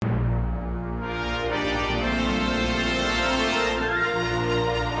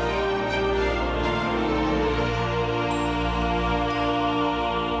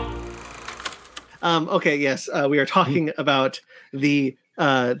Okay, yes, we are talking about the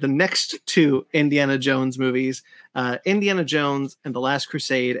next two Indiana Jones movies, Indiana Jones and the Last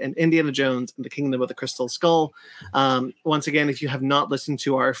Crusade, and Indiana Jones and the Kingdom of the Crystal Skull. Once again, if you have not listened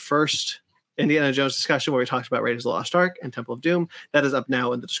to our first Indiana Jones discussion where we talked about Raiders of the Lost Ark and Temple of Doom, that is up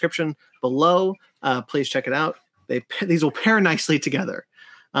now in the description below. Please check it out. These will pair nicely together.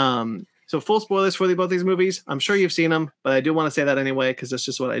 So full spoilers for both these movies. I'm sure you've seen them, but I do want to say that anyway because that's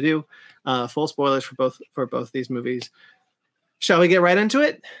just what I do. Full spoilers for both these movies. Shall we get right into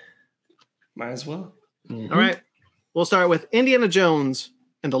it? Might as well. Mm-hmm. All right. We'll start with Indiana Jones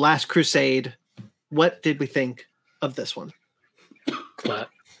and the Last Crusade. What did we think of this one?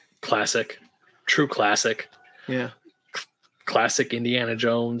 Classic. True classic. Yeah. Classic Indiana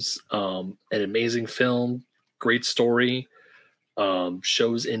Jones. An amazing film. Great story.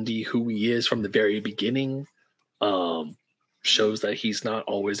 Shows Indy who he is from the very beginning. Shows that he's not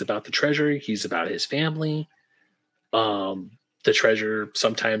always about the treasure. He's about his family. The treasure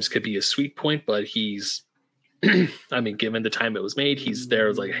sometimes could be a sweet point, but he's, given the time it was made, he's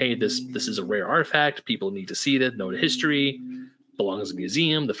there like, hey, this is a rare artifact. People need to see it, know the history. Belongs in a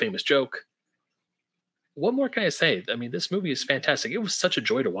museum. The famous joke. What more can I say? This movie is fantastic. It was such a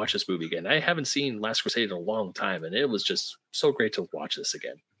joy to watch this movie again. I haven't seen Last Crusade in a long time, and it was just so great to watch this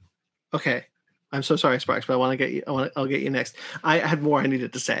again. Okay. I'm so sorry, Sparks, but I'll get you next. I had more I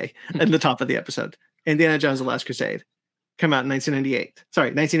needed to say at the top of the episode. Indiana Jones and the Last Crusade came out in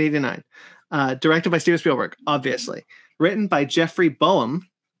 1989. Directed by Steven Spielberg, obviously. Written by Jeffrey Boehm.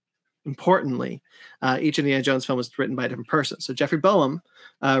 Importantly, each Indiana Jones film was written by a different person. So Jeffrey Boehm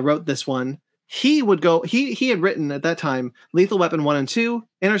wrote this one. He had written at that time Lethal Weapon 1 and 2,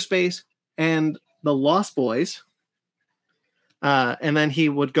 Inner Space, and The Lost Boys. And then he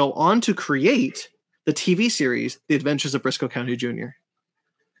would go on to create the TV series, The Adventures of Briscoe County Jr.,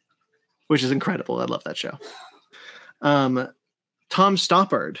 which is incredible. I love that show. Tom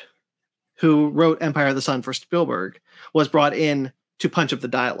Stoppard, who wrote Empire of the Sun for Spielberg, was brought in to punch up the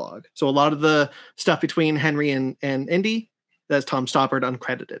dialogue. So a lot of the stuff between Henry and Indy, that's Tom Stoppard,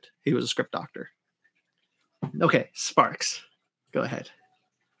 uncredited. He was a script doctor. Okay, Sparks, go ahead.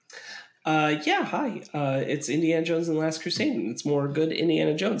 Hi. It's Indiana Jones and the Last Crusade, and it's more good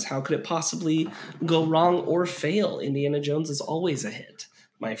Indiana Jones. How could it possibly go wrong or fail? Indiana Jones is always a hit,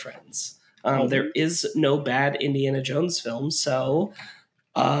 my friends. There is no bad Indiana Jones film, so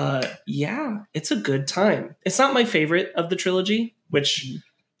it's a good time. It's not my favorite of the trilogy, which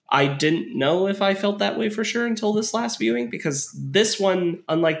I didn't know if I felt that way for sure until this last viewing, because this one,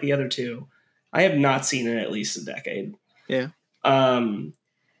 unlike the other two, I have not seen in at least a decade. Yeah. And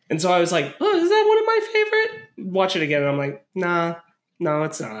so I was like, oh, is that one of my favorite? Watch it again, and I'm like, nah, no,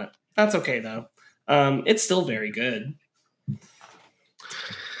 it's not. That's okay, though. It's still very good.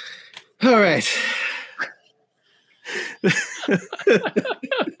 All right.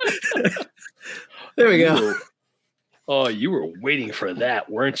 There we go. Oh, you were waiting for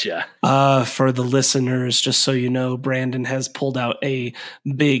that, weren't you? For the listeners, just so you know, Brandon has pulled out a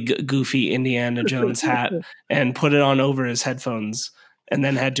big, goofy Indiana Jones hat and put it on over his headphones, and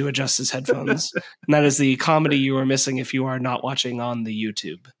then had to adjust his headphones. And that is the comedy you are missing if you are not watching on the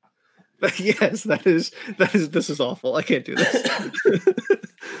YouTube. Yes, that is. This is awful. I can't do this.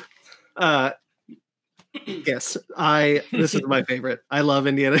 Yes, this is my favorite. I love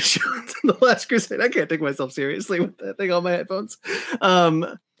Indiana Jones and the Last Crusade. I can't take myself seriously with that thing on my headphones.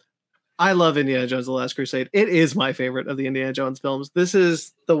 I love Indiana Jones and the Last Crusade. It is my favorite of the Indiana Jones films. This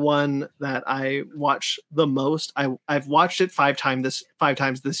is the one that I watch the most. I've watched it five times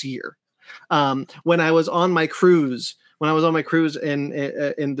this year. When I was on my cruise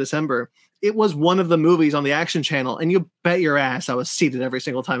in December, it was one of the movies on the Action Channel, and you bet your ass I was seated every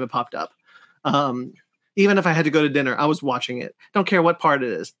single time it popped up. Even if I had to go to dinner, I was watching it. Don't care what part it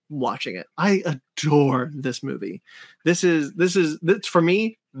is, I'm watching it. I adore this movie. This is for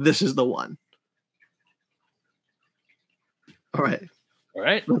me, this is the one. All right.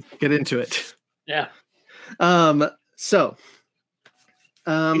 Let's get into it. Yeah. Can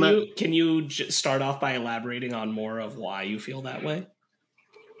you start off by elaborating on more of why you feel that way?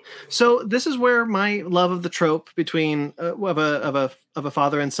 So this is where my love of the trope between of a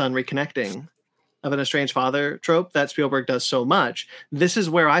father and son reconnecting, of an estranged father trope that Spielberg does so much. This is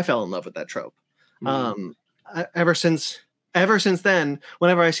where I fell in love with that trope. Ever since then,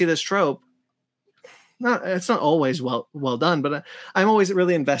 whenever I see this trope, it's not always well done, but I'm always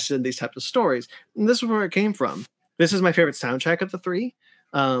really invested in these types of stories. And this is where it came from. This is my favorite soundtrack of the three.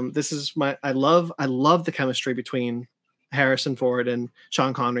 I love the chemistry between Harrison Ford and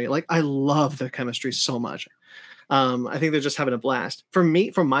Sean Connery. Like, I love their chemistry so much. I think they're just having a blast. For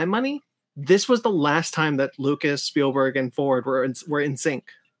my money, this was the last time that Lucas, Spielberg, and Ford were in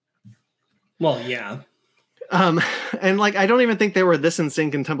sync. Well, yeah. And like, I don't even think they were this in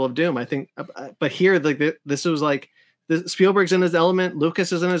sync in Temple of Doom. I think, but here, like, this was like, Spielberg's in his element,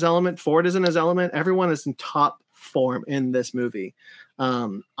 Lucas is in his element, Ford is in his element. Everyone is in top form in this movie.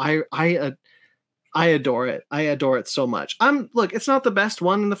 I adore it. I adore it so much. Look, it's not the best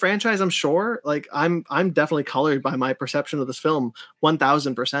one in the franchise, I'm sure. Like, I'm definitely colored by my perception of this film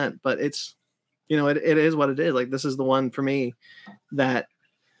 1000%, but it's, it is what it is. Like, this is the one for me that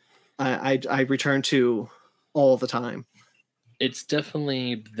I return to all the time. It's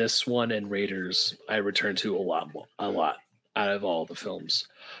definitely this one and Raiders I return to a lot out of all the films.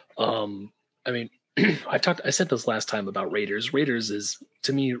 I mean, I said this last time about Raiders. Raiders is,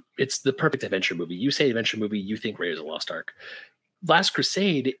 to me, it's the perfect adventure movie. You say adventure movie, you think Raiders of the Lost Ark. Last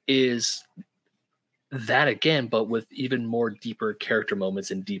Crusade is that again, but with even more deeper character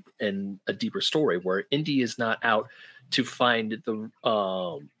moments and a deeper story, where Indy is not out to find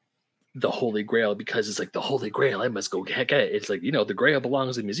the Holy Grail because it's like the Holy Grail, I must go get it. It's like, the Grail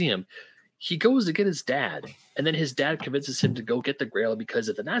belongs in the museum. He goes to get his dad, and then his dad convinces him to go get the Grail because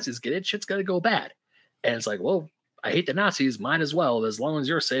if the Nazis get it, shit's gonna go bad. And it's like, well, I hate the Nazis, mine as well. As long as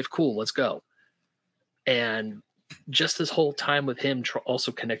you're safe, cool, let's go. And just this whole time with him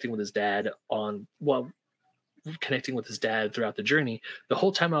also connecting with his dad connecting with his dad throughout the journey. The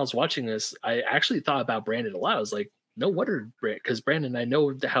whole time I was watching this, I actually thought about Brandon a lot. I was like, no wonder, because Brandon, I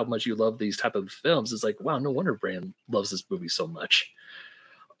know how much you love these type of films. It's like, wow, no wonder Brandon loves this movie so much.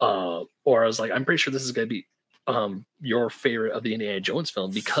 Or I was like, I'm pretty sure this is going to be your favorite of the Indiana Jones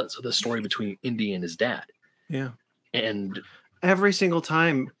film because of the story between Indy and his dad. Yeah. And every single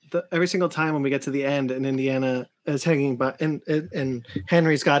time when we get to the end and Indiana is hanging by and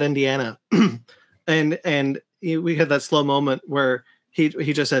Henry's got Indiana and we had that slow moment where he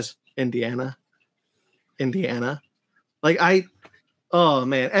just says Indiana. Like oh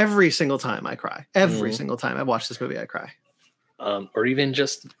man, every single time I cry. Every single time I watch this movie, I cry. Or even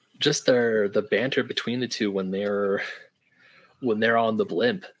just the banter between the two when they're on the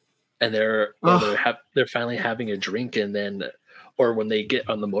blimp and they're finally having a drink, and then or when they get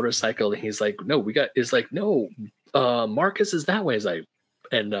on the motorcycle and he's like, Marcus is that way. He's like,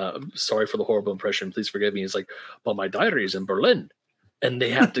 and sorry for the horrible impression, please forgive me. He's like, well, my diary is in Berlin, and they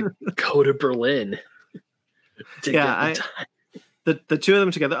have to go to Berlin. The two of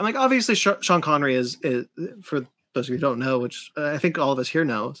them together. I'm like, obviously Sean Connery is for those of you who don't know, which I think all of us here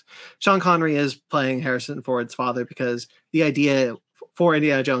knows, Sean Connery is playing Harrison Ford's father because the idea for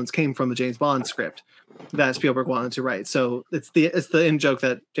Indiana Jones came from the James Bond script that Spielberg wanted to write. So it's the in joke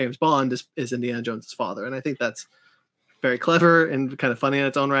that James Bond is Indiana Jones' father, and I think that's very clever and kind of funny in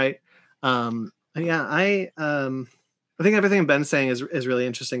its own right. I think everything Ben's saying is really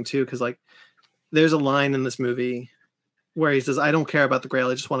interesting too, because like there's a line in this movie where he says, "I don't care about the Grail,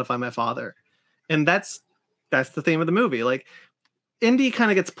 I just want to find my father," and that's the theme of the movie. Like, Indy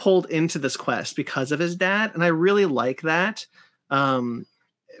kind of gets pulled into this quest because of his dad, and I really like that,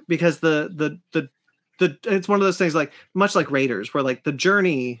 because the it's one of those things, like much like Raiders, where like the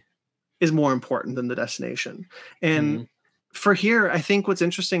journey is more important than the destination. And for here, I think what's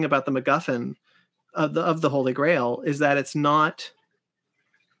interesting about the MacGuffin of the Holy Grail is that it's not.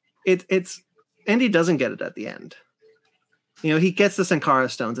 It's Indy doesn't get it at the end. He gets the Sankara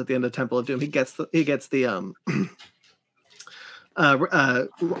stones at the end of Temple of Doom. He gets the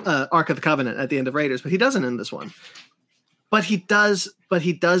Ark of the Covenant at the end of Raiders, but he doesn't in this one. But he does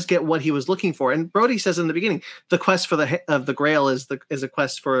get what he was looking for. And Brody says in the beginning, the quest for the Grail is a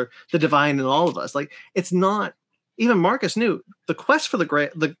quest for the divine in all of us. Like, it's not. Even Marcus knew the quest for the Grail.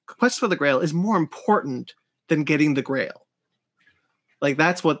 The quest for the Grail is more important than getting the Grail. Like,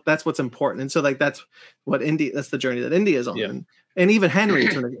 that's what's important. And so like that's the journey that Indy is on. Yeah. And even Henry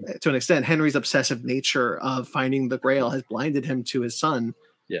to an extent, Henry's obsessive nature of finding the Grail has blinded him to his son.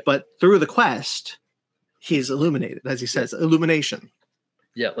 Yeah. But through the quest, he's illuminated, as he says, illumination.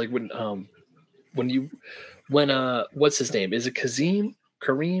 Yeah, like when what's his name? Is it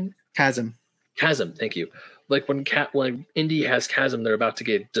Kareem? Chasm, thank you. Like when Indy has Chasm, they're about to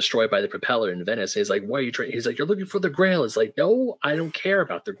get destroyed by the propeller in Venice. He's like, "Why are you trying?" He's like, "You're looking for the Grail." It's like, "No, I don't care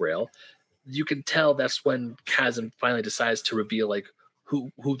about the Grail." You can tell that's when Chasm finally decides to reveal like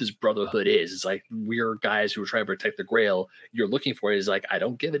who this brotherhood is. It's like, we're guys who are trying to protect the Grail. You're looking for it. He's like, "I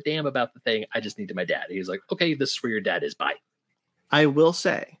don't give a damn about the thing. I just need my dad." He's like, "Okay, this is where your dad is. Bye." I will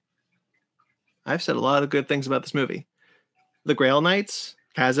say, I've said a lot of good things about this movie. The Grail Knights,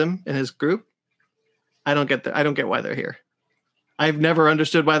 Chasm and his group, I don't get why they're here. I've never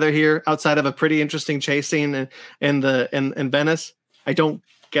understood why they're here outside of a pretty interesting chase scene in Venice. I don't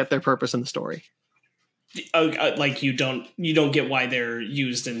get their purpose in the story. Like you don't get why they're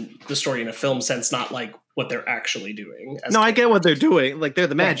used in the story in a film sense, not like what they're actually doing. I get what they're doing. Like they're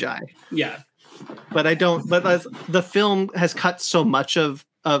the Magi. Yeah. But I don't. But as the film has cut so much of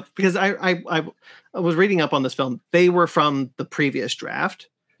because I was reading up on this film. They were from the previous draft.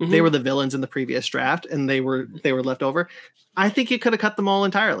 Mm-hmm. They were the villains in the previous draft, and they were left over. I think you could have cut them all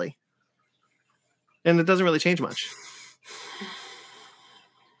entirely, and it doesn't really change much.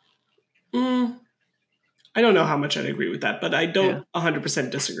 I don't know how much I'd agree with that, but I don't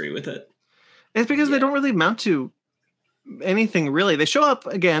 100% disagree with it. It's because they don't really amount to anything really. They show up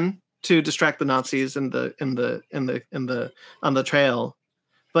again to distract the Nazis on the trail,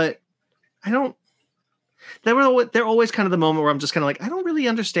 but I don't. They're always kind of the moment where I'm just kind of like, I don't really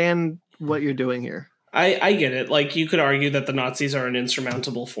understand what you're doing here. I get it. Like you could argue that the Nazis are an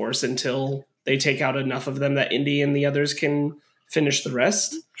insurmountable force until they take out enough of them that Indy and the others can finish the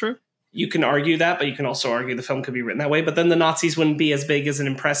rest. True. You can argue that, but you can also argue the film could be written that way. But then the Nazis wouldn't be as big as an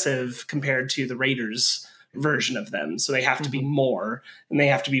impressive compared to the Raiders version of them. So they have to be more, and they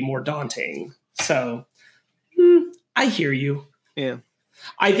have to be more daunting. So I hear you. Yeah.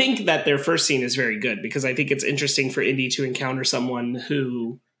 I think that their first scene is very good because I think it's interesting for Indy to encounter someone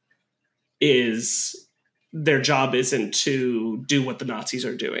who their job isn't to do what the Nazis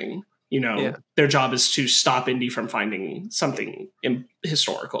are doing. Their job is to stop Indy from finding something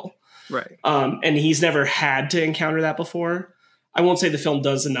historical. Right. And he's never had to encounter that before. I won't say the film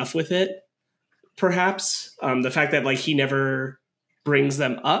does enough with it, perhaps. The fact that he never brings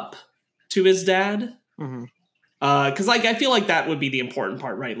them up to his dad. Mm-hmm. Because I feel like that would be the important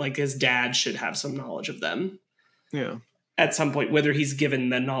part, right? Like his dad should have some knowledge of them. Yeah. At some point, whether he's given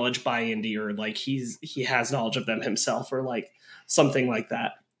the knowledge by Indy or he has knowledge of them himself or something like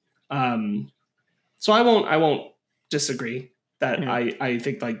that. So I won't disagree that I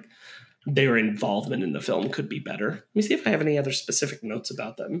think their involvement in the film could be better. Let me see if I have any other specific notes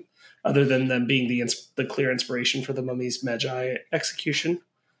about them other than them being the clear inspiration for the Mummy's Magi execution.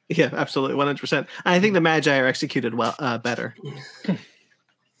 Yeah, absolutely, 100%. I think the Magi are executed well, better.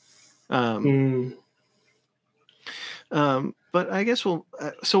 But I guess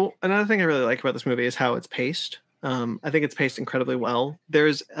so another thing I really like about this movie is how it's paced. I think it's paced incredibly well.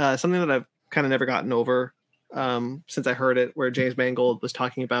 There's something that I've kind of never gotten over since I heard it, where James Mangold was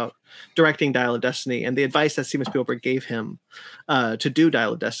talking about directing Dial of Destiny and the advice that Steven Spielberg gave him to do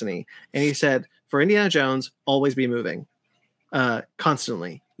Dial of Destiny. And he said, for Indiana Jones, always be moving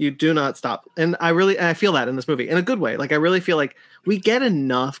constantly. You do not stop. And I feel that in this movie in a good way. I really feel like we get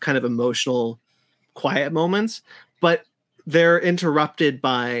enough kind of emotional, quiet moments, but they're interrupted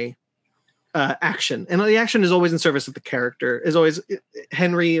by action. And the action is always in service of the character. Is always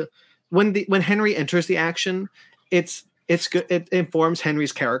Henry. When Henry enters the action, it's good. It informs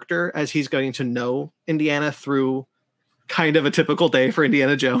Henry's character as he's going to know Indiana through kind of a typical day for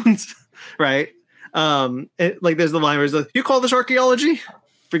Indiana Jones, right? There's the line where it's like, you call this archaeology?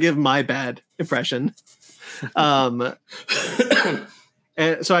 Forgive my bad impression. And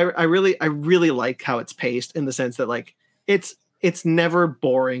so I really like how it's paced in the sense that it's never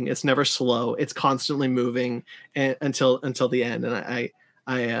boring, it's never slow, it's constantly moving until the end, and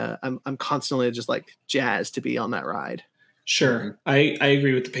I'm constantly just jazzed to be on that ride. Sure, I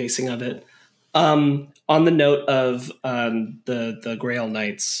agree with the pacing of it. On the note of the Grail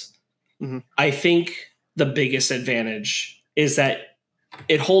Knights, I think the biggest advantage is that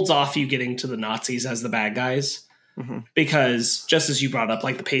it holds off you getting to the Nazis as the bad guys, because just as you brought up,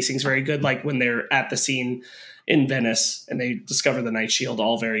 the pacing's very good. When they're at the scene in Venice and they discover the Night Shield,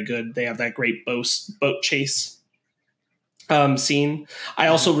 all very good. They have that great boat chase scene. I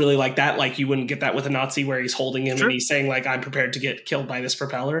also really like that. You wouldn't get that with a Nazi where he's holding him and he's saying I'm prepared to get killed by this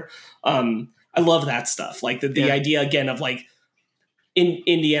propeller. I love that stuff. The idea again of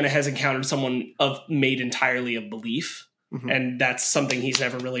Indiana has encountered someone made entirely of belief. And that's something he's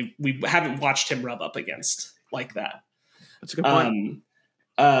never we haven't watched him rub up against like that. That's a good point.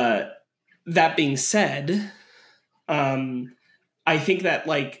 That being said, I think that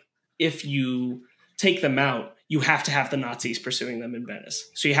if you take them out, you have to have the Nazis pursuing them in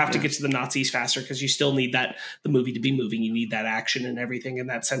Venice. So you have to get to the Nazis faster because you still need the movie to be moving. You need that action and everything and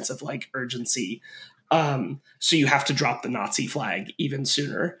that sense of urgency. So you have to drop the Nazi flag even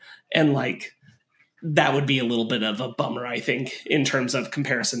sooner. And that would be a little bit of a bummer, I think, in terms of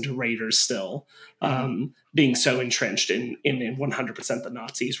comparison to Raiders still being so entrenched in 100% the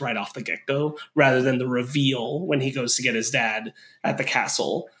Nazis right off the get-go, rather than the reveal when he goes to get his dad at the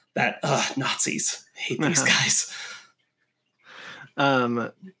castle that Nazis, hate these guys.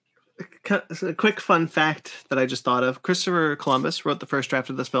 a quick fun fact that I just thought of. Christopher Columbus wrote the first draft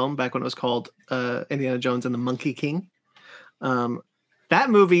of this film back when it was called Indiana Jones and the Monkey King. That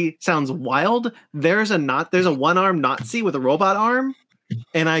movie sounds wild. There's a one-armed Nazi with a robot arm,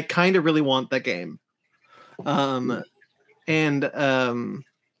 and I kind of really want that game.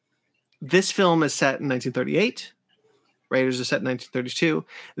 This film is set in 1938. Raiders are set in 1932.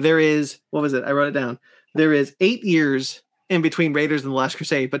 There is, what was it? I wrote it down. There is 8 years in between Raiders and The Last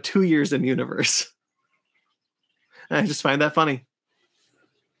Crusade, but 2 years in universe. And I just find that funny.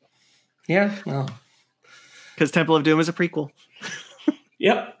 Yeah, well. Because Temple of Doom is a prequel.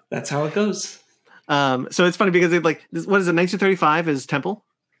 Yep, that's how it goes. So it's funny because what is it? 1935 is Temple,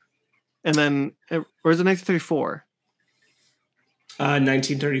 and then or is it 1934?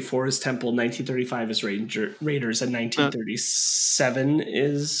 1934 is Temple. 1935 is Raiders, and 1937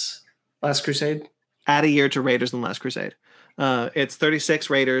 is Last Crusade. Add a year to Raiders and Last Crusade. It's 36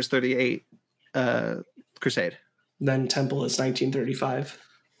 Raiders, 38 Crusade. Then Temple is 1935.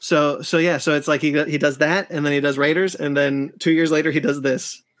 So it's like he does that, and then he does Raiders, and then 2 years later he does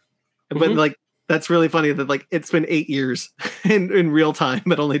this. But that's really funny that it's been 8 years in real time,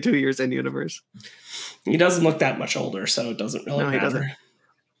 but only 2 years in universe. He doesn't look that much older, so it doesn't really matter. He doesn't.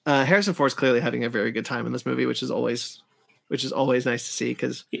 Harrison Ford's clearly having a very good time in this movie, which is always nice to see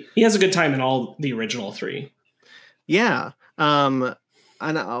because he has a good time in all the original three. Yeah, we'll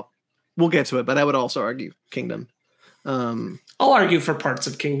get to it, but I would also argue Kingdom. I'll argue for parts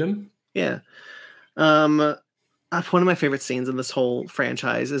of Kingdom. Yeah. One of my favorite scenes in this whole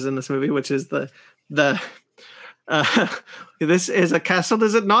franchise is in this movie, which is this is a castle,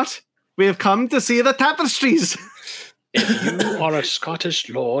 is it not? We have come to see the tapestries. If you are a Scottish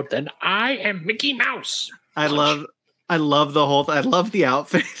lord, then I am Mickey Mouse. I love the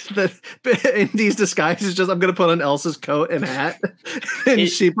outfit that Indy's disguise is just, I'm going to put on Elsa's coat and hat. And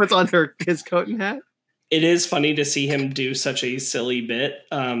she puts on his coat and hat. It is funny to see him do such a silly bit.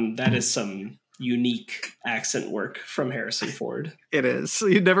 That is some unique accent work from Harrison Ford. It is.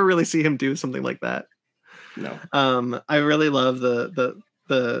 You never really see him do something like that. No. I really love the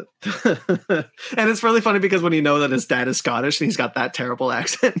and it's really funny because when you know that his dad is Scottish and he's got that terrible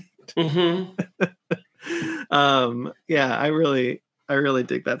accent. Mm-hmm. Yeah, I really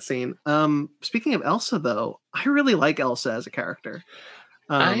dig that scene. Speaking of Elsa though, I really like Elsa as a character.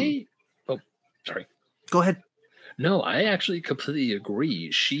 Sorry. Go ahead. No, I actually completely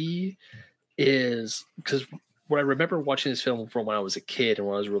agree. She is, because when I remember watching this film from when I was a kid and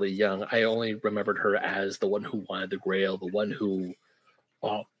when I was really young, I only remembered her as the one who wanted the Grail, the one who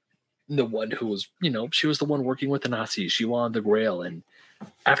was, she was the one working with the Nazis. She wanted the Grail. And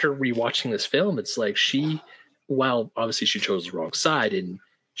after rewatching this film, it's like while obviously she chose the wrong side, and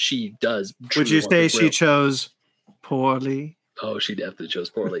she does. Would you say she chose poorly? Oh, she definitely chose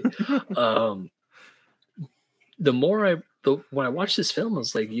poorly. When I watched this film, I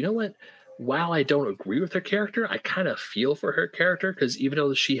was like, you know what? While I don't agree with her character, I kind of feel for her character, because even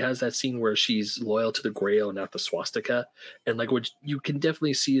though she has that scene where she's loyal to the Grail and not the swastika, and you can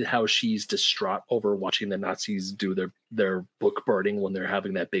definitely see how she's distraught over watching the Nazis do their book burning when they're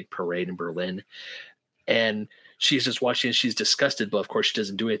having that big parade in Berlin. And she's just watching and she's disgusted, but of course she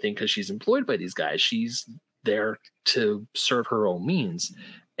doesn't do anything because she's employed by these guys. She's there to serve her own means.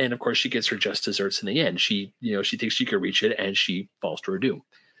 And of course she gets her just desserts in the end. She thinks she could reach it and she falls to her doom.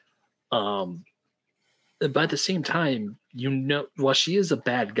 But at the same time, while she is a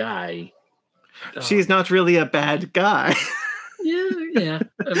bad guy, she's not really a bad guy. Yeah.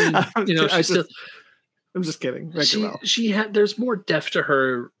 I mean, I'm just kidding. There's more depth to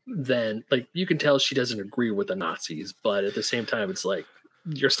her than, you can tell she doesn't agree with the Nazis, but at the same time, it's like,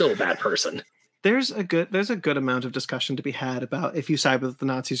 you're still a bad person. There's a good amount of discussion to be had about if you side with the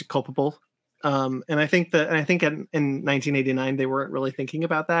Nazis, you're culpable. And I think in 1989 they weren't really thinking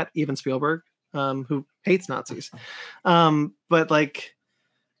about that. Even Spielberg, who hates Nazis, but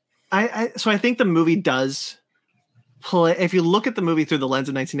I think the movie does play. If you look at the movie through the lens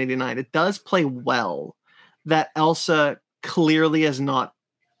of 1989, it does play well that Elsa clearly is not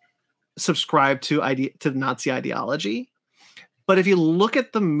subscribed to Nazi ideology. But if you look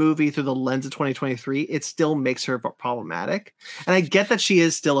at the movie through the lens of 2023, it still makes her problematic. And I get that she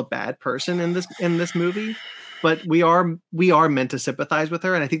is still a bad person in this movie, but we are meant to sympathize with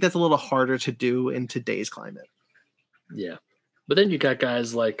her, and I think that's a little harder to do in today's climate. Yeah. But then you got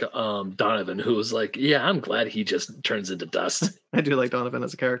guys like Donovan, who was like, yeah, I'm glad he just turns into dust. I do like Donovan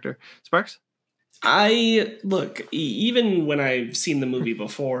as a character. Sparks? Even when I've seen the movie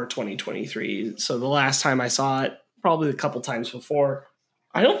before 2023, so the last time I saw it, probably a couple times before,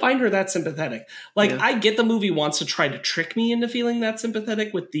 I don't find her that sympathetic. Like, Yeah. I get the movie wants to try to trick me into feeling that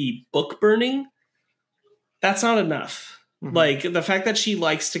sympathetic with the book burning. That's not enough. Mhm. Like, the fact that she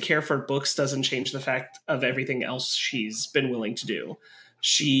likes to care for books doesn't change the fact of everything else she's been willing to do.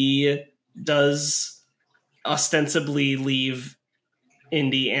 She does ostensibly leave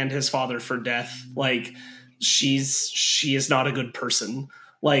Indy and his father for death. Like, she is not a good person.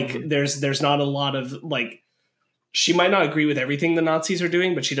 Like, Mhm. there's not a lot of, like, she might not agree with everything the Nazis are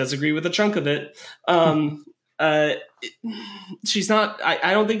doing, but she does agree with a chunk of it. She's not.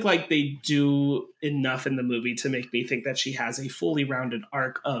 I don't think like they do enough in the movie to make me think that she has a fully rounded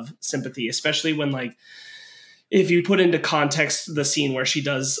arc of sympathy, especially when, like, if you put into context the scene where she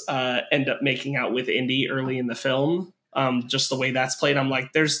does end up making out with Indy early in the film. Just the way that's played, I'm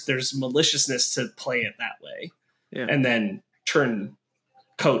like, there's maliciousness to play it that way, Yeah. and then turn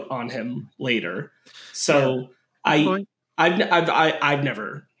coat on him later. So Yeah. I've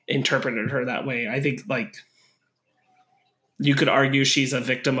never interpreted her that way. I think, like, you could argue she's a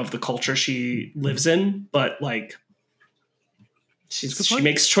victim of the culture she lives in, but, like, she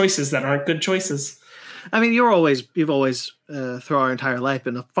makes choices that aren't good choices. I mean, you've always through our entire life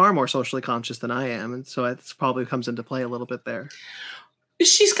been far more socially conscious than I am, and so it probably comes into play a little bit there.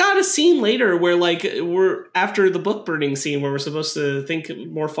 She's got a scene later where, like, we're after the book burning scene where we're supposed to think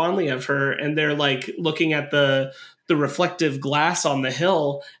more fondly of her, and they're like looking at the reflective glass on the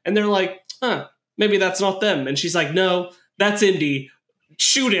hill, and they're like, "Huh, maybe that's not them." And she's like, "No, that's Indy.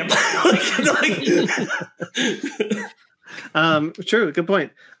 Shoot him!" True, good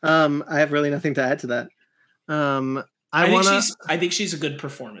point. I have really nothing to add to that. I think she's a good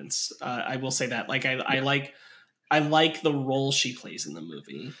performance. I will say that. Like, I like the role she plays in the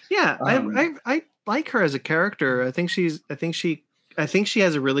movie. Yeah, I like her as a character. I think she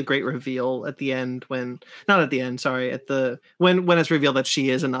has a really great reveal at the end when it's revealed that she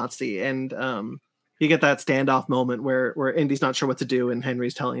is a Nazi, and you get that standoff moment where Indy's not sure what to do, and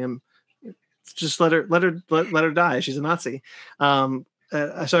Henry's telling him, just let her die. She's a Nazi. So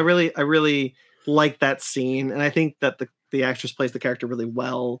I really like that scene, and I think that the actress plays the character really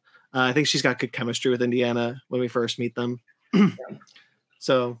well. I think she's got good chemistry with Indiana when we first meet them.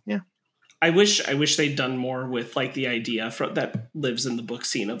 So yeah, I wish they'd done more with, like, the idea that lives in the book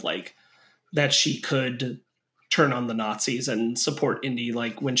scene of, like, that she could turn on the Nazis and support Indy,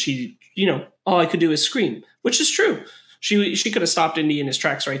 like, when she, all I could do is scream, which is true. She could have stopped Indy in his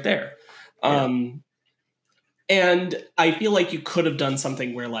tracks right there. Yeah. And I feel like you could have done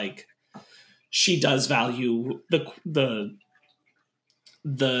something where, like, she does value the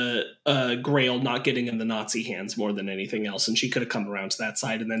Grail not getting in the Nazi hands more than anything else, and she could have come around to that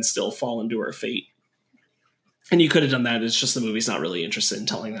side and then still fallen to her fate. And you could have done that. It's just the movie's not really interested in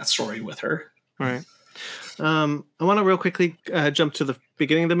telling that story with her. All right. I want to real quickly jump to the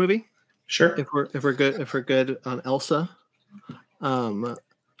beginning of the movie. Sure. If we're good on Elsa.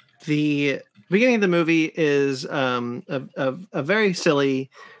 The beginning of the movie is a very silly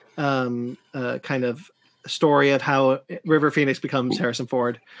kind of story of how River Phoenix becomes Harrison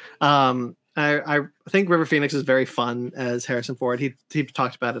Ford. I think River Phoenix is very fun as Harrison Ford. He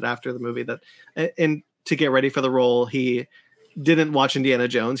talked about it after the movie that, and to get ready for the role, he didn't watch Indiana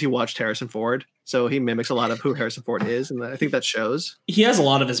Jones. He watched Harrison Ford, so he mimics a lot of who Harrison Ford is, and I think that shows. He has a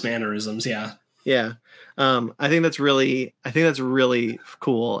lot of his mannerisms. Yeah. Yeah. I think that's really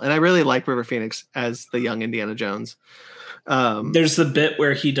cool, and I really like River Phoenix as the young Indiana Jones. There's the bit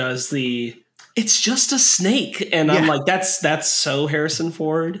where he does it's just a snake, and I'm like, that's so Harrison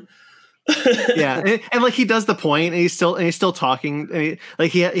Ford. Yeah, and like he does the point, and he's still talking. And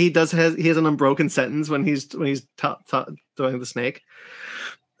he has an unbroken sentence when he's doing the snake.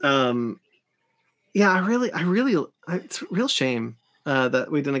 Yeah, I really, it's a real shame that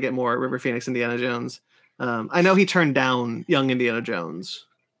we didn't get more River Phoenix Indiana Jones. I know he turned down young Indiana Jones,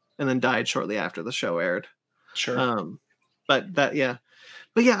 and then died shortly after the show aired. Sure. But the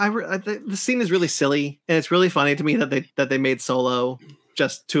scene is really silly, and it's really funny to me that they made Solo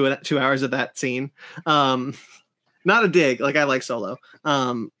just 2 hours of that scene. Not a dig, like I like Solo.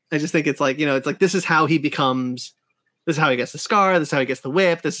 I just think it's like, it's like this is how he becomes. This is how he gets the scar. This is how he gets the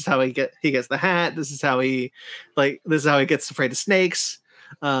whip. This is how he gets the hat. This is how he gets afraid of snakes.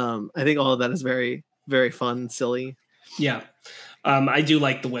 I think all of that is very, very fun and silly. Yeah. I do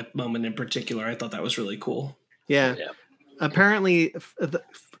like the whip moment in particular. I thought that was really cool. Yeah. Apparently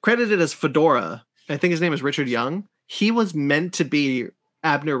credited as Fedora, I think his name is Richard Young. He was meant to be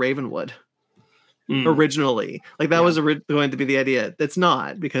Abner Ravenwood originally. Like that was going to be the idea. It's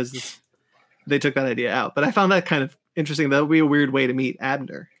not, because they took that idea out. But I found that kind of interesting. That would be a weird way to meet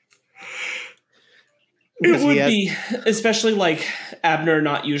Abner. It would be, especially like Abner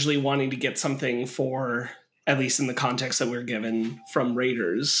not usually wanting to get something for, at least in the context that we're given, from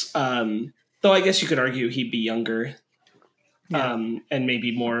Raiders. Though I guess you could argue he'd be younger, and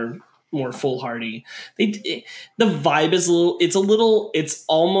maybe more foolhardy. The vibe is it's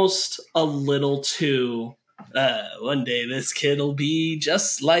almost a little too. One day this kid'll be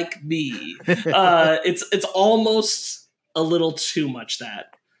just like me. It's almost a little too much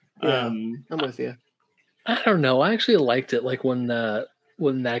that. I'm with you. I don't know. I actually liked it. Like when that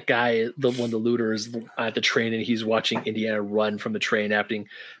guy, one of the looters at the train, and he's watching Indiana run from the train after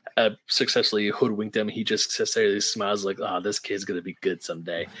successfully hoodwinked him. He just sits there, he smiles like, "Oh, this kid's gonna be good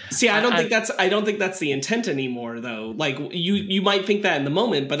someday." See, I don't think that's the intent anymore, though. Like you might think that in the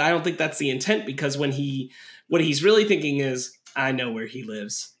moment, but I don't think that's the intent, because what he's really thinking is, I know where he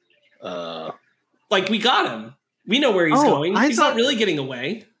lives. Like, we got him. We know where he's going. He's not really getting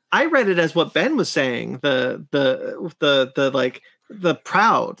away. I read it as what Ben was saying. The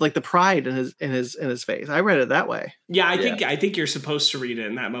pride in his face. I read it that way. Yeah, I think you're supposed to read it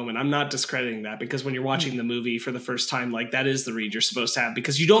in that moment. I'm not discrediting that, because when you're watching the movie for the first time, like, that is the read you're supposed to have,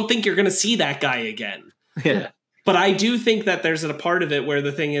 because you don't think you're going to see that guy again. Yeah. But I do think that there's a part of it where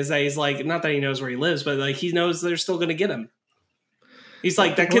the thing is that he's like, not that he knows where he lives, but like, he knows they're still going to get him. He's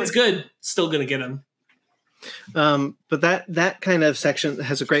like, that kid's good, still going to get him. But that kind of section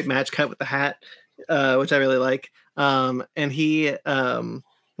has a great match cut with the hat, which I really like. And he, I'm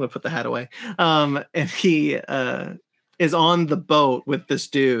gonna put the hat away. And he is on the boat with this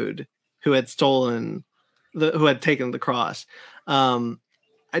dude who had taken the cross. I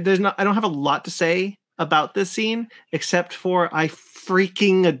don't have a lot to say about this scene, except for I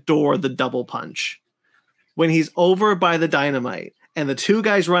freaking adore the double punch when he's over by the dynamite and the two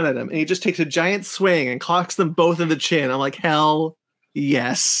guys run at him and he just takes a giant swing and clocks them both in the chin. I'm like, hell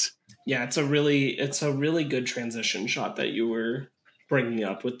yes. Yeah, it's a really good transition shot that you were bringing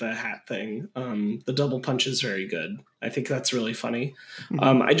up with the hat thing. The double punch is very good. I think that's really funny.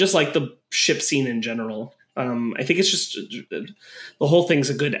 I just like the ship scene in general. I think it's just the whole thing's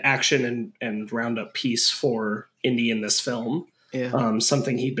a good action and roundup piece for Indy in this film. Yeah.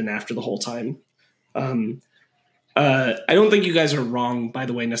 Something he'd been after the whole time. I don't think you guys are wrong, by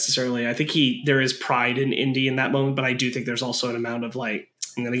the way, necessarily. I think there is pride in Indy in that moment, but I do think there's also an amount of like,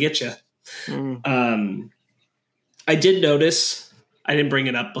 I'm going to get you. I did notice, I didn't bring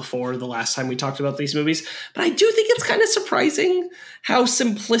it up before the last time we talked about these movies, but I do think it's kind of surprising how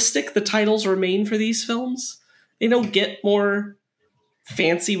simplistic the titles remain for these films. They don't get more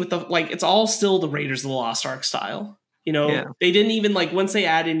fancy with it's all still the Raiders of the Lost Ark style. They didn't even, like, once they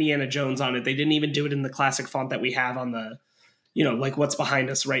add Indiana Jones on it, they didn't even do it in the classic font that we have on the, like what's behind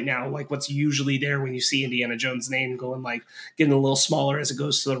us right now, like what's usually there when you see Indiana Jones' name going, like, getting a little smaller as it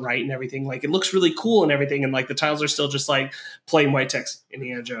goes to the right and everything. Like, it looks really cool and everything. And like the titles are still just like plain white text,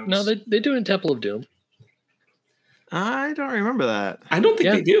 Indiana Jones. No, they do in Temple of Doom. I don't remember that. I don't think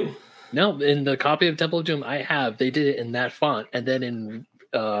they do. No, in the copy of Temple of Doom I have, they did it in that font. And then in,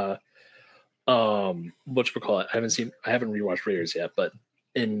 whatchamacallit, I haven't rewatched Raiders yet, but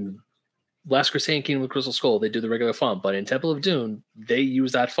in Last Crusade and Kingdom of the Crystal Skull, they do the regular font, but in Temple of Doom, they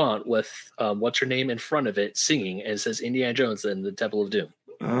use that font with what's her name in front of it singing, and it says Indiana Jones in the Temple of Doom.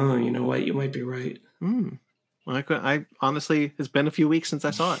 Oh, you know what? You might be right. Well, I honestly, it's been a few weeks since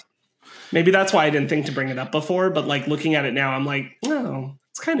I saw it. Maybe that's why I didn't think to bring it up before, but like looking at it now, I'm like, oh,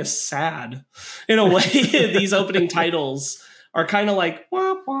 it's kind of sad. In a way, these opening titles are kind of like,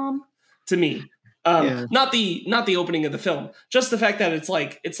 womp womp to me. Not the opening of the film, just the fact that it's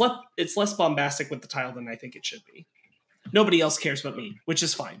like it's less bombastic with the title than I think it should be. Nobody else cares but me, which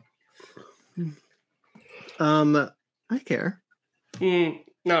is fine. I care.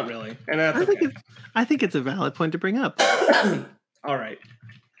 Not really, and I think it's a valid point to bring up. All right,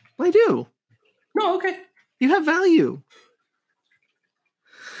 I do. No, okay. You have value.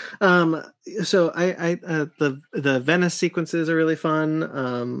 So I the Venice sequences are really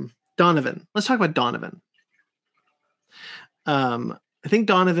fun. Donovan. Let's talk about Donovan. I think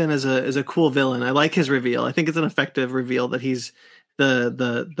Donovan is a cool villain. I like his reveal. I think it's an effective reveal that he's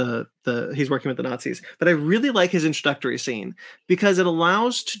he's working with the Nazis. But I really like his introductory scene because it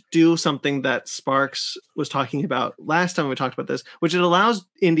allows to do something that Sparks was talking about last time we talked about this, which it allows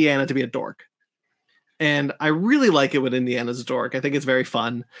Indiana to be a dork. And I really like it when Indiana's a dork. I think it's very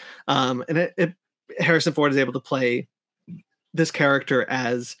fun. And Harrison Ford is able to play this character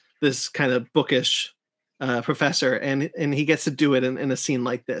as this kind of bookish professor, and he gets to do it in a scene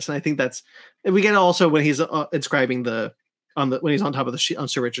like this. And I think we get also when he's inscribing when he's on top of on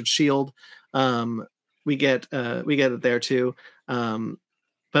Sir Richard's shield. We get it there too. But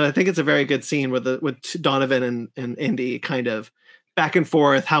I think it's a very good scene with Donovan and Indy kind of back and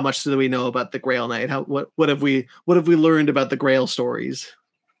forth. How much do we know about the Grail Knight? What have we learned about the Grail stories?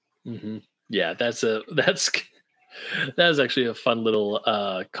 Mm-hmm. Yeah, that's actually a fun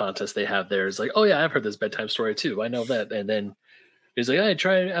little contest they have there. It's like, oh yeah, I've heard this bedtime story too. I know that. And then he's like, hey,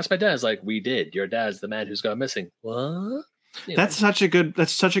 try and ask my dad. It's like, we did. Your dad's the man who's gone missing. What? That's such a good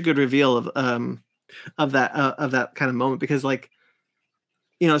reveal of that kind of moment, because like,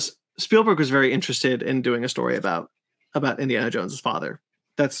 Spielberg was very interested in doing a story about Indiana Jones's father.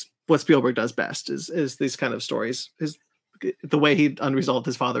 That's what Spielberg does best, is these kind of stories. The way he unresolved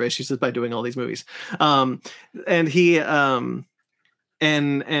his father issues is by doing all these movies. And he and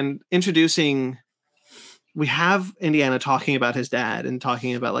introducing, we have Indiana talking about his dad and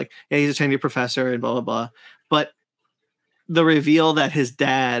talking about like, yeah, he's a tenured professor and blah, blah, blah. But the reveal that his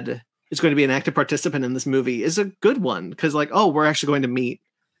dad is going to be an active participant in this movie is a good one. Because like, oh, we're actually going to meet,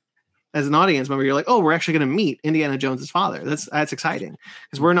 as an audience member, you're like, oh, we're actually going to meet Indiana Jones's father. That's exciting,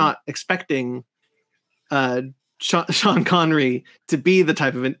 because we're not expecting Sean Connery to be the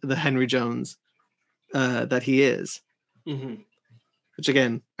type of the Henry Jones that he is. Mm-hmm. Which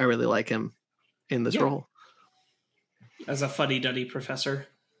again, I really like him in this role as a fuddy-duddy professor.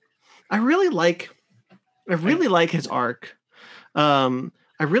 I really like his arc. I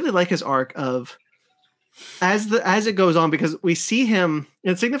really like his arc of as it goes on, because we see him,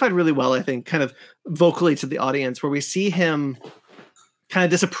 it's signified really well, I think, kind of vocally to the audience, where we see him kind of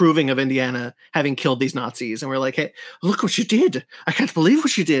disapproving of Indiana having killed these Nazis. And we're like, hey, look what you did. I can't believe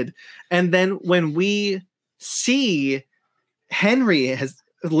what you did. And then when we see Henry has,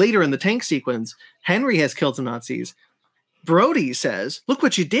 later in the tank sequence, Henry has killed some Nazis, Brody says, look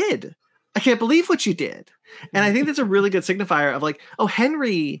what you did. I can't believe what you did. And I think that's a really good signifier of like, oh,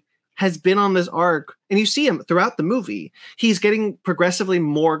 Henry has been on this arc, and you see him throughout the movie. He's getting progressively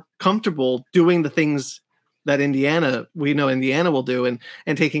more comfortable doing the things that we know Indiana will do, and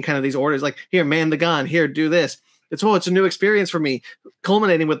taking kind of these orders, like, here, man the gun, here, do this. It's a new experience for me,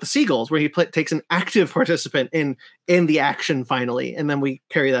 culminating with the Seagulls, where he takes an active participant in the action finally, and then we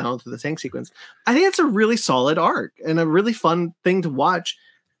carry that on through the tank sequence. I think it's a really solid arc and a really fun thing to watch.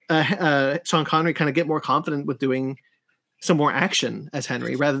 Sean Connery kind of get more confident with doing some more action as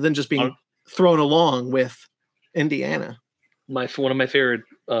Henry, rather than just being thrown along with Indiana. One of my favorite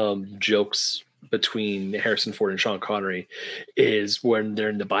jokes between Harrison Ford and Sean Connery is when they're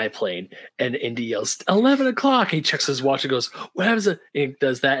in the biplane and Indy yells 11 o'clock. He checks his watch and goes, what happens? And he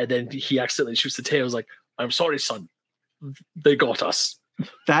does that, and then he accidentally shoots the tail. He's like, I'm sorry, son. They got us.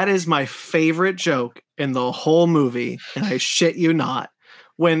 That is my favorite joke in the whole movie, and I shit you not.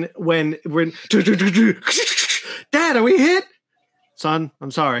 When Dad, are we hit? Son,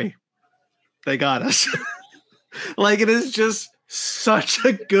 I'm sorry. They got us. Like, it is just such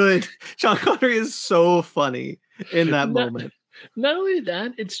a good... Sean Connery is so funny in that moment. Not only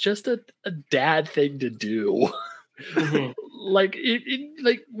that, it's just a dad thing to do. Mm-hmm. Like,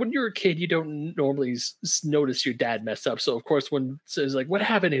 like when you're a kid, you don't normally notice your dad mess up. So, of course, when it's like, what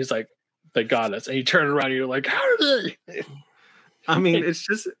happened? He's like, they got us. And you turn around and you're like, how did they? I mean,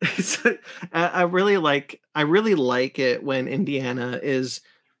 I really like it when Indiana is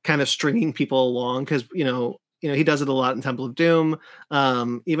kind of stringing people along, because he does it a lot in Temple of Doom,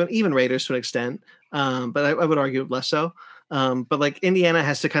 even Raiders to an extent, but I would argue less so. But like, Indiana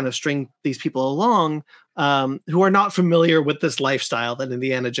has to kind of string these people along who are not familiar with this lifestyle that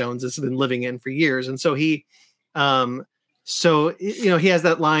Indiana Jones has been living in for years, and so he has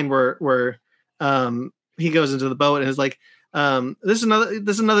that line where he goes into the boat and is like, this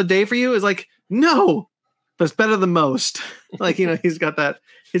is another day for you. Is like, no, but it's better than most. Like, he's got that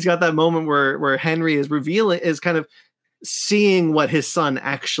moment where Henry is kind of seeing what his son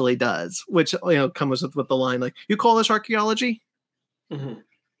actually does, which comes with the line like, you call this archaeology?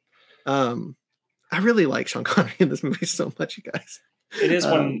 Mm-hmm. I really like Sean Connery in this movie so much, you guys. It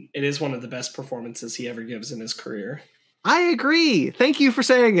is one of the best performances he ever gives in his career. I agree. Thank you for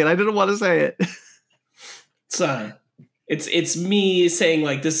saying it. I didn't want to say it. It's me saying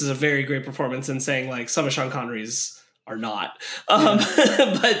like, this is a very great performance, and saying like some of Sean Connery's are not.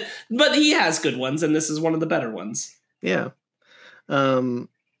 But he has good ones, and this is one of the better ones. Yeah. The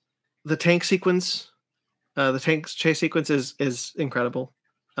tank sequence, the tank chase sequence is incredible.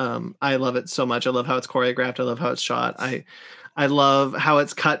 I love it so much. I love how it's choreographed. I love how it's shot. I love how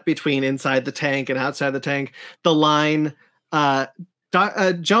it's cut between inside the tank and outside the tank. The line,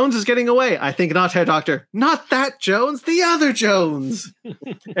 Jones is getting away. I think not, Herr Doctor. Not that Jones, the other Jones.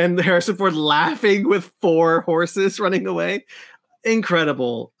 And Harrison Ford laughing with 4 horses running away.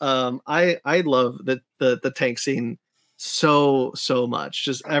 Incredible. I love the tank scene so much.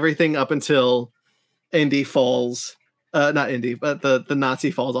 Just everything up until Indy falls not Indy, but the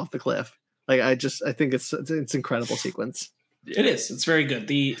Nazi falls off the cliff. Like I think it's incredible sequence. Yeah. It is. It's very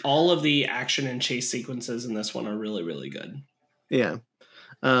good. All of the action and chase sequences in this one are really, really good. Yeah.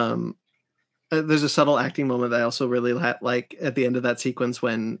 There's a subtle acting moment that I also really like at the end of that sequence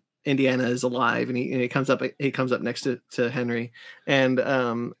when Indiana is alive and he comes up next to Henry and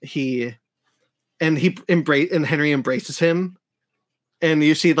Henry embraces him, and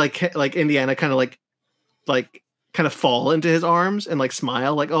you see like Indiana kind of fall into his arms and like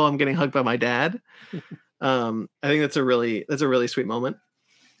smile like, oh, I'm getting hugged by my dad. I think that's a really sweet moment.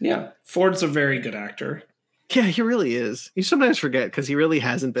 Yeah, Ford's a very good actor. Yeah, he really is. You sometimes forget because he really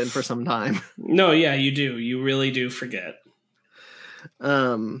hasn't been for some time. No, yeah, you do. You really do forget.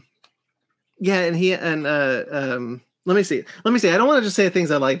 Yeah, and let me see. I don't want to just say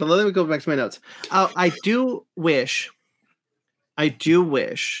things I like, but let me go back to my notes. I do wish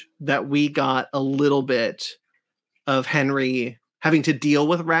that we got a little bit of Henry having to deal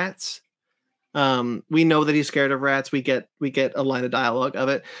with rats. We know that he's scared of rats. We get a line of dialogue of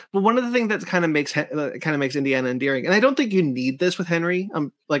it. But one of the things that kind of makes Indiana endearing, and I don't think you need this with Henry. I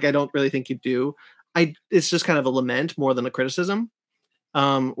don't really think you do. It's just kind of a lament more than a criticism.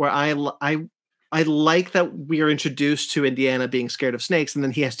 Where I like that we are introduced to Indiana being scared of snakes, and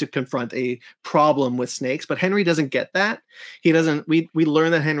then he has to confront a problem with snakes. But Henry doesn't get that. He doesn't. We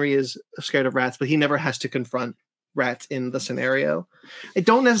learn that Henry is scared of rats, but he never has to confront rats in the scenario. I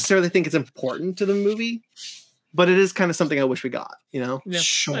don't necessarily think it's important to the movie, but it is kind of something I wish we got, Yeah,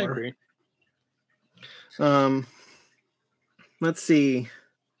 sure. I agree. Let's see.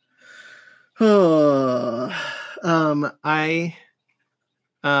 The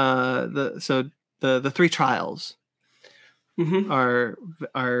three trials are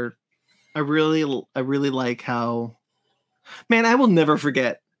I really like how, man, I will never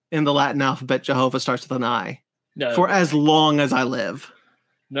forget in the Latin alphabet Jehovah starts with an I. For as long as I live.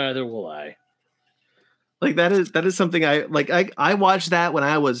 Neither will I. Like that is something I like. I watched that when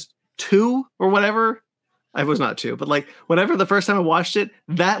I was 2 or whatever. I was not 2, but like whatever the first time I watched it,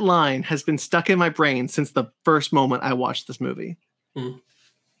 that line has been stuck in my brain since the first moment I watched this movie.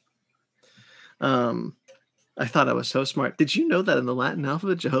 I thought I was so smart. Did you know that in the Latin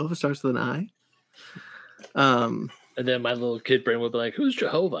alphabet Jehovah starts with an I? And then my little kid brain would be like, "Who's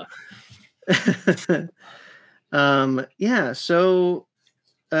Jehovah?" The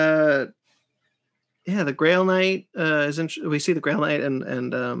Grail Knight we see the Grail Knight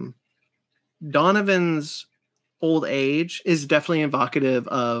and Donovan's old age is definitely evocative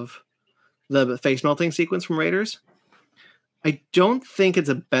of the face melting sequence from Raiders. I don't think it's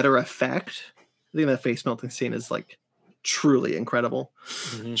a better effect. I think that face melting scene is like truly incredible.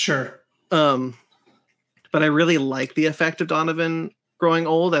 Mm-hmm. Sure. But I really like the effect of Donovan growing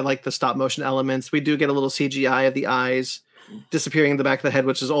old. I like the stop motion elements. We do get a little CGI of the eyes disappearing in the back of the head,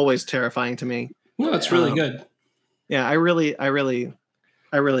 which is always terrifying to me. No, it's really good. Yeah, I really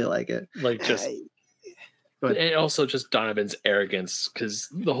like it. Like just, and also just Donovan's arrogance, because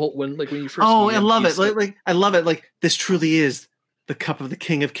the whole when you first. Oh, I love it. I love it. Like this truly is the cup of the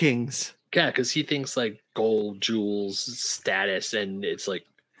King of Kings. Yeah, because he thinks like gold, jewels, status, and it's like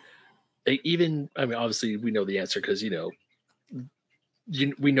even. I mean, obviously we know the answer because we know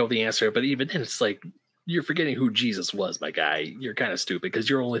the answer, but even then, it's like you're forgetting who Jesus was, my guy. You're kind of stupid because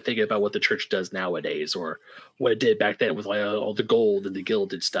you're only thinking about what the church does nowadays or what it did back then with like all the gold and the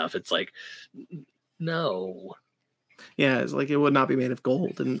gilded stuff. It's like, no. Yeah, it's like it would not be made of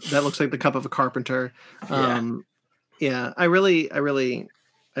gold, and that looks like the cup of a carpenter. Yeah, I really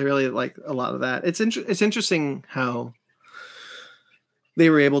like a lot of that. It's interesting how they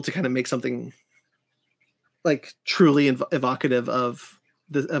were able to kind of make something like truly evocative of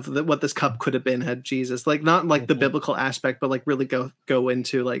what this cup could have been had Jesus, like not like the biblical aspect, but like really go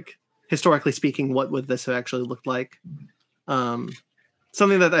into like historically speaking, what would this have actually looked like?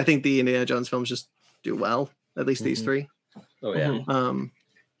 Something that I think the Indiana Jones films just do well, at least these three. Oh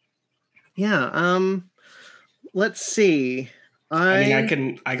yeah. Let's see.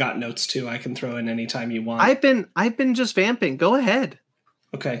 I got notes too. I can throw in anytime you want. I've been just vamping. Go ahead.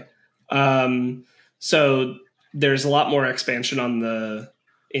 Okay. So there's a lot more expansion on the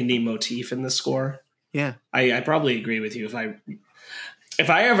Indy motif in the score. Yeah. I probably agree with you. If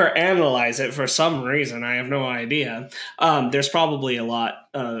I ever analyze it for some reason, I have no idea. There's probably a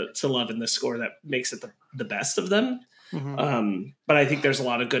lot to love in this score that makes it the best of them. Mm-hmm. But I think there's a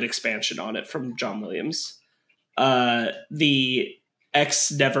lot of good expansion on it from John Williams. The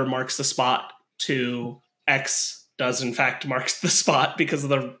X never marks the spot to X does in fact marks the spot because of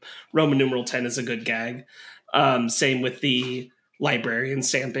the Roman numeral 10 is a good gag. Same with the librarian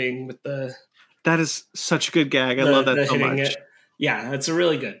stamping with the That is such a good gag. I love that so hitting much. It. Yeah, it's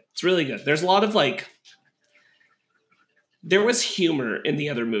really good. It's really good. There's a lot of like, there was humor in the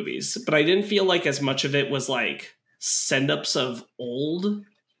other movies, but I didn't feel like as much of it was like send-ups of old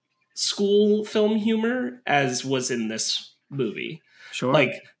school film humor as was in this movie. Sure.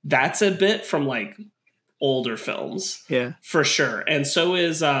 Like that's a bit from like older films. Yeah. For sure. And so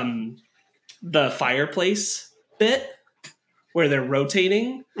is the fireplace bit where they're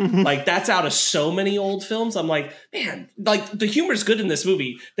rotating. Mhm. Like that's out of so many old films. I'm like, man, like the humor's good in this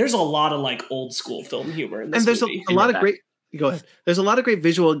movie. There's a lot of like old school film humor in this And there's movie. a lot of great. Go ahead. There's a lot of great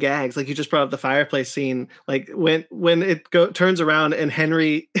visual gags, like you just brought up the fireplace scene. Like when it turns around and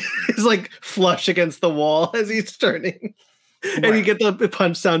Henry is like flush against the wall as he's turning, and you get the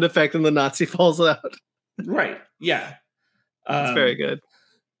punch sound effect, and the Nazi falls out. Right. Yeah. It's very good.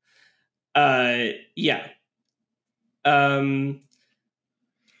 Yeah. I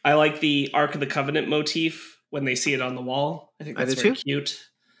like the Ark of the Covenant motif when they see it on the wall. I think that's very cute.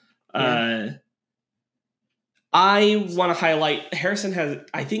 Yeah. I want to highlight Harrison has.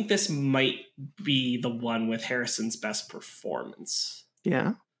 I think this might be the one with Harrison's best performance.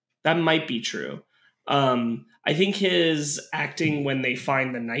 Yeah, that might be true. I think his acting when they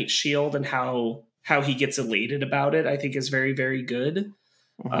find the Night Shield and how he gets elated about it, I think is very, very good.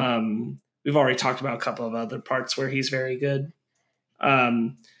 Mm-hmm. We've already talked about a couple of other parts where he's very good.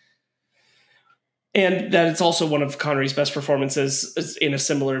 And that it's also one of Connery's best performances. In a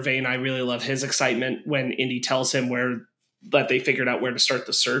similar vein, I really love his excitement when Indy tells him that they figured out where to start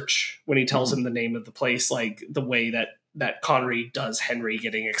the search. When he tells him the name of the place, like the way that Connery does Henry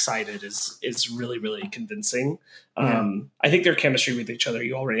getting excited is really, really convincing. Yeah. I think their chemistry with each other,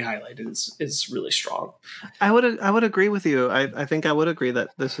 you already highlighted, is really strong. I would agree with you. I think I would agree that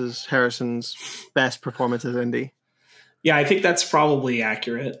this is Harrison's best performance as Indy. Yeah, I think that's probably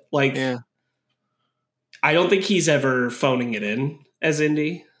accurate. Like, yeah. I don't think he's ever phoning it in as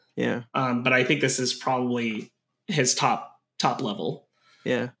Indy. Yeah. But I think this is probably his top level.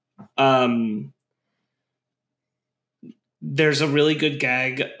 Yeah. There's a really good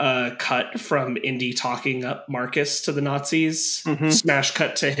gag cut from Indy talking up Marcus to the Nazis. Mm-hmm. Smash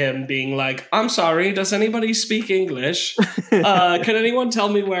cut to him being like, "I'm sorry, does anybody speak English? Can anyone tell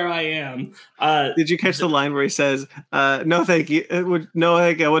me where I am?" Did you catch the line where he says, "No, thank you. No,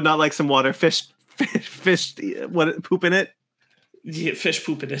 I would not like some water. Fish, what, poop in it?" Yeah, fish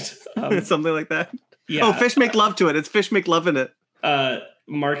poop in it. Something like that. Yeah. Oh, fish make love to it. It's fish make love in it.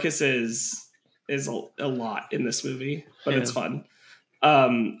 Marcus is a lot in this movie, but it's fun.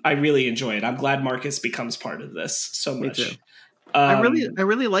 I really enjoy it. I'm glad Marcus becomes part of this so much. Me too. I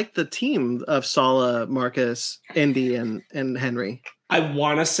really like the team of Sala, Marcus, Indy, and Henry. I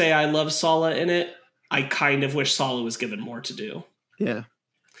want to say I love Sala in it. I kind of wish Sala was given more to do. Yeah.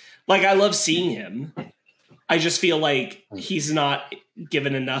 Like, I love seeing him. I just feel like he's not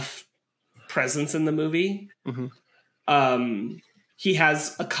given enough presence in the movie. Mm-hmm. He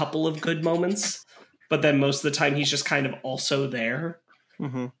has a couple of good moments, but then most of the time he's just kind of also there,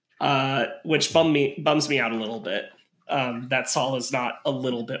 which bums me out a little bit. That Saul is not a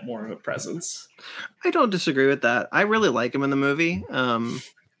little bit more of a presence. I don't disagree with that. I really like him in the movie.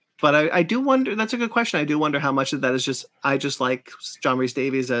 But I do wonder, that's a good question. I do wonder how much of that is just, I just like John Rhys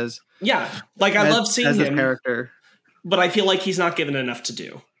Davies as... Yeah, like I love seeing him. Character. But I feel like he's not given enough to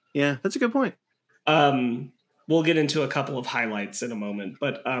do. Yeah, that's a good point. We'll get into a couple of highlights in a moment.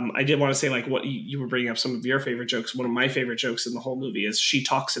 But I did want to say, like, what you were bringing up some of your favorite jokes. One of my favorite jokes in the whole movie is she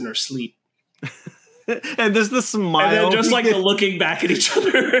talks in her sleep. And there's the smile. And then just like the looking back at each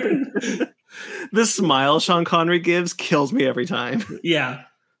other. The smile Sean Connery gives kills me every time. Yeah.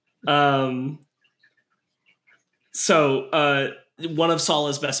 So one of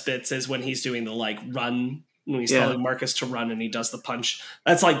Sala's best bits is when he's doing the like run, when he's telling Marcus to run and he does the punch.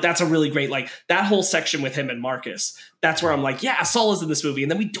 That's a really great, like that whole section with him and Marcus. That's where I'm like, yeah, Sala's in this movie.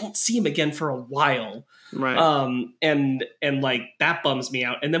 And then we don't see him again for a while. Right. And like that bums me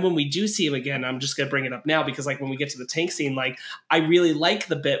out. And then when we do see him again, I'm just going to bring it up now because like when we get to the tank scene, like I really like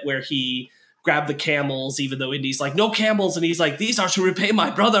the bit where he grab the camels, even though Indy's like, no camels. And he's like, these are to repay my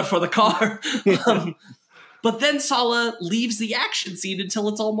brother for the car. But then Sala leaves the action scene until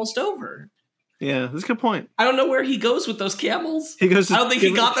it's almost over. Yeah, that's a good point. I don't know where he goes with those camels. I don't think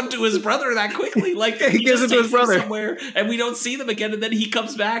he got them to his brother that quickly. Like he gives them to his brother somewhere, and we don't see them again. And then he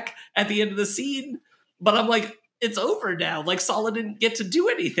comes back at the end of the scene. But I'm like, it's over now. Like Sala didn't get to do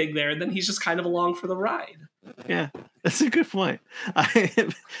anything there, and then he's just kind of along for the ride. Yeah, that's a good point.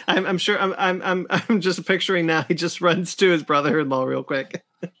 I'm sure. I'm just picturing now. He just runs to his brother-in-law real quick.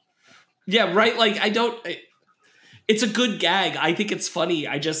 Yeah, right. Like it's a good gag. I think it's funny.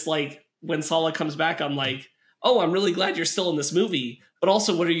 I just like when Sala comes back, I'm like, oh, I'm really glad you're still in this movie, but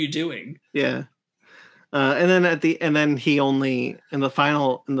also, what are you doing? Yeah. And then he only in the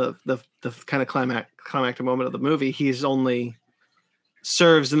final in the kind of climactic moment of the movie, he's only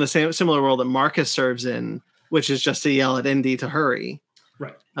serves in the similar role that Marcus serves in, which is just to yell at Indy to hurry.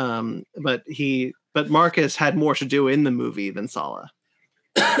 Right. But Marcus had more to do in the movie than Sala.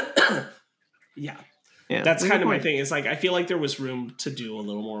 Yeah. Yeah. That's kind of my thing. Is like, I feel like there was room to do a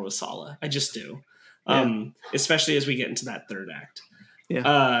little more with Sala. I just do. Especially as we get into that third act.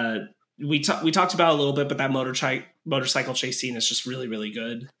 Yeah. We talked about it a little bit, but that motorcycle chase scene is just really, really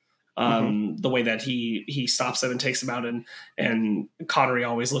good. The way that he stops them and takes them out, and Connery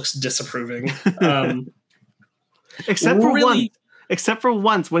always looks disapproving. Except for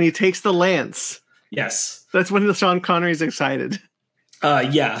once when he takes the lance. Yes. That's when Sean Connery's excited.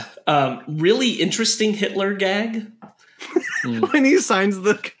 Really interesting Hitler gag. When he signs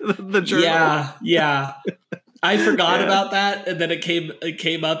the journal. Yeah. I forgot about that, and then it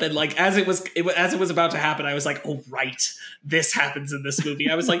came up, and like as it was about to happen, I was like, "Oh right, this happens in this movie."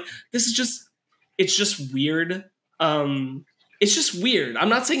 I was like, it's just weird. It's just weird. I'm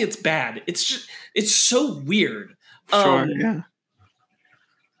not saying it's bad. It's so weird. Sure. Yeah.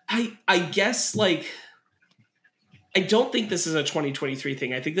 I guess like I don't think this is a 2023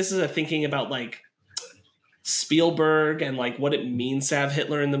 thing. I think this is a thinking about like Spielberg and like what it means to have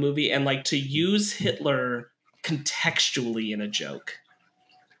Hitler in the movie, and like to use Hitler contextually in a joke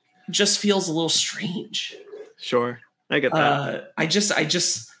just feels a little strange. Sure. I get that. I just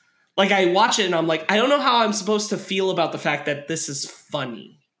like, I watch it and I'm like, I don't know how I'm supposed to feel about the fact that this is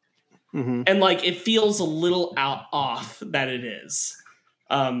funny. Mm-hmm. And like, it feels a little off that it is.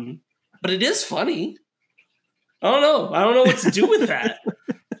 But it is funny. I don't know what to do with that.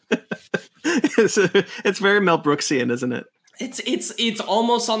 It's very Mel Brooksian, isn't it? It's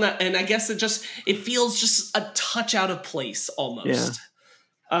almost on that, and I guess it feels just a touch out of place almost.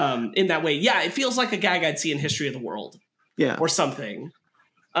 Yeah. In that way. Yeah, it feels like a gag I'd see in History of the World. Yeah. Or something.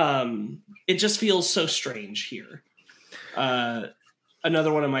 It just feels so strange here.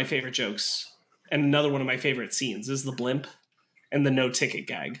 Another one of my favorite jokes and another one of my favorite scenes is the blimp and the no ticket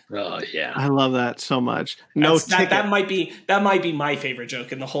gag. Oh yeah. I love that so much. That might be my favorite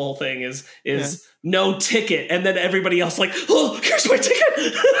joke in the whole thing is no ticket, and then everybody else like, oh, here's my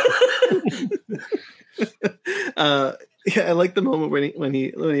ticket. Yeah, I like the moment when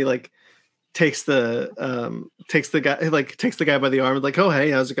he like takes the guy by the arm and like, oh hey,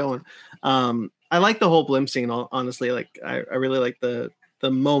 how's it going? I like the whole blimp scene, honestly. Like I really like the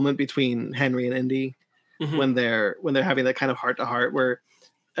moment between Henry and Indy. Mm-hmm. when they're having that kind of heart to heart where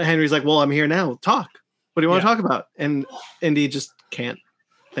Henry's like, well, I'm here now. Talk. What do you want to talk about? And Indy just can't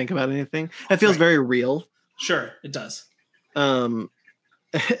think about anything. It feels very real. Sure, it does. So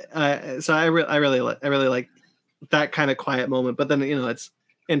I really like that kind of quiet moment. But then it's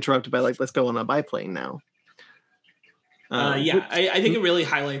interrupted by like, let's go on a biplane now. I think it really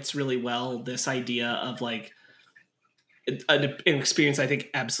highlights really well this idea of like an experience I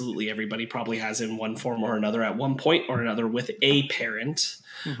think absolutely everybody probably has in one form or another at one point or another with a parent,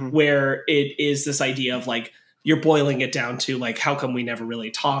 mm-hmm. where it is this idea of like, you're boiling it down to like, how come we never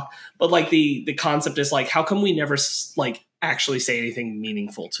really talk? But like the concept is like, how come we never like actually say anything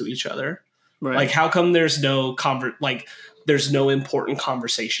meaningful to each other? Right. Like, how come there's no there's no important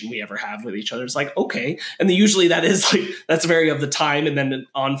conversation we ever have with each other? It's like, okay. And then usually that is like, that's very of the time. And then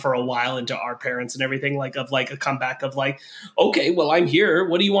on for a while into our parents and everything, like of like a comeback of like, okay, well, I'm here.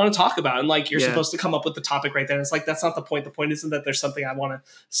 What do you want to talk about? And like, you're supposed to come up with the topic right there. And it's like, that's not the point. The point isn't that there's something I want to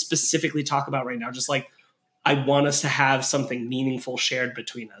specifically talk about right now. Just like, I want us to have something meaningful shared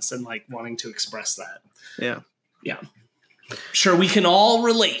between us and like wanting to express that. Yeah. Yeah. Sure. We can all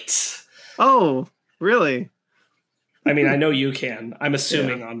relate. Oh, really? I mean, I know you can. I'm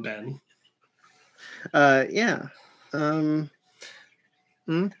assuming on Ben. Yeah.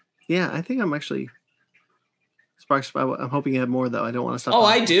 Yeah, I think I'm actually... Sparks, I'm hoping you have more, though. I don't want to stop. Oh,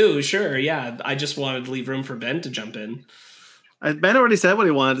 I do. Sure. Yeah. I just wanted to leave room for Ben to jump in. Ben already said what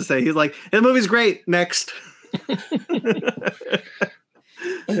he wanted to say. He's like, the movie's great. Next.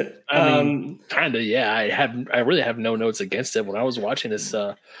 I mean, kind of, yeah. I really have no notes against it. When I was watching this,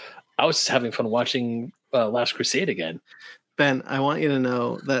 I was just having fun watching Last Crusade again. Ben, I want you to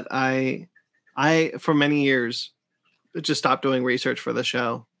know that I for many years just stopped doing research for the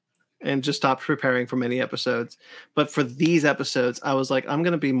show and just stopped preparing for many episodes. But for these episodes, I was like, I'm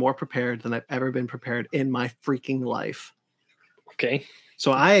going to be more prepared than I've ever been prepared in my freaking life. Okay.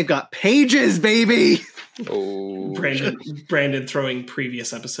 So I got pages, baby. Oh, Brandon throwing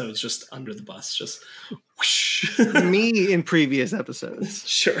previous episodes just under the bus, just whoosh. Me in previous episodes.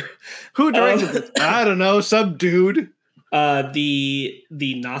 Sure. Who directed this? I don't know, some dude. The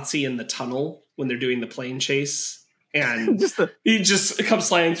Nazi in the tunnel when they're doing the plane chase, and he just comes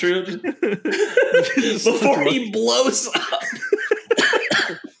sliding through before he blows up.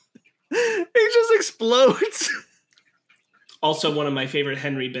 He just explodes. Also, one of my favorite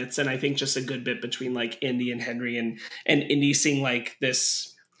Henry bits, and I think just a good bit between like Indy and Henry, and Indy seeing like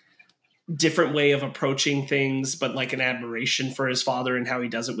this different way of approaching things, but like an admiration for his father and how he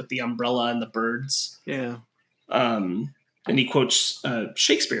does it with the umbrella and the birds. Yeah. And he quotes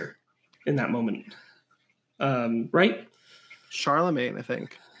Shakespeare in that moment. Right? Charlemagne, I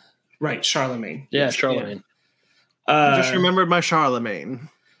think. Right, Charlemagne. Yeah, Charlemagne. I just remembered my Charlemagne.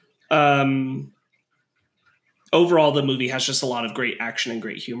 Overall, the movie has just a lot of great action and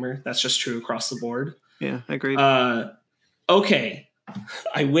great humor. That's just true across the board. Yeah, I agree. Okay.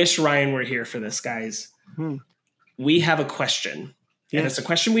 I wish Ryan were here for this, guys. We have a question. Yes. And it's a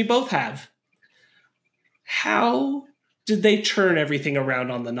question we both have. How did they turn everything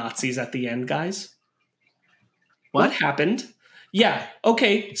around on the Nazis at the end, guys? What happened? Yeah.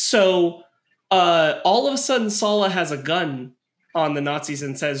 Okay. So all of a sudden, Sala has a gun on the Nazis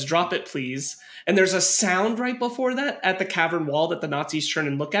and says, "Drop it, please." And there's a sound right before that at the cavern wall that the Nazis turn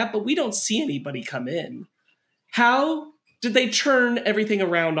and look at, but we don't see anybody come in. How did they turn everything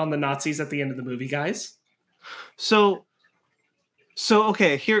around on the Nazis at the end of the movie, guys?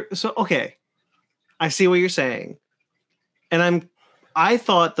 Okay. I see what you're saying. And I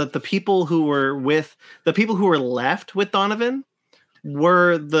thought that the people who were left with Donovan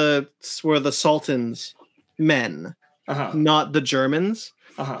were the Sultan's men, not the Germans.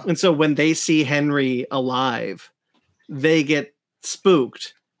 And so when they see Henry alive, they get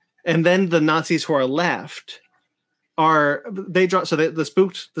spooked. And then the Nazis who are left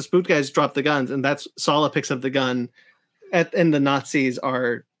the spooked guys drop the guns, and that's Sala picks up the gun and the Nazis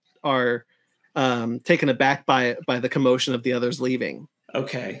are taken aback by the commotion of the others leaving.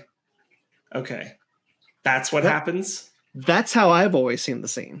 Okay. That's what happens? That's how I've always seen the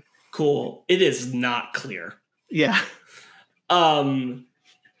scene. Cool. It is not clear. Yeah.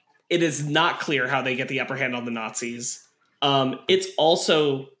 It is not clear how they get the upper hand on the Nazis. It's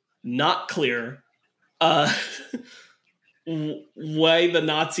also not clear why the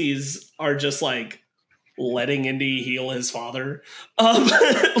Nazis are just like letting Indy heal his father.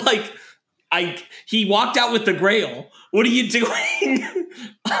 He walked out with the Grail. What are you doing?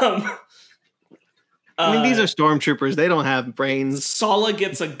 I mean, these are stormtroopers. They don't have brains. Sala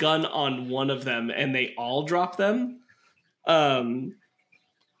gets a gun on one of them, and they all drop them.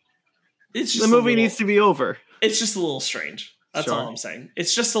 It's just the movie needs to be over. It's just a little strange. That's all I'm saying.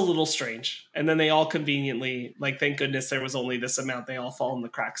 It's just a little strange. And then they all conveniently, like, thank goodness there was only this amount. They all fall in the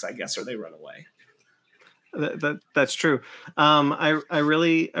cracks, I guess, or they run away. That's true. I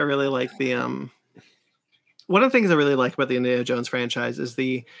really like the one of the things I really like about the Indiana Jones franchise is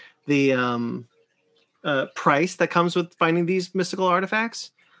the price that comes with finding these mystical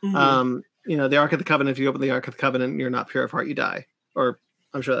artifacts. Mm-hmm. The Ark of the Covenant. If you open the Ark of the Covenant, you're not pure of heart, you die. Or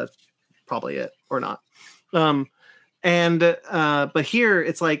I'm sure that's probably it, or not. But here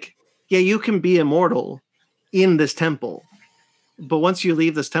it's like, yeah, you can be immortal in this temple, but once you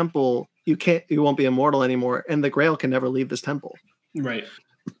leave this temple, you won't be immortal anymore, and the Grail can never leave this temple. Right.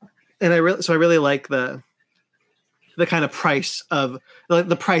 And I really like the kind of price of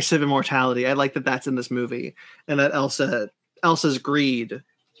the price of immortality. I like that that's in this movie, and that Elsa's greed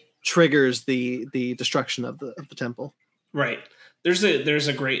triggers the destruction of the temple. Right. There's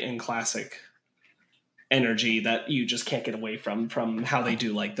a great and classic energy that you just can't get away from how they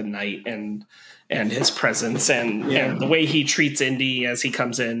do like the knight and his presence and the way he treats Indy as he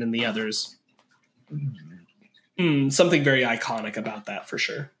comes in and the others. Something very iconic about that for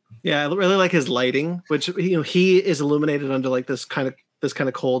sure. Yeah, I really like his lighting, which he is illuminated under like this kind of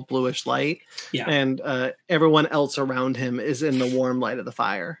cold bluish light. Yeah, and everyone else around him is in the warm light of the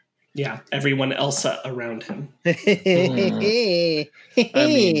fire. Yeah, everyone else around him. I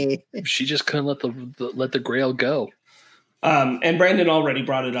mean, she just couldn't let the Grail go. And Brandon already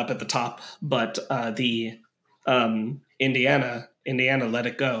brought it up at the top, but the Indiana Let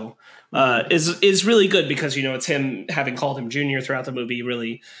It Go is really good because it's him having called him Junior throughout the movie,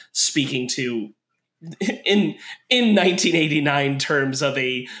 really speaking to in 1989 terms of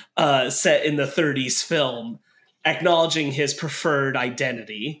a set in the 30s film. Acknowledging his preferred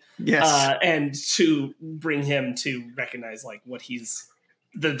identity, yes, and to bring him to recognize like what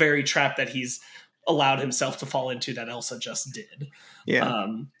the very trap that he's allowed himself to fall into that Elsa just did. Yeah.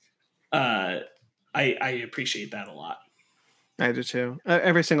 I appreciate that a lot. I do too.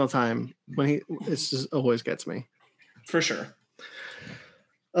 Every single time when it just always gets me. For sure.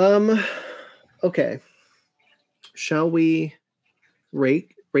 Okay. Shall we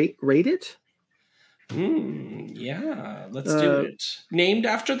rate it? Yeah, let's do it. Named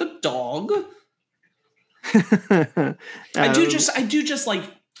after the dog. I do just like,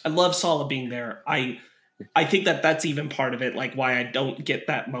 I love Sala being there. I think that's even part of it. Like why I don't get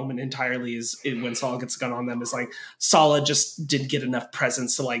that moment entirely is when Sala gets a gun on them is like Sala just didn't get enough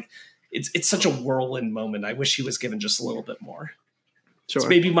presence to like, it's such a whirlwind moment. I wish he was given just a little bit more. Sure. It's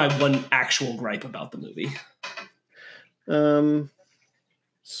maybe my one actual gripe about the movie.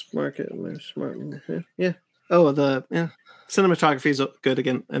 Smart. Yeah. Oh, cinematography is good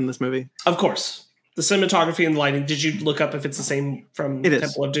again in this movie. Of course. The cinematography and the lighting. Did you look up if it's the same from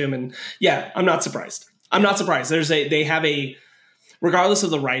Temple of Doom? And yeah, I'm not surprised. They have a, regardless of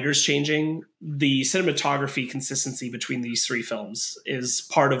the writers changing, the cinematography consistency between these three films is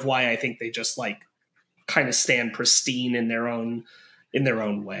part of why I think they just like kind of stand pristine in their own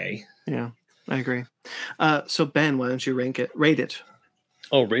way. Yeah, I agree. So Ben, why don't you rate it?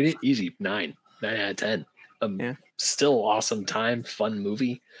 Oh, rate it easy. 9 out of 10. Still awesome time, fun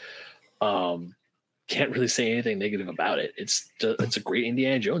movie. Can't really say anything negative about it. It's a great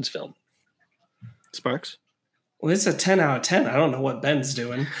Indiana Jones film. Sparks? Well, it's a 10 out of 10. I don't know what Ben's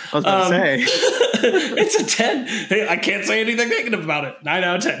doing. I was about to say. It's a 10. Hey, I can't say anything negative about it. 9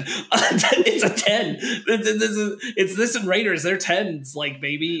 out of 10. It's a 10. It's this and Raiders. They're 10s. Like,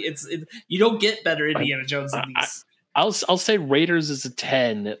 baby. You don't get better Indiana Jones than these. I'll say Raiders is a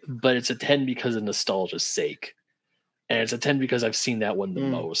 10, but it's a 10 because of nostalgia's sake. And it's a 10 because I've seen that one the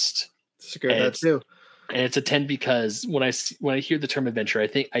most. Screw that too. And it's a 10 because when I hear the term adventure,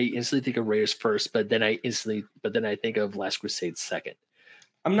 I instantly think of Raiders first, but then I think of Last Crusade second.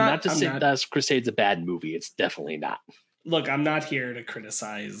 Not to say Last Crusade's a bad movie. It's definitely not. Look, I'm not here to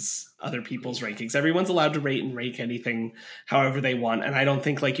criticize other people's rankings. Everyone's allowed to rate and rank anything however they want. And I don't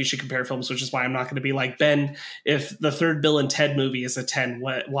think like you should compare films, which is why I'm not going to be like, Ben, if the third Bill and Ted movie is a 10,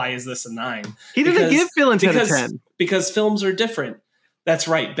 why is this a 9? He didn't give Bill and Ted a 10. Because films are different. That's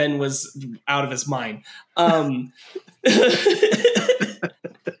right. Ben was out of his mind.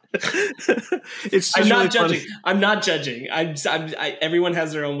 It's I'm really not judging. funny. I'm not judging. Everyone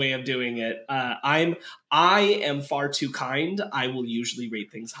has their own way of doing it. I am far too kind. I will usually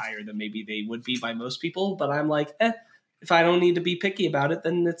rate things higher than maybe they would be by most people. But I'm like, if I don't need to be picky about it,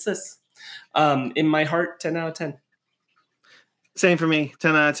 then it's this. In my heart, 10 out of 10. Same for me,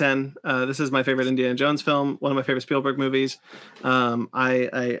 10 out of 10. This is my favorite Indiana Jones film, one of my favorite Spielberg movies.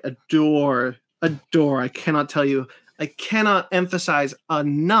 I adore. I cannot emphasize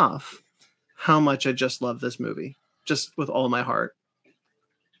enough how much I just love this movie, just with all my heart.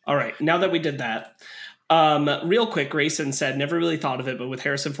 All right, now that we did that, real quick, Grayson said, never really thought of it, but with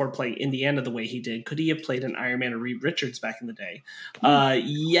Harrison Ford playing Indiana the way he did, could he have played an Iron Man or Reed Richards back in the day?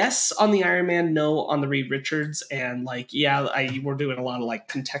 Yes on the Iron Man, no on the Reed Richards, and we're doing a lot of like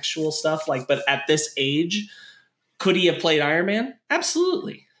contextual stuff, but at this age, could he have played Iron Man?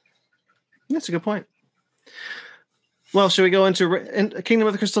 Absolutely. That's a good point. Well, should we go into Kingdom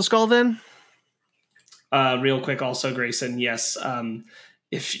of the Crystal Skull then? Real quick, also, Grayson, yes.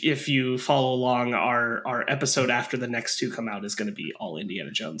 If you follow along, our episode after the next two come out is going to be all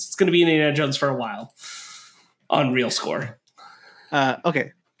Indiana Jones. It's going to be Indiana Jones for a while on Real Score.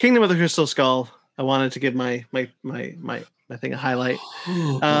 Okay, Kingdom of the Crystal Skull. I wanted to give my thing a highlight.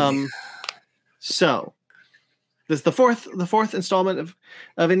 So this is the fourth installment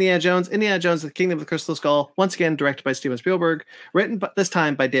of Indiana Jones. Indiana Jones: The Kingdom of the Crystal Skull. Once again, directed by Steven Spielberg. Written this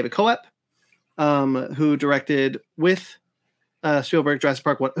time by David Coep, who directed with Spielberg Jurassic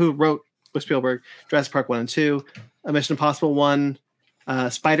Park 1. Who wrote with Spielberg Jurassic Park 1 and 2, Mission Impossible 1,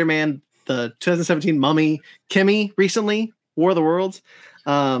 Spider-Man, the 2017 Mummy, Kimmy recently, War of the Worlds,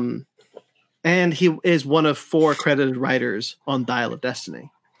 and he is one of 4 credited writers on Dial of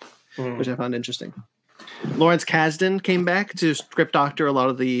Destiny, which I found interesting. Lawrence Kasdan came back to script doctor a lot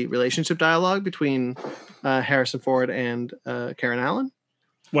of the relationship dialogue between Harrison Ford and Karen Allen.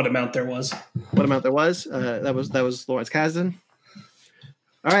 What amount there was? That was Lawrence Kasdan.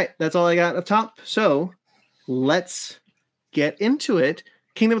 All right, that's all I got up top. So let's get into it.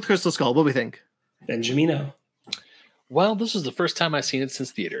 Kingdom of the Crystal Skull. What do we think? Benjamino. Well, this is the first time I've seen it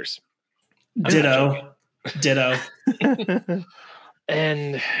since theaters. Ditto.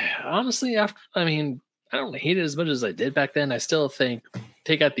 And honestly, I don't hate it as much as I did back then. I still think,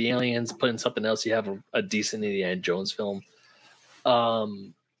 take out the aliens, put in something else, you have a decent Indiana Jones film. I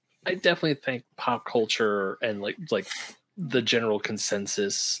definitely think pop culture and like the general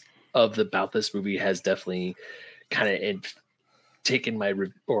consensus about this movie has definitely kind of taken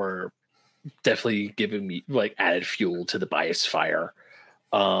or definitely given me like added fuel to the bias fire.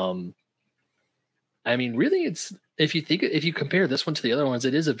 I mean, really, it's if you compare this one to the other ones,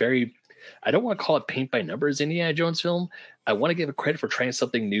 it is a very, I don't want to call it paint by numbers Indiana Jones film. I want to give it credit for trying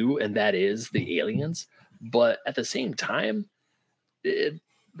something new, and that is the aliens. But at the same time,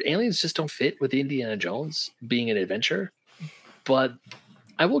 aliens just don't fit with Indiana Jones being an adventure. But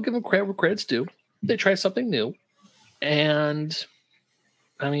I will give them credit where credit's due. They try something new, and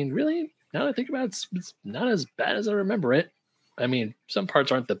I mean, really, now that I think about it, it's not as bad as I remember it. I mean, some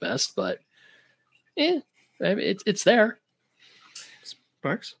parts aren't the best, but I mean, it's there.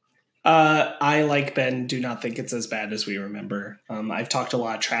 Sparks? I, like Ben, do not think it's as bad as we remember. I've talked a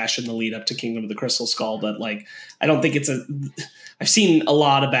lot of trash in the lead up to Kingdom of the Crystal Skull, but like, I don't think I've seen a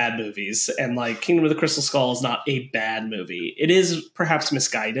lot of bad movies, and like Kingdom of the Crystal Skull is not a bad movie. It is perhaps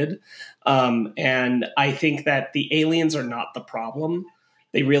misguided. And I think that the aliens are not the problem.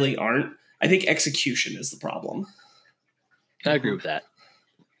 They really aren't. I think execution is the problem. I agree with that.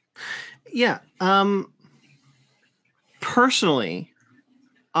 Yeah. Personally,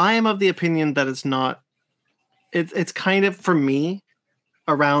 I am of the opinion that it's not. It's kind of, for me,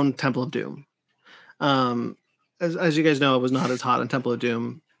 around Temple of Doom. As you guys know, I was not as hot on Temple of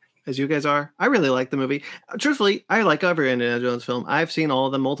Doom as you guys are. I really like the movie. Truthfully, I like every Indiana Jones film. I've seen all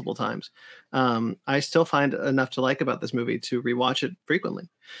of them multiple times. I still find enough to like about this movie to rewatch it frequently.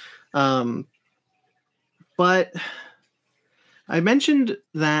 But I mentioned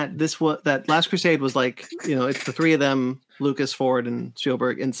that that Last Crusade was like, it's the three of them, Lucas, Ford, and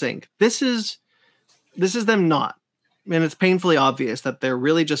Spielberg, in sync. This is them not. And it's painfully obvious that they're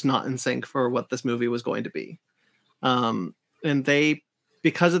really just not in sync for what this movie was going to be. And they,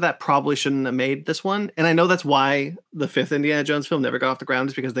 because of that, probably shouldn't have made this one. And I know that's why the fifth Indiana Jones film never got off the ground,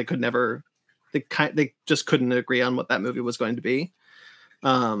 is because they just couldn't agree on what that movie was going to be.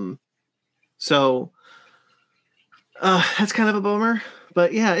 So that's kind of a bummer.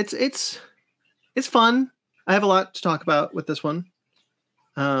 But yeah, it's fun. I have a lot to talk about with this one.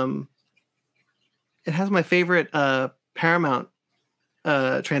 It has my favorite Paramount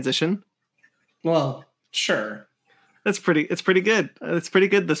transition. Well, sure. It's pretty good. It's pretty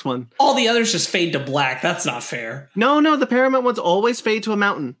good, this one. All the others just fade to black. That's not fair. No, the Paramount ones always fade to a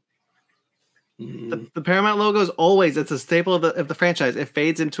mountain. The Paramount logo is always, it's a staple of the franchise. It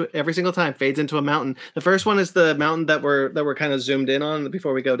fades into, every single time, fades into a mountain. The first one is the mountain that we're kind of zoomed in on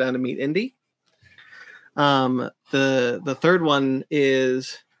before we go down to meet Indy. The third one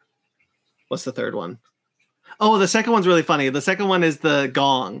is, what's the third one? Oh, the second one's really funny. The second one is the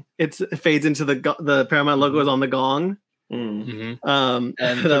gong. It fades into the Paramount logo is on the gong. Mm-hmm. And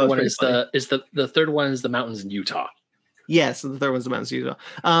the third one the third one is the mountains in Utah. Yes, the third one's the mountains in Utah.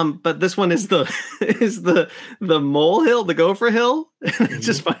 But this one is the molehill, the Gopher Hill. And I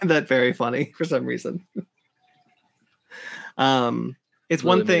just find that very funny for some reason. It's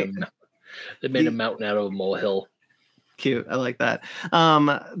one thing. They made a mountain out of a molehill. Cute. I like that.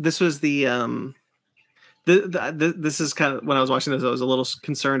 This was this is kind of, when I was watching this, I was a little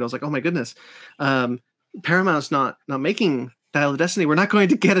concerned. I was like, oh my goodness, Paramount's not making Dial of Destiny. We're not going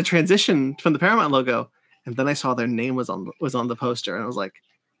to get a transition from the Paramount logo. And then I saw their name was on the poster, and I was like,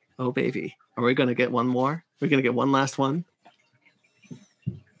 oh baby, are we going to get one more? We're going to get one last one.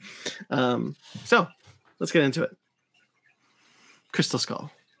 So let's get into it. Crystal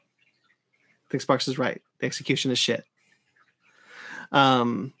Skull. I think Sparks is right. The execution is shit.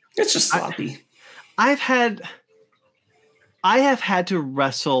 It's just sloppy. I have had to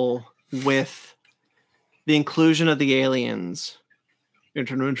wrestle with the inclusion of the aliens,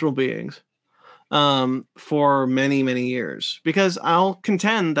 interdimensional beings, for many, many years, because I'll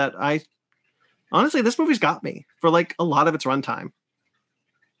contend that honestly, this movie's got me for like a lot of its runtime,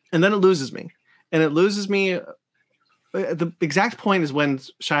 and then it loses me, the exact point is when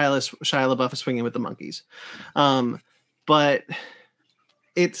Shia LaBeouf is swinging with the monkeys. But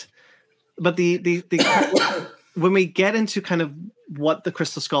the when we get into kind of what the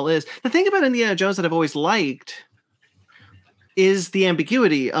Crystal Skull is, the thing about Indiana Jones that I've always liked is the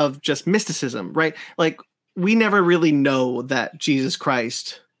ambiguity of just mysticism, right? Like, we never really know that Jesus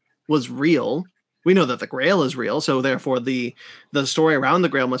Christ was real. We know that the Grail is real, so therefore the story around the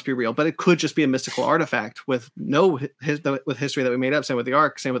Grail must be real. But it could just be a mystical artifact with with history that we made up. Same with the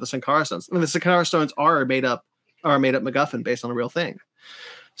Ark. Same with the Sankara stones. I mean, the Sankara stones are a made up MacGuffin based on a real thing.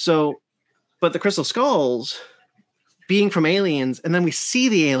 So, but the Crystal Skulls being from aliens, and then we see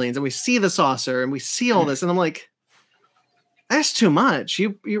the aliens, and we see the saucer, and we see all this, and I'm like, that's too much.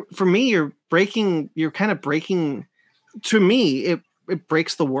 For me, you're kind of breaking. To me, it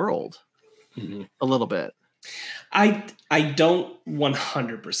breaks the world a little bit. I don't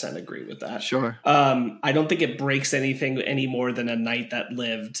 100% agree with that. Sure. I don't think it breaks anything any more than a knight that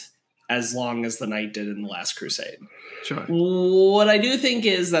lived as long as the knight did in the Last Crusade. Sure. What I do think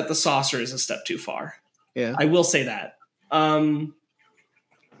is that the saucer is a step too far. Yeah. I will say that.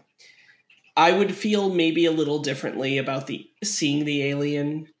 I would feel maybe a little differently about seeing the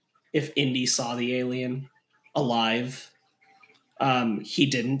alien if Indy saw the alien alive. He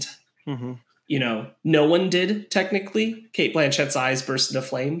didn't. Mm-hmm. You know, no one did, technically. Cate Blanchett's eyes burst into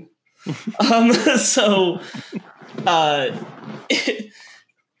flame. So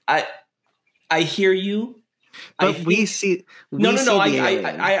I hear you. But we see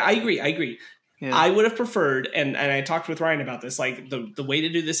I agree. Yeah. I would have preferred, and I talked with Ryan about this, like the way to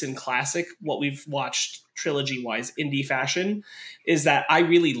do this in classic, what we've watched trilogy-wise, indie fashion, is that I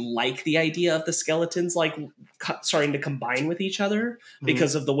really like the idea of the skeletons like starting to combine with each other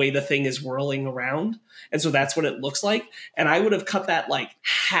because of the way the thing is whirling around. And so that's what it looks like. And I would have cut that like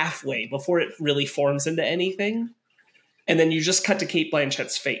halfway before it really forms into anything. And then you just cut to Cate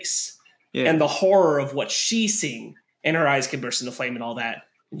Blanchett's face and the horror of what she's seeing, and her eyes can burst into flame and all that.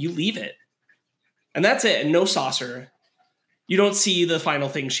 And you leave it. And that's it. And no saucer. You don't see the final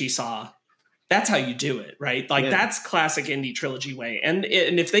thing she saw. That's how you do it, right? Like that's classic indie trilogy way. And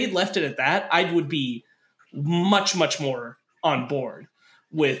if they left it at that, I would be much, much more on board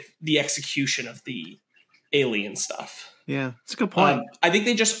with the execution of the alien stuff. Yeah, that's a good point. I think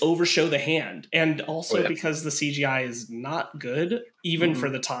they just overshow the hand. And also because the CGI is not good, even for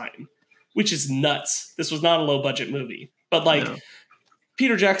the time, which is nuts. This was not a low budget movie. But like... No.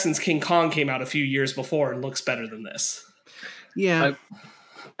 Peter Jackson's King Kong came out a few years before and looks better than this. Yeah.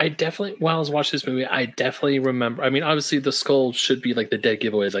 I definitely, while I was watching this movie, I definitely remember, I mean, obviously the skull should be like the dead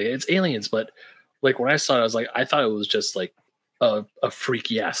giveaways, like it's aliens, but like when I saw it, I was like, I thought it was just like a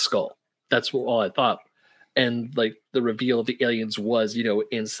freaky ass skull. That's all I thought. And like the reveal of the aliens was, you know,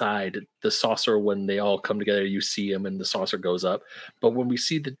 inside the saucer when they all come together, you see them and the saucer goes up. But when we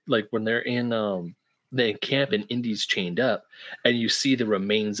see when they're in, the camp and Indy's chained up and you see the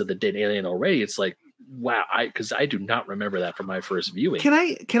remains of the dead alien already, it's like, wow, because I do not remember that from my first viewing. Can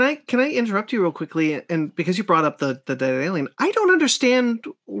I interrupt you real quickly? And because you brought up the dead alien, I don't understand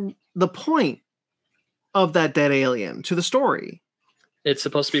the point of that dead alien to the story. It's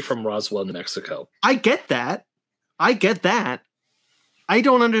supposed to be from Roswell, New Mexico. I get that. I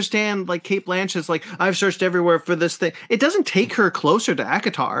don't understand, like, Cate Blanchett's like, I've searched everywhere for this thing. It doesn't take her closer to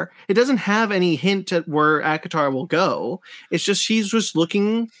Akatar. It doesn't have any hint at where Akatar will go. It's just she's just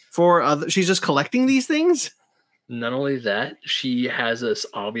looking for she's just collecting these things. Not only that, she has this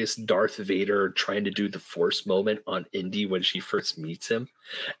obvious Darth Vader trying to do the Force moment on Indy when she first meets him.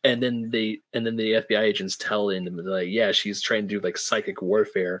 And then the FBI agents tell him, like, yeah, she's trying to do like psychic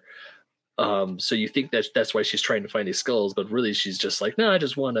warfare. So you think that's why she's trying to find these skulls, but really she's just like, no, I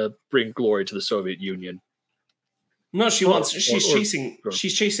just want to bring glory to the Soviet Union. No,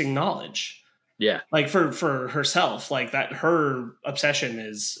 she's chasing knowledge. Yeah. Like for herself, like that, her obsession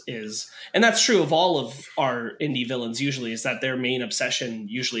is, and that's true of all of our indie villains usually, is that their main obsession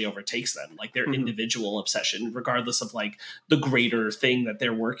usually overtakes them, like their individual obsession, regardless of like the greater thing that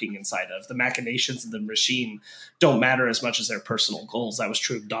they're working inside of. The machinations of the machine don't matter as much as their personal goals. That was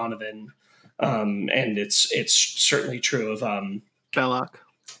true of Donovan. And it's certainly true of Belloc.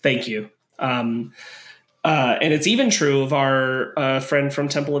 Thank you. And it's even true of our friend from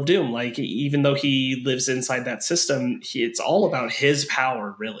Temple of Doom. Like, even though he lives inside that system, it's all about his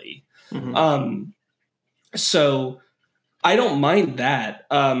power, really. So I don't mind that.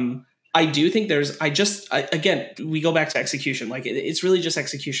 I do think again, we go back to execution. Like, it's really just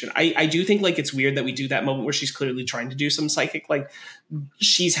execution. I do think, like, it's weird that we do that moment where she's clearly trying to do some psychic, like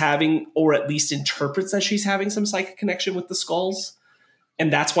she's having, or at least interprets that she's having some psychic connection with the skulls.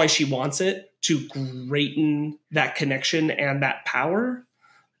 And that's why she wants it, to greaten that connection and that power.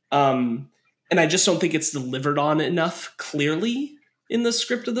 And I just don't think it's delivered on enough clearly in the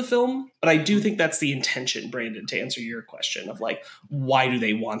script of the film. But I do think that's the intention, Brandon, to answer your question of like, why do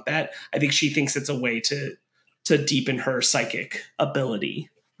they want that? I think she thinks it's a way to deepen her psychic ability.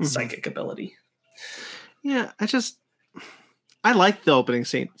 Yeah, I like the opening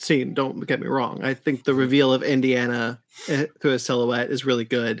scene. Don't get me wrong. I think the reveal of Indiana through his silhouette is really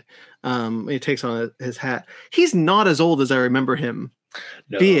good. He takes on his hat. He's not as old as I remember him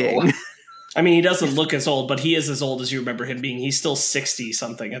being. I mean, he doesn't look as old, but he is as old as you remember him being. He's still 60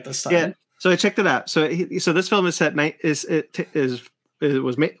 something at this time. Yeah. So I checked it out. So this film is set came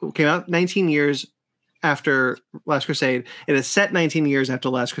out 19 years after Last Crusade. It is set 19 years after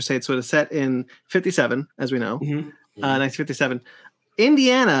Last Crusade. So it is set in 57, as we know. 1957.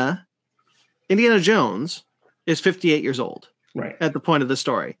 Indiana Jones is 58 years old. Right. At the point of the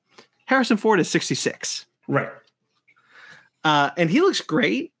story. Harrison Ford is 66. Right. And he looks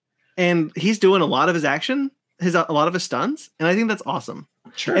great. And he's doing a lot of his action, a lot of his stunts. And I think that's awesome.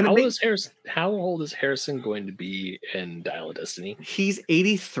 Sure. And how old is Harrison going to be in Dial of Destiny? He's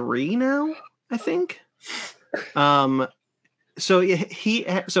 83 now, I think. So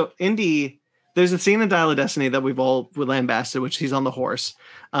Indy, there's a scene in Dial of Destiny that we've all lambasted, which he's on the horse.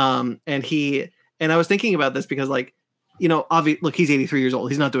 And I was thinking about this because, like, you know, look, he's 83 years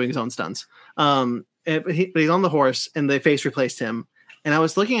old. He's not doing his own stunts. But he's on the horse, and the face replaced him. And I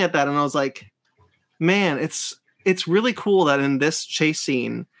was looking at that, and I was like, man, it's really cool that in this chase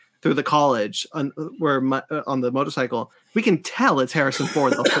scene through the college on the motorcycle, we can tell it's Harrison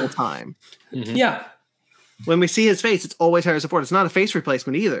Ford the whole time. Mm-hmm. Yeah. When we see his face, it's always Harrison Ford. It's not a face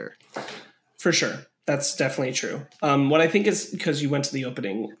replacement either. For sure. That's definitely true. What I think is, because you went to the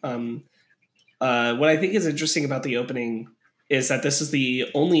opening, what I think is interesting about the opening is that this is the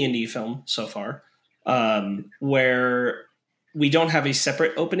only indie film so far where we don't have a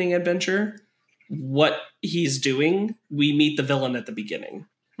separate opening adventure. What he's doing, we meet the villain at the beginning.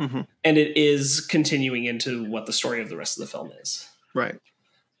 Mm-hmm. And it is continuing into what the story of the rest of the film is. Right.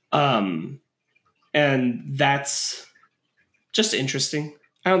 And that's just interesting.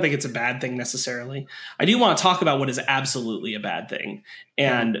 I don't think it's a bad thing necessarily. I do want to talk about what is absolutely a bad thing.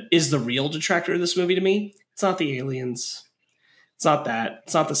 And is the real detractor of this movie to me? It's not the aliens. It's not that.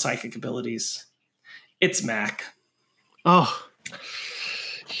 It's not the psychic abilities. It's Mac. Oh.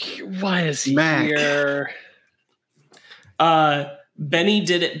 Why is he Mac here? Benny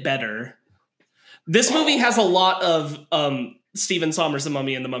did it better. This movie has a lot of Stephen Sommers' The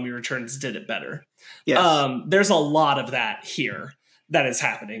Mummy and The Mummy Returns did it better. Yes. There's a lot of that here that is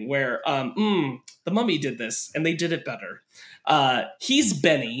happening where The Mummy did this and they did it better. He's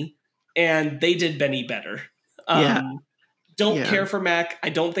Benny and they did Benny better. Don't care for Mac. I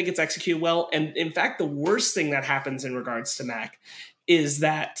don't think it's executed well. And in fact, the worst thing that happens in regards to Mac is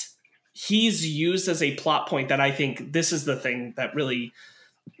that he's used as a plot point that I think this is the thing that really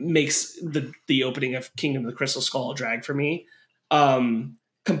makes the opening of Kingdom of the Crystal Skull a drag for me.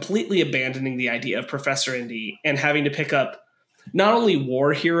 Completely abandoning the idea of Professor Indy and having to pick up not only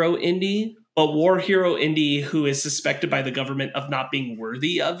war hero Indy, but war hero Indy who is suspected by the government of not being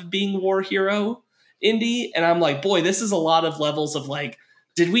worthy of being war hero Indy. And I'm like, boy, this is a lot of levels of like,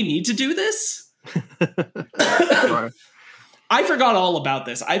 did we need to do this? I forgot all about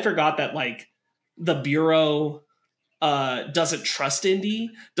this. I forgot that like the Bureau doesn't trust Indy,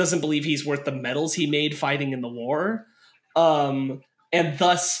 doesn't believe he's worth the medals he made fighting in the war. And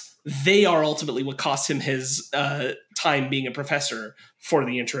thus they are ultimately what cost him his time being a professor for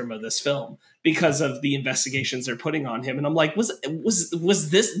the interim of this film because of the investigations they're putting on him. And I'm like, was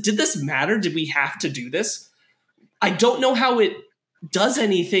this, did this matter? Did we have to do this? I don't know how it does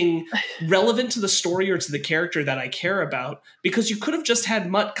anything relevant to the story or to the character that I care about, because you could have just had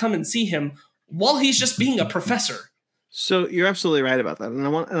Mutt come and see him while he's just being a professor. So you're absolutely right about that.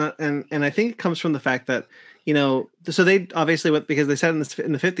 And I think it comes from the fact that, you know, so they obviously because they said in the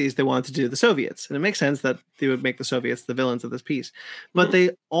 50s they wanted to do the Soviets, and it makes sense that they would make the Soviets the villains of this piece. But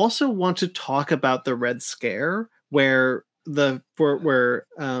they also want to talk about the Red Scare, where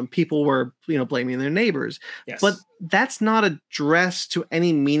people were, you know, blaming their neighbors. Yes. But that's not addressed to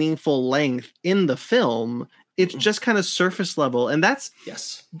any meaningful length in the film. It's just kind of surface level, and that's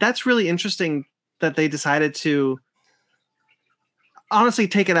really interesting that they decided to honestly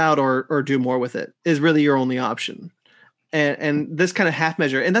take it out or do more with it is really your only option. And this kind of half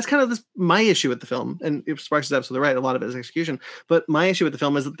measure, and that's kind of my issue with the film. And Sparks is absolutely right. A lot of it is execution, but my issue with the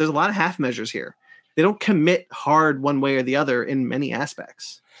film is that there's a lot of half measures here. They don't commit hard one way or the other in many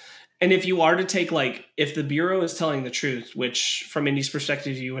aspects. And if you are to take, like, if the Bureau is telling the truth, which from Indy's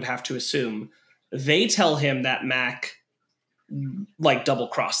perspective, you would have to assume, they tell him that Mac like double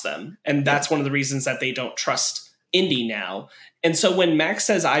crossed them. And that's one of the reasons that they don't trust Indy now. And so when Max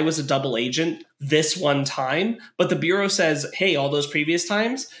says I was a double agent this one time, but the Bureau says, hey, all those previous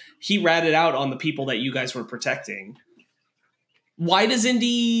times, he ratted out on the people that you guys were protecting. Why does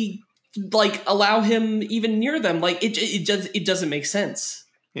Indy like allow him even near them? Like it doesn't make sense.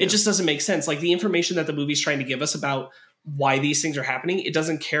 Yeah. It just doesn't make sense. Like the information that the movie's trying to give us about why these things are happening, it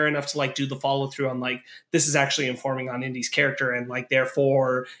doesn't care enough to like do the follow through on like, this is actually informing on Indy's character and like,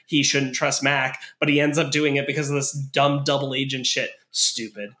 therefore he shouldn't trust Mac, but he ends up doing it because of this dumb double agent shit.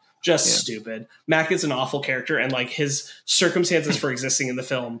 Stupid. Stupid. Mac is an awful character, and like his circumstances for existing in the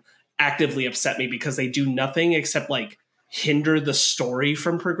film actively upset me because they do nothing except like hinder the story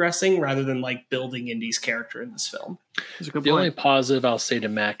from progressing rather than like building Indy's character in this film. That's a good The point. only positive I'll say to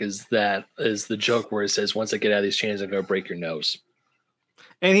Mac is the joke where it says, "Once I get out of these chains, I'm going to break your nose."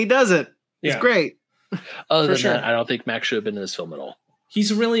 And he does it. It's Yeah. great. Other For than sure. that, I don't think Mac should have been in this film at all.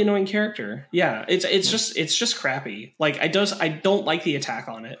 He's a really annoying character. Yeah, it's just crappy. Like I don't like the attack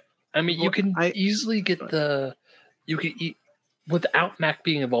on it. I mean, you can easily get without Mac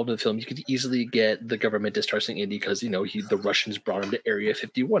being involved in the film, you could easily get the government distrusting Indy because the Russians brought him to Area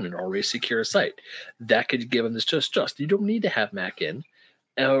 51 and already secure a site. That could give him this just. You don't need to have Mac in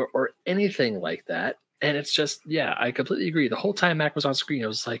or anything like that. And it's just, yeah, I completely agree. The whole time Mac was on screen, I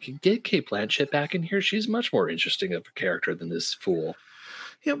was like, get Kate Blanchett back in here. She's much more interesting of a character than this fool.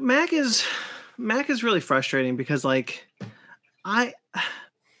 Yeah, Mac is really frustrating because like I'm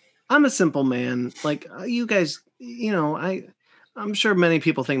a simple man. Like you guys, I'm sure many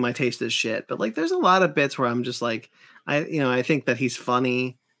people think my taste is shit, but like there's a lot of bits where I'm just like I think that he's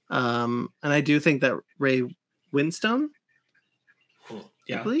funny. And I do think that Ray Winstone,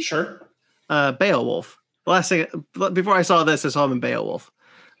 Yeah, sure. Beowulf. The last thing before I saw this, I saw him in Beowulf.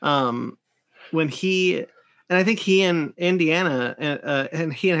 When he and I think he and Indiana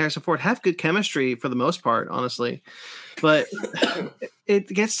and he and Harrison Ford have good chemistry for the most part, honestly. But it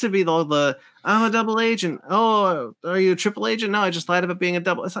gets to be the I'm a double agent. Oh, are you a triple agent? No, I just lied about being a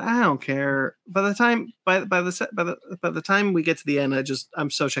double. It's like, I don't care. By the time we get to the end,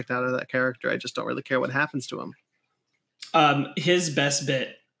 I'm so checked out of that character. I just don't really care what happens to him. His best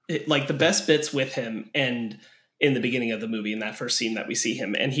bit, like the best bits with him, and in the beginning of the movie, in that first scene that we see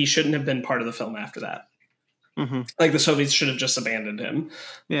him, and he shouldn't have been part of the film after that. Mm-hmm. Like the Soviets should have just abandoned him.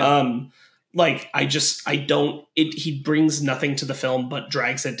 Yeah. He brings nothing to the film but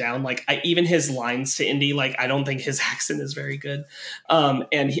drags it down. Like even his lines to Indy, like I don't think his accent is very good. I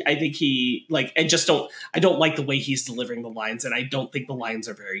don't like the way he's delivering the lines, and I don't think the lines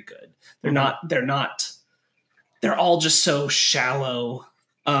are very good. They're all just so shallow.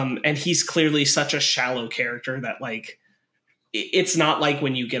 And he's clearly such a shallow character that like, it's not like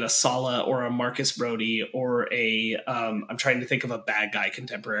when you get a Sala or a Marcus Brody or I'm trying to think of a bad guy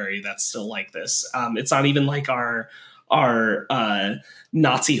contemporary that's still like this. It's not even like our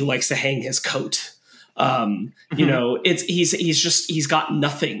Nazi who likes to hang his coat. He's got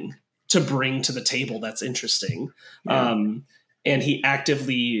nothing to bring to the table that's interesting. Yeah. And he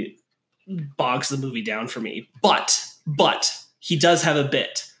actively bogs the movie down for me. But he does have a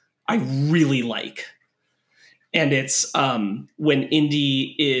bit I really like. And it's when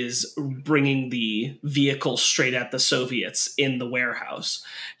Indy is bringing the vehicle straight at the Soviets in the warehouse.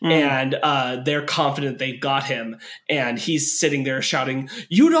 And they're confident they've got him. And he's sitting there shouting,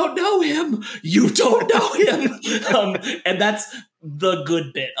 "You don't know him! You don't know him!" And that's the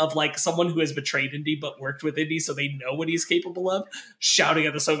good bit of like someone who has betrayed Indy but worked with Indy so they know what he's capable of, shouting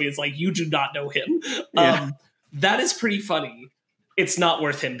at the Soviets like, "You do not know him." Yeah. That is pretty funny. It's not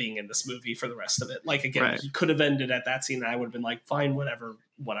worth him being in this movie for the rest of it. Like, again, right. He could have ended at that scene and I would have been like, fine, whatever.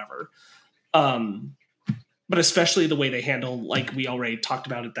 But especially the way they handle, like we already talked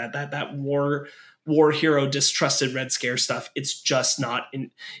about it, that war hero distrusted Red Scare stuff. It's just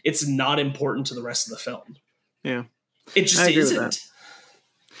it's not important to the rest of the film. Yeah. It just isn't.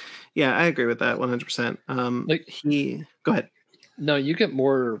 Yeah, I agree with that 100%. Go ahead. No, you get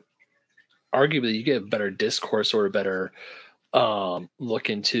more, arguably you get better discourse or a better look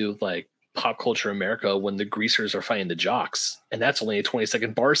into like pop culture America when the greasers are fighting the jocks, and that's only a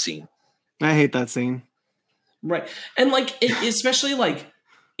 20-second bar scene. I hate that scene. Right. And like especially like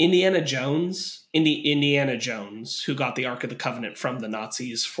Indiana Jones, who got the Ark of the Covenant from the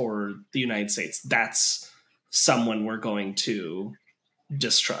Nazis for the United States. That's someone we're going to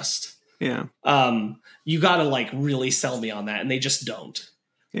distrust. Yeah. You got to like really sell me on that, and they just don't.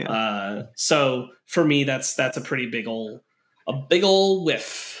 Yeah. So for me, that's a pretty big ol'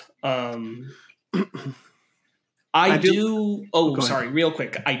 whiff. Real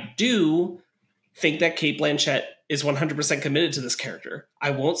quick. I do think that Kate Blanchett is 100% committed to this character.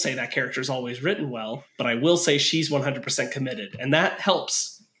 I won't say that character is always written well, but I will say she's 100% committed, and that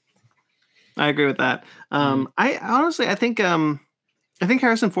helps. I agree with that. I think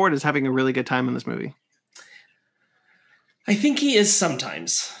Harrison Ford is having a really good time in this movie. I think he is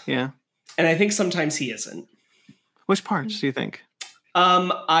sometimes. Yeah. And I think sometimes he isn't. Which parts do you think?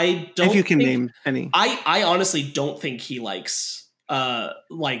 I don't. If you can name any. I honestly don't think he likes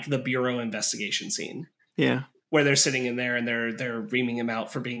like the Bureau investigation scene. Yeah. Where they're sitting in there and they're reaming him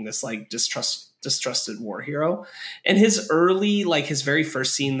out for being this like distrusted war hero. And his very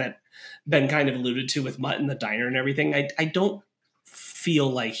first scene that Ben kind of alluded to with Mutt in the diner and everything, I don't feel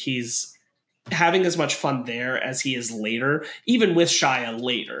like he's having as much fun there as he is later, even with Shia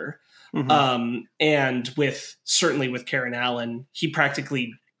later. And certainly with Karen Allen, he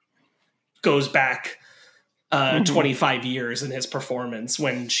practically goes back 25 years in his performance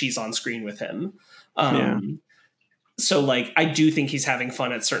when she's on screen with him. So like, I do think he's having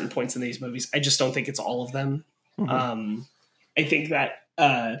fun at certain points in these movies. I just don't think it's all of them. I think that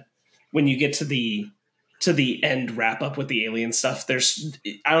when you get to the end wrap up with the alien stuff,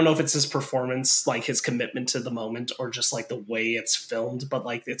 I don't know if it's his performance, like his commitment to the moment, or just like the way it's filmed, but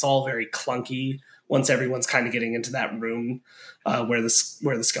like it's all very clunky once everyone's kind of getting into that room where the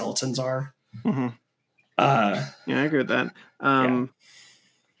skeletons are. Yeah, I agree with that.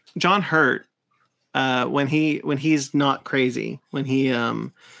 John Hurt, when he's not crazy, when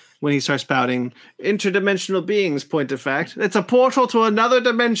he starts spouting interdimensional beings, point of fact, it's a portal to another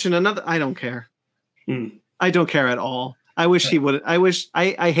dimension. I don't care. I don't care at all. I wish he would.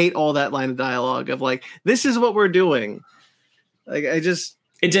 I hate all that line of dialogue of like, this is what we're doing. Like, it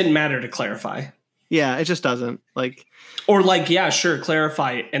didn't matter to clarify. Yeah, it just doesn't. Like, or like, yeah, sure,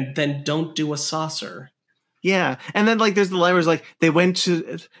 clarify, and then don't do a saucer. Yeah, and then like there's the line where it's like, did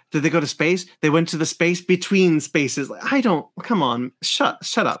they go to space? They went to the space between spaces. Like, come on, shut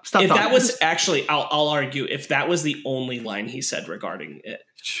up, stop. If that was actually, I'll argue, if that was the only line he said regarding it,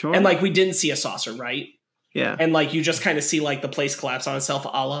 sure. And like, we didn't see a saucer, right? Yeah, and like you just kind of see like the place collapse on itself,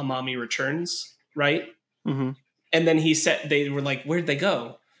 a la Mommy Returns, right? And then he said, they were like, where'd they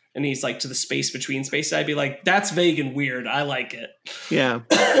go? And he's like, to the space between spaces. I'd be like, that's vague and weird. I like it. Yeah.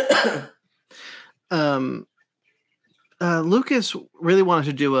 Lucas really wanted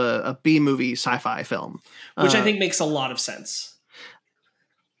to do a B-movie sci-fi film, which I think makes a lot of sense.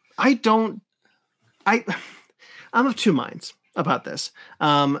 I'm of two minds about this.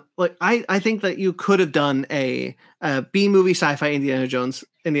 Like I think that you could have done a B-movie sci-fi Indiana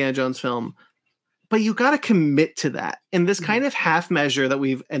Jones film, but you got to commit to that. And this kind of half measure that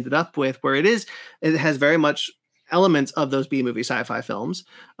we've ended up with, where it has very much elements of those B-movie sci-fi films,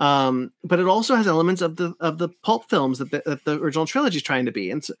 but it also has elements of the pulp films that the original trilogy is trying to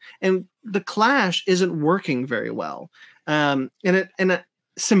be, and the clash isn't working very well. And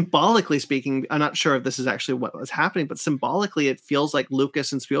symbolically speaking, I'm not sure if this is actually what was happening, but symbolically, it feels like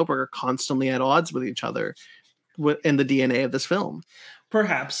Lucas and Spielberg are constantly at odds with each other in the DNA of this film.